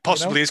minute.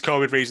 Possibly is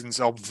COVID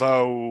reasons,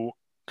 although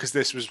because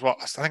this was what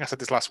I think I said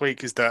this last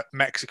week is that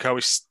Mexico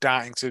is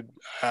starting to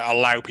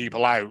allow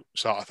people out,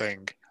 sort of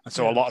thing. And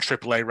so a lot of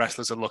AAA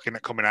wrestlers are looking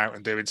at coming out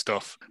and doing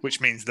stuff,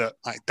 which means that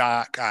like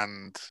Dark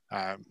and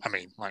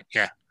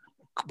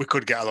we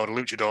could get a lot of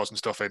luchadors and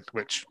stuff in,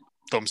 which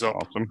thumbs up.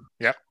 Awesome.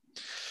 Yep.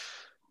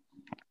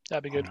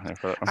 That'd be good.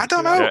 I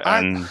don't know.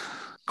 And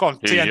go on,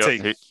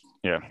 TNT.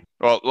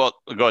 Well,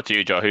 we'll go to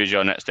you, Joe. Who's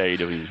your next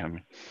AEW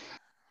champion?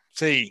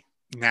 See,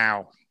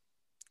 now,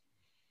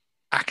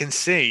 I can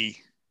see,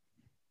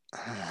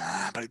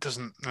 but it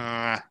doesn't.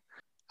 I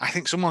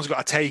think someone's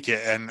got to take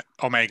it, and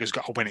Omega's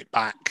got to win it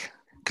back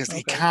because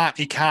he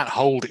can't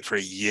hold it for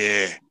a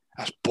year.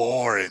 That's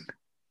boring.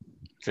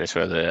 Is this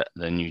where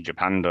the New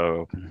Japan door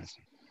opens?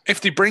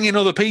 If they bring in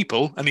other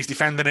people and he's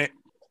defending it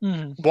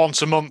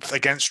once a month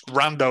against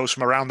randos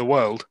from around the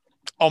world,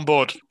 on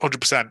board,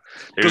 100%.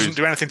 Doesn't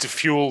do anything to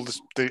fuel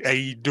the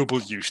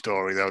AEW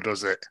story, though,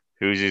 does it?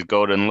 Who's his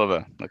golden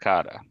lover?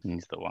 Okada.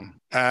 He's the one.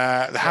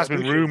 There has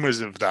been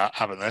rumours of that,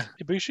 haven't there?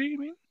 Ibushi, you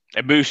mean?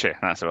 Ibushi,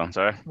 that's the one,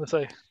 sorry. Let's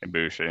say.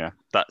 Ibushi, yeah.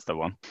 That's the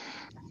one.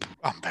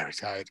 I'm very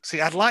tired.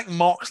 See, I'd like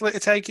Moxley to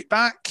take it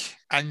back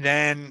and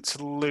then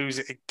to lose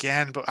it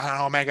again, but I don't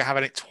know, Omega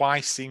having it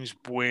twice seems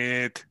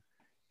weird.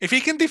 If he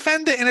can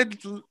defend it in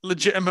a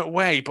legitimate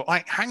way, but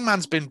like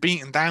Hangman's been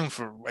beaten down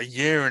for a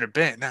year and a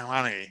bit now,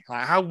 hasn't he?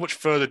 Like, how much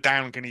further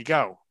down can he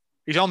go?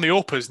 He's on the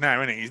uppers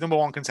now, isn't he? He's number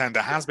one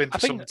contender, has been for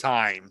some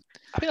time.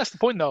 I think that's the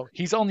point, though.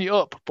 He's on the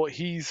up, but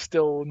he's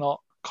still not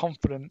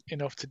confident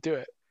enough to do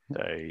it.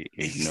 I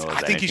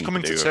think he's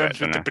coming to terms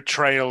with the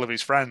betrayal of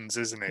his friends,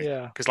 isn't he?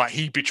 Yeah. Because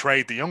he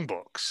betrayed the Young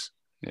Bucks.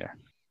 Yeah.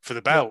 For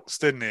the belts,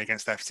 didn't he,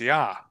 against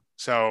FTR?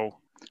 So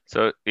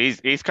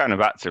he's kind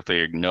of actively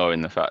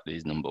ignoring the fact that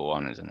he's number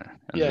one, isn't it?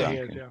 Yeah, he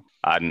is, yeah.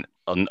 And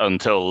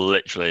until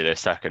literally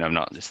this second, I've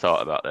not just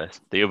thought about this.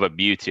 The other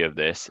beauty of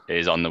this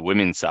is on the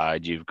women's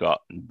side, you've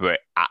got Britt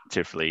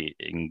actively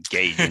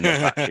engaging the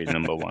fact she's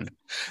number one.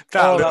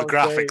 That little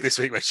graphic great. This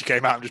week when she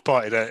came out and just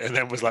pointed it and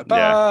then was like,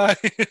 bye.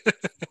 Yeah.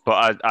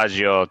 But as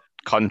your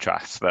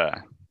contrast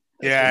there.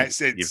 Yeah,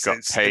 you've got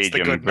Paige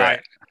and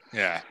Britt.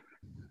 Yeah.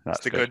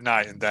 That's the good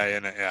night and day,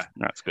 isn't it? Yeah.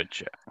 That's good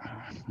shit.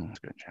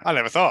 I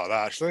never thought of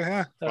that, actually.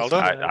 Yeah. Well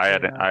done. I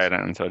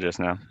hadn't until just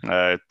now.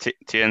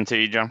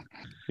 TNT, John.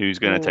 Who's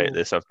going to take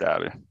this off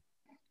Darby?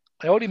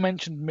 I already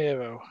mentioned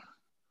Miro,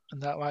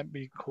 and that might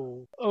be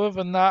cool. Other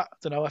than that, I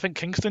don't know. I think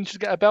Kingston should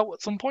get a belt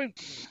at some point.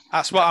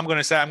 That's what I'm going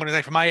to say. I'm going to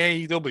say for my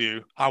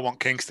AEW, I want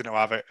Kingston to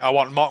have it. I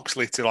want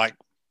Moxley to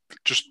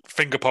just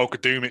finger poke or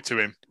doom it to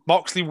him.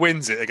 Moxley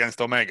wins it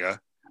against Omega,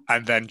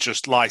 and then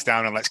just lies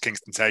down and lets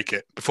Kingston take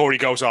it before he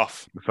goes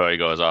off.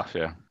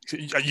 Yeah.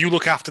 You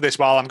look after this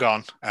while I'm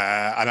gone,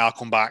 and I'll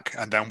come back,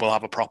 and then we'll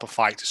have a proper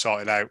fight to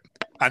sort it out.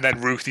 And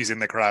then Ruthie's in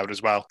the crowd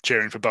as well,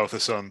 cheering for both the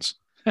sons.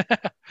 I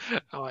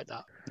like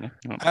that. Yeah,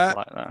 I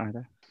like that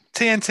idea.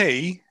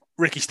 TNT,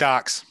 Ricky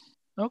Starks.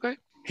 Okay.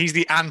 He's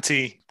the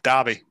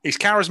anti-Darby. He's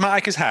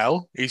charismatic as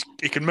hell. He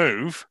can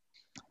move,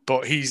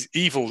 but he's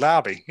evil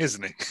Darby,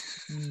 isn't he?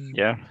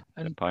 Yeah.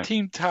 And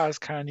Team Taz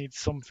kind of needs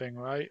something,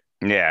 right?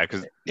 Yeah,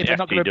 because the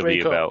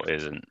FTW belt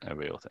isn't a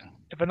real thing.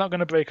 If they're not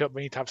going to break up,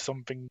 we need to have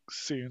something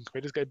soon, because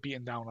they just get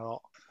beaten down a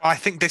lot. I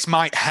think this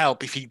might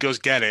help if he does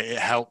get it. It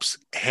helps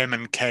him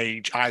and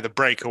Cage either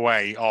break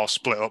away or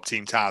split up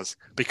Team Taz,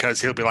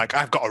 because he'll be like,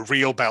 I've got a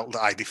real belt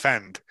that I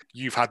defend.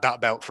 You've had that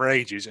belt for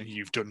ages and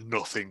you've done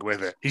nothing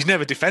with it. He's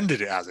never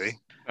defended it, has he?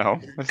 No,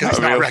 because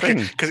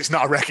it's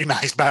not a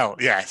recognised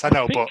belt. Yes, I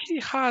know, but he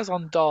has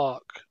on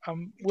Dark.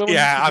 Now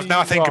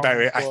I think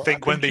about it. I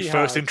think when they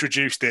first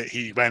introduced it,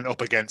 he went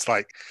up against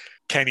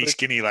Kenny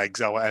Skinny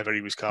Legs or whatever he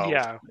was called.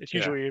 Yeah, it's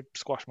usually a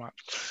squash match.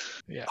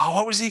 Yeah. Oh,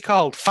 what was he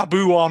called?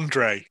 Fabu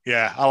Andre.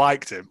 Yeah, I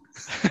liked him.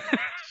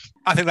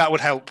 I think that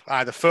would help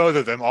either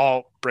further them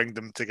or bring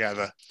them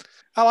together.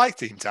 I like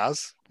Team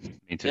Taz.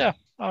 Me too. Yeah,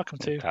 I like them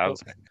too.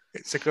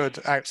 It's a good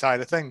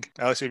outsider thing.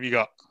 Alice, who have you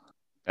got?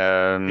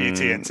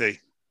 TNT.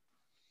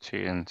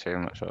 TNT,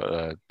 I'm not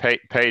sure.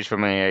 Page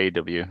from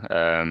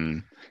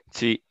AEW.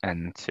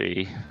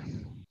 TNT.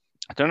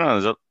 I don't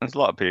know. There's a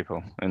lot of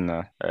people in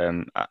there.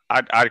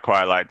 I'd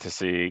quite like to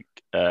see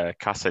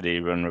Cassidy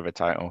run with a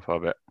title for a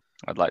bit.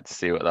 I'd like to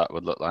see what that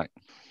would look like.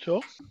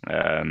 Sure.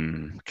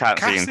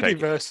 Cassidy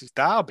versus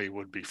Darby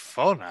would be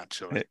fun,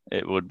 actually.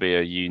 It would be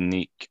a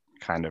unique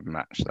kind of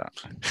match.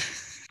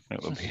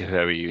 It would be a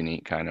very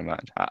unique kind of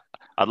match.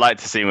 I'd like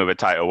to see him with a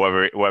title,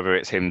 whether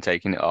it's him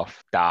taking it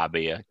off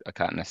Darby. I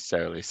can't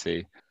necessarily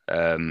see.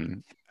 I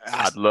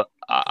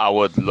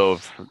would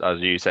love, as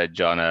you said,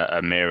 John,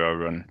 a Miro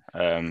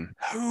run.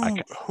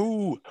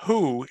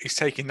 Who is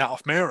taking that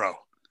off Miro?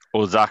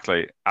 Well,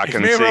 exactly. If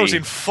Miro's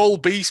in full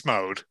beast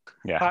mode.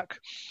 Yeah.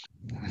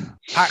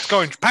 Pac's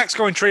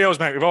going trios,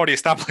 mate. We've already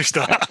established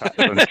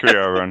that.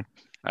 Trio run.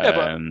 Yeah,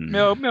 but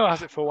Miro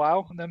has it for a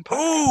while, and then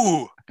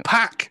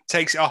Pac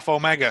takes it off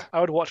Omega.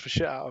 I would watch the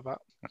shit out of that.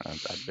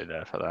 I'd be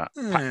there for that.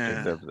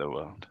 Pac deserves the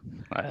world.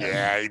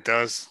 Yeah, he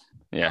does.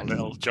 Yeah, a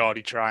little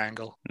Geordie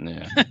triangle.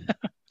 Yeah.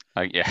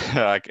 I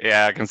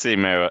can see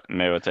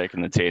Miro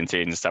taking the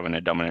TNT and just having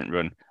a dominant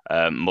run.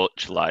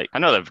 Much like, I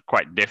know they're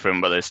quite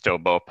different, but they're still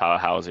both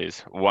powerhouses.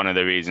 One of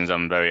the reasons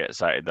I'm very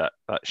excited that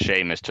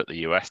Sheamus took the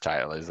US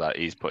title is that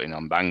he's putting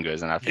on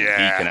bangers, and I think he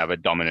can have a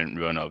dominant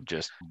run of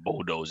just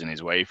bulldozing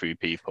his way through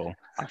people.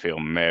 I feel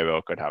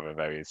Miro could have a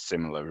very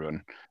similar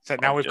run. So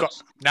now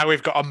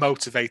we've got a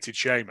motivated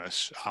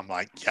Sheamus. I'm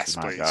like, yes,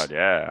 please. God,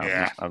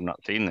 I've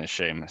not seen this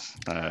Sheamus.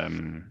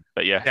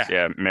 But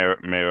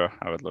Miro.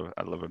 I'd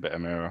love a bit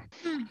of Miro.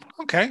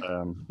 Okay.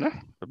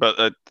 But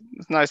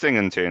it's a nice thing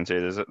in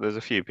TNT. There's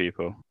a few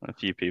people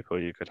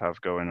you could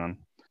have going on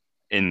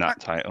in that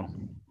title.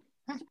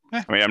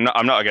 I mean,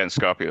 I'm not against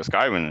Scorpio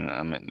Sky winning.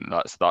 I mean,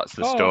 that's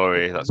the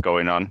story that's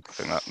going on. I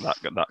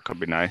think that could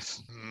be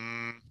nice.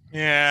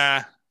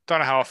 Yeah, don't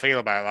know how I feel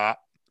about that.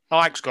 I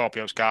like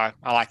Scorpio Sky.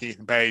 I like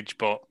Ethan Page,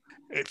 but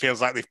it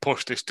feels like they've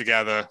pushed this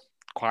together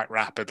quite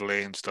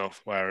rapidly and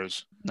stuff.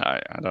 Whereas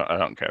I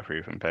don't care for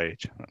Ethan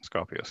Page. That's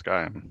Scorpio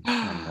Sky.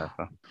 I'm there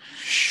for.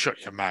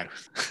 Shut your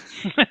mouth.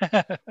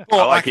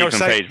 I like Ethan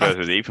Page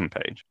versus Ethan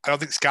Page. I don't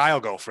think Sky will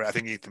go for it. I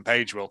think Ethan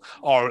Page will,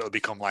 or it'll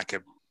become like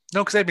a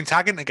because they've been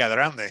tagging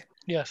together, haven't they?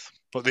 Yes,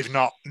 but they've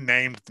not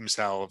named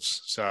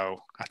themselves, so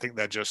I think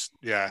they're just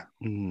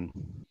So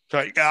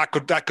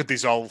that could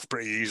dissolve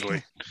pretty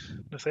easily.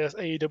 Let's say that's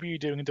AEW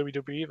doing in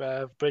WWE.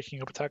 They're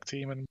breaking up a tag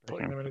team and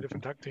putting them in a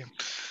different tag team.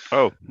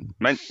 Oh,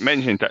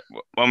 mentioning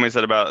when we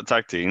said about the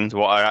tag teams,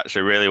 what I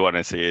actually really want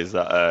to see is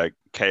that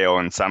KO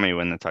and Sammy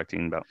win the tag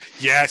team belt.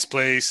 Yes,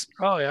 please.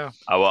 Oh yeah.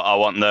 I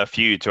want the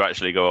feud to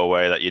actually go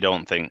away that you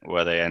don't think,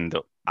 where they end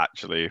up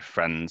actually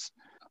friends,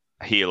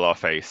 heel or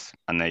face,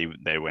 and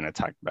they win a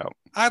tag belt.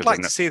 I'd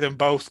like to see them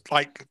both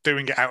like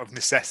doing it out of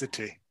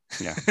necessity.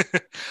 Yeah.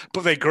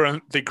 But they grow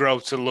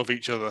to love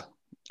each other.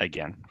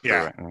 Again.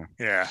 Yeah.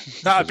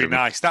 That'd be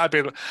nice. I've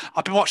been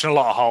watching a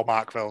lot of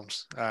Hallmark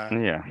films.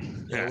 Yeah,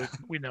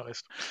 we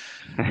noticed.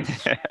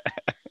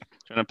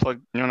 You want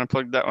to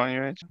plug that one,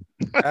 Age?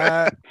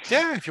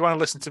 Yeah, if you want to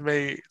listen to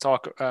me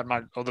talk,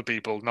 my other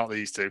people, not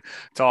these two,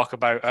 talk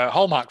about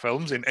Hallmark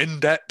films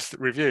in-depth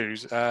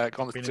reviews, go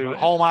on to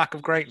Hallmark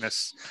of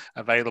Greatness,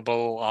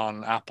 available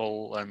on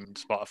Apple and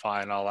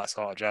Spotify and all that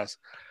sort of jazz.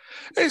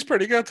 It's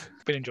pretty good.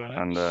 Been enjoying it.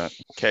 And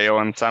KO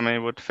and Sammy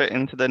would fit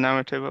into the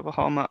narrative of a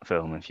Hallmark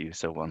film if you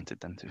so wanted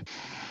them to. Well,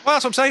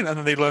 that's what I'm saying. And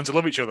then they learn to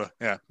love each other.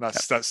 Yeah,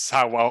 that's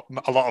how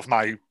a lot of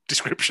my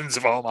descriptions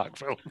of Hallmark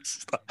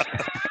films.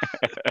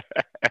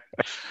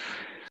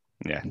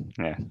 Yeah.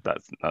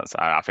 That's.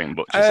 I think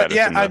Butcher said a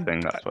similar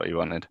thing. That's what he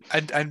wanted.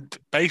 And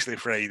basically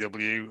for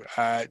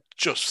AEW,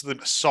 just for them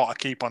to sort of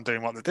keep on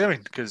doing what they're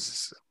doing,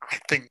 because I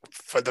think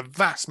for the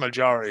vast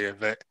majority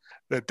of it,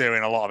 they're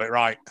doing a lot of it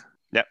right.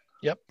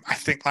 Yep. I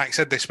think, like I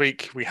said, this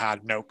week we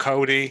had no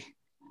Cody,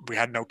 we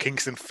had no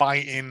Kingston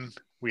fighting,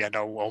 we had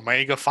no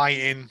Omega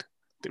fighting.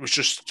 It was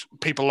just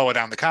people lower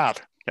down the card.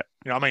 Yep.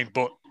 You know what I mean?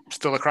 But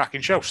still a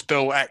cracking show,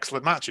 still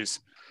excellent matches.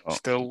 Oh.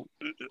 Still,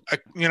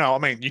 you know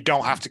what I mean? You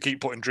don't have to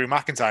keep putting Drew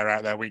McIntyre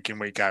out there week in,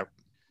 week out.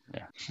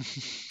 Yeah.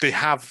 They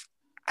have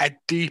a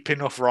deep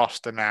enough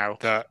roster now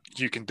that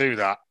you can do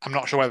that. I'm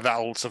not sure whether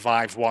that'll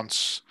survive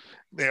once,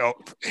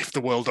 if the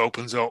world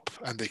opens up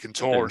and they can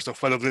tour and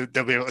stuff, whether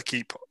they'll be able to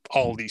keep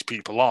all these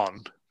people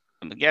on.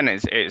 Again,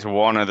 it's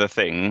one of the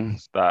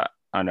things that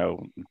I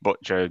know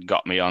Butcher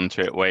got me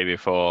onto it way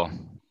before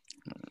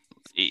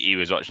he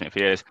was watching it for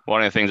years.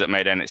 One of the things that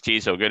made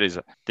NXT so good is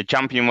the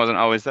champion wasn't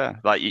always there.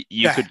 Like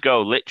you could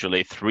go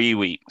literally 3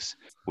 weeks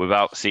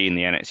without seeing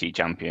the NXT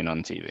champion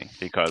on TV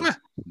because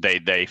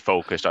they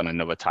focused on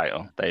another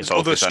title. They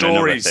focused on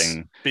another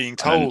thing being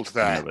told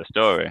there. Another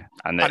story,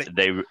 and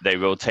they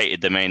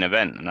rotated the main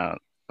event,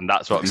 and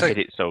that's what made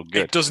it so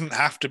good. It doesn't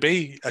have to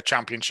be a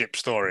championship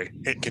story.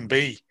 It can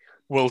be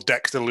will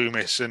Dexter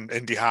Lumis and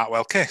Indy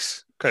Hartwell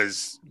kiss?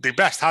 Because they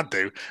best had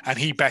to, and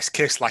he best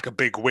kissed like a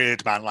big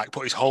weird man, like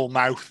put his whole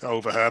mouth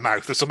over her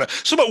mouth or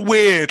something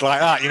weird like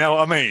that. You know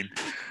what I mean?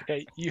 Yeah,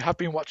 you have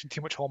been watching too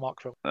much Hallmark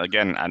film.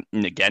 Again,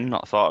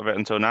 not thought of it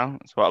until now.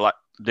 It's what like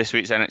this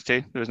week's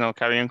NXT. There was no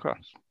Karrion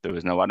Kross. There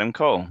was no Adam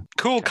Cole.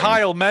 Cool.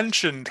 Kyle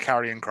mentioned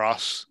Karrion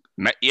Kross.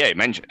 He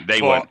mentioned they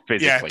weren't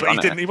physically. Yeah, but he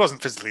didn't. He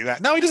wasn't physically there.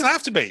 No, he doesn't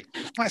have to be.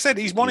 Like I said,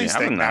 he's won his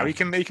thing now. He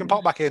can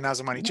pop back in as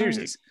and when he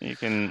chooses. You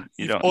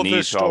don't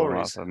need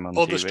stories.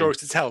 Other stories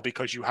to tell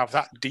because you have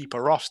that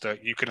deeper roster.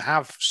 You can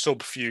have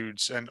sub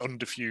feuds and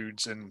under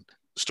feuds and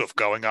stuff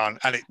going on,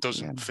 and it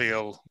doesn't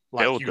feel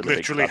like you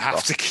literally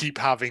have to keep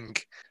having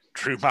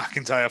Drew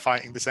McIntyre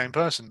fighting the same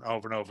person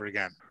over and over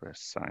again.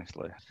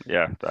 Precisely.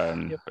 Yeah. But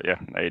yeah,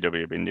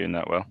 AEW have been doing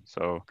that well.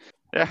 So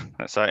yeah,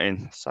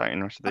 exciting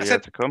rest of the year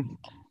to come.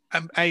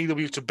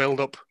 AEW to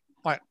build up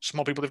like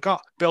small people they've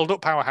got. Build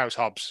up Powerhouse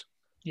Hobbs.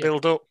 Yeah.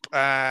 Build up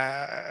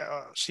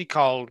what's he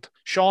called?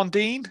 Sean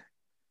Dean.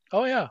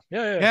 Oh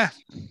yeah.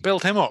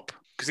 Build him up.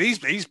 Because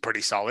he's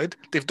pretty solid.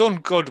 They've done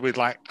good with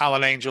like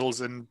Alan Angels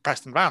and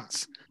Preston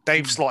Vance.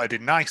 They've slotted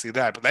in nicely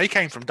there, but they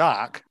came from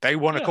Dark. They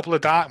won a couple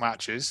of Dark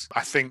matches.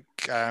 I think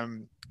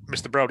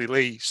Mr. Brody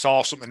Lee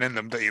saw something in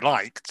them that he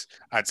liked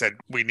and said,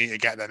 we need to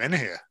get them in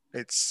here.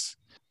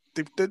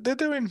 They're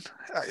doing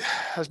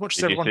as much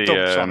as everyone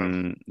dumps on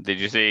them. Did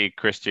you see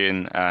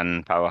Christian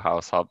and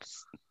Powerhouse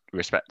Hobbs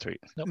respect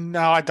tweets? Nope.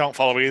 No, I don't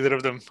follow either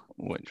of them.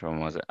 Which one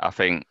was it? I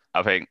think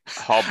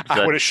Hobbs.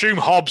 I would assume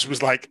Hobbs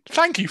was like,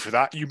 "Thank you for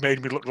that. You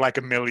made me look like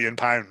 £1 million."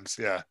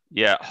 Yeah.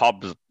 Yeah,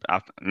 Hobbs.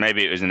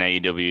 Maybe it was an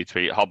AEW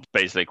tweet. Hobbs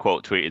basically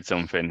quote tweeted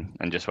something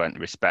and just went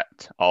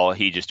respect, or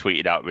he just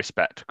tweeted out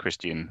respect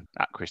Christian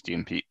at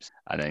Christian Peeps,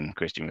 and then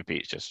Christian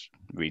Repeats just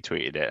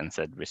retweeted it and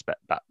said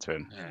respect back to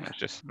him. Yeah. It's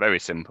just very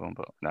simple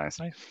but nice.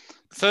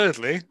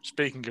 Thirdly,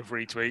 speaking of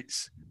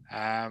retweets,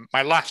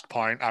 my last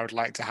point I would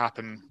like to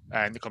happen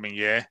in the coming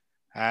year.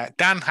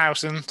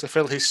 Danhausen to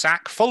fill his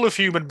sack full of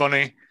human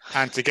money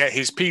and to get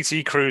his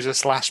PT Cruiser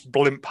 /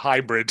 blimp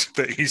hybrid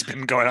that he's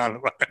been going on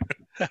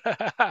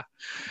about.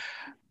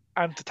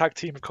 And to tag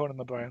team with Conan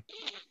O'Brien.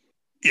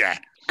 Yeah.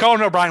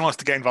 Conan O'Brien wants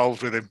to get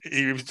involved with him.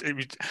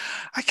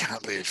 I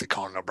can't believe that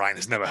Conan O'Brien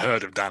has never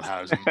heard of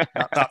Danhausen.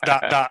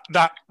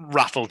 that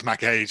rattled my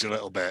cage a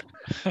little bit.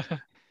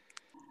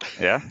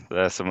 Yeah,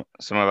 there's some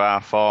of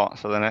our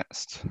thoughts for the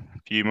next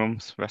few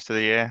months, rest of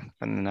the year,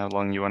 depending how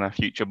long you want a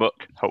future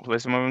book. Hopefully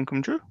some of them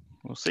come true.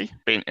 We'll see.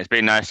 It's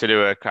been nice to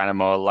do a kind of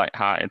more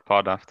light-hearted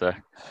pod after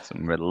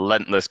some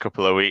relentless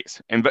couple of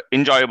weeks.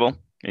 Enjoyable.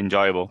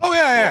 Oh,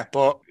 yeah.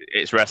 But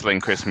it's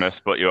wrestling Christmas,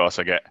 but you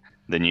also get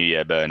the New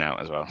Year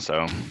burnout as well.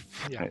 So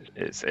Yeah.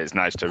 it's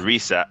nice to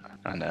reset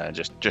and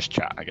just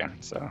chat again.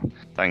 So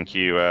thank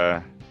you.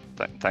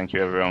 Thank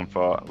you everyone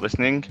for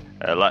listening.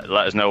 Let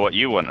us know what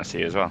you want to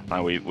see as well.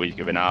 We've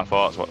given our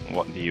thoughts.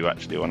 What do you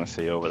actually want to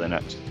see over the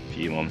next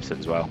few months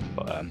as well?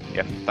 But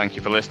yeah, thank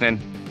you for listening,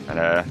 and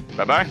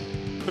bye bye.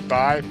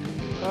 Goodbye.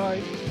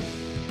 Bye.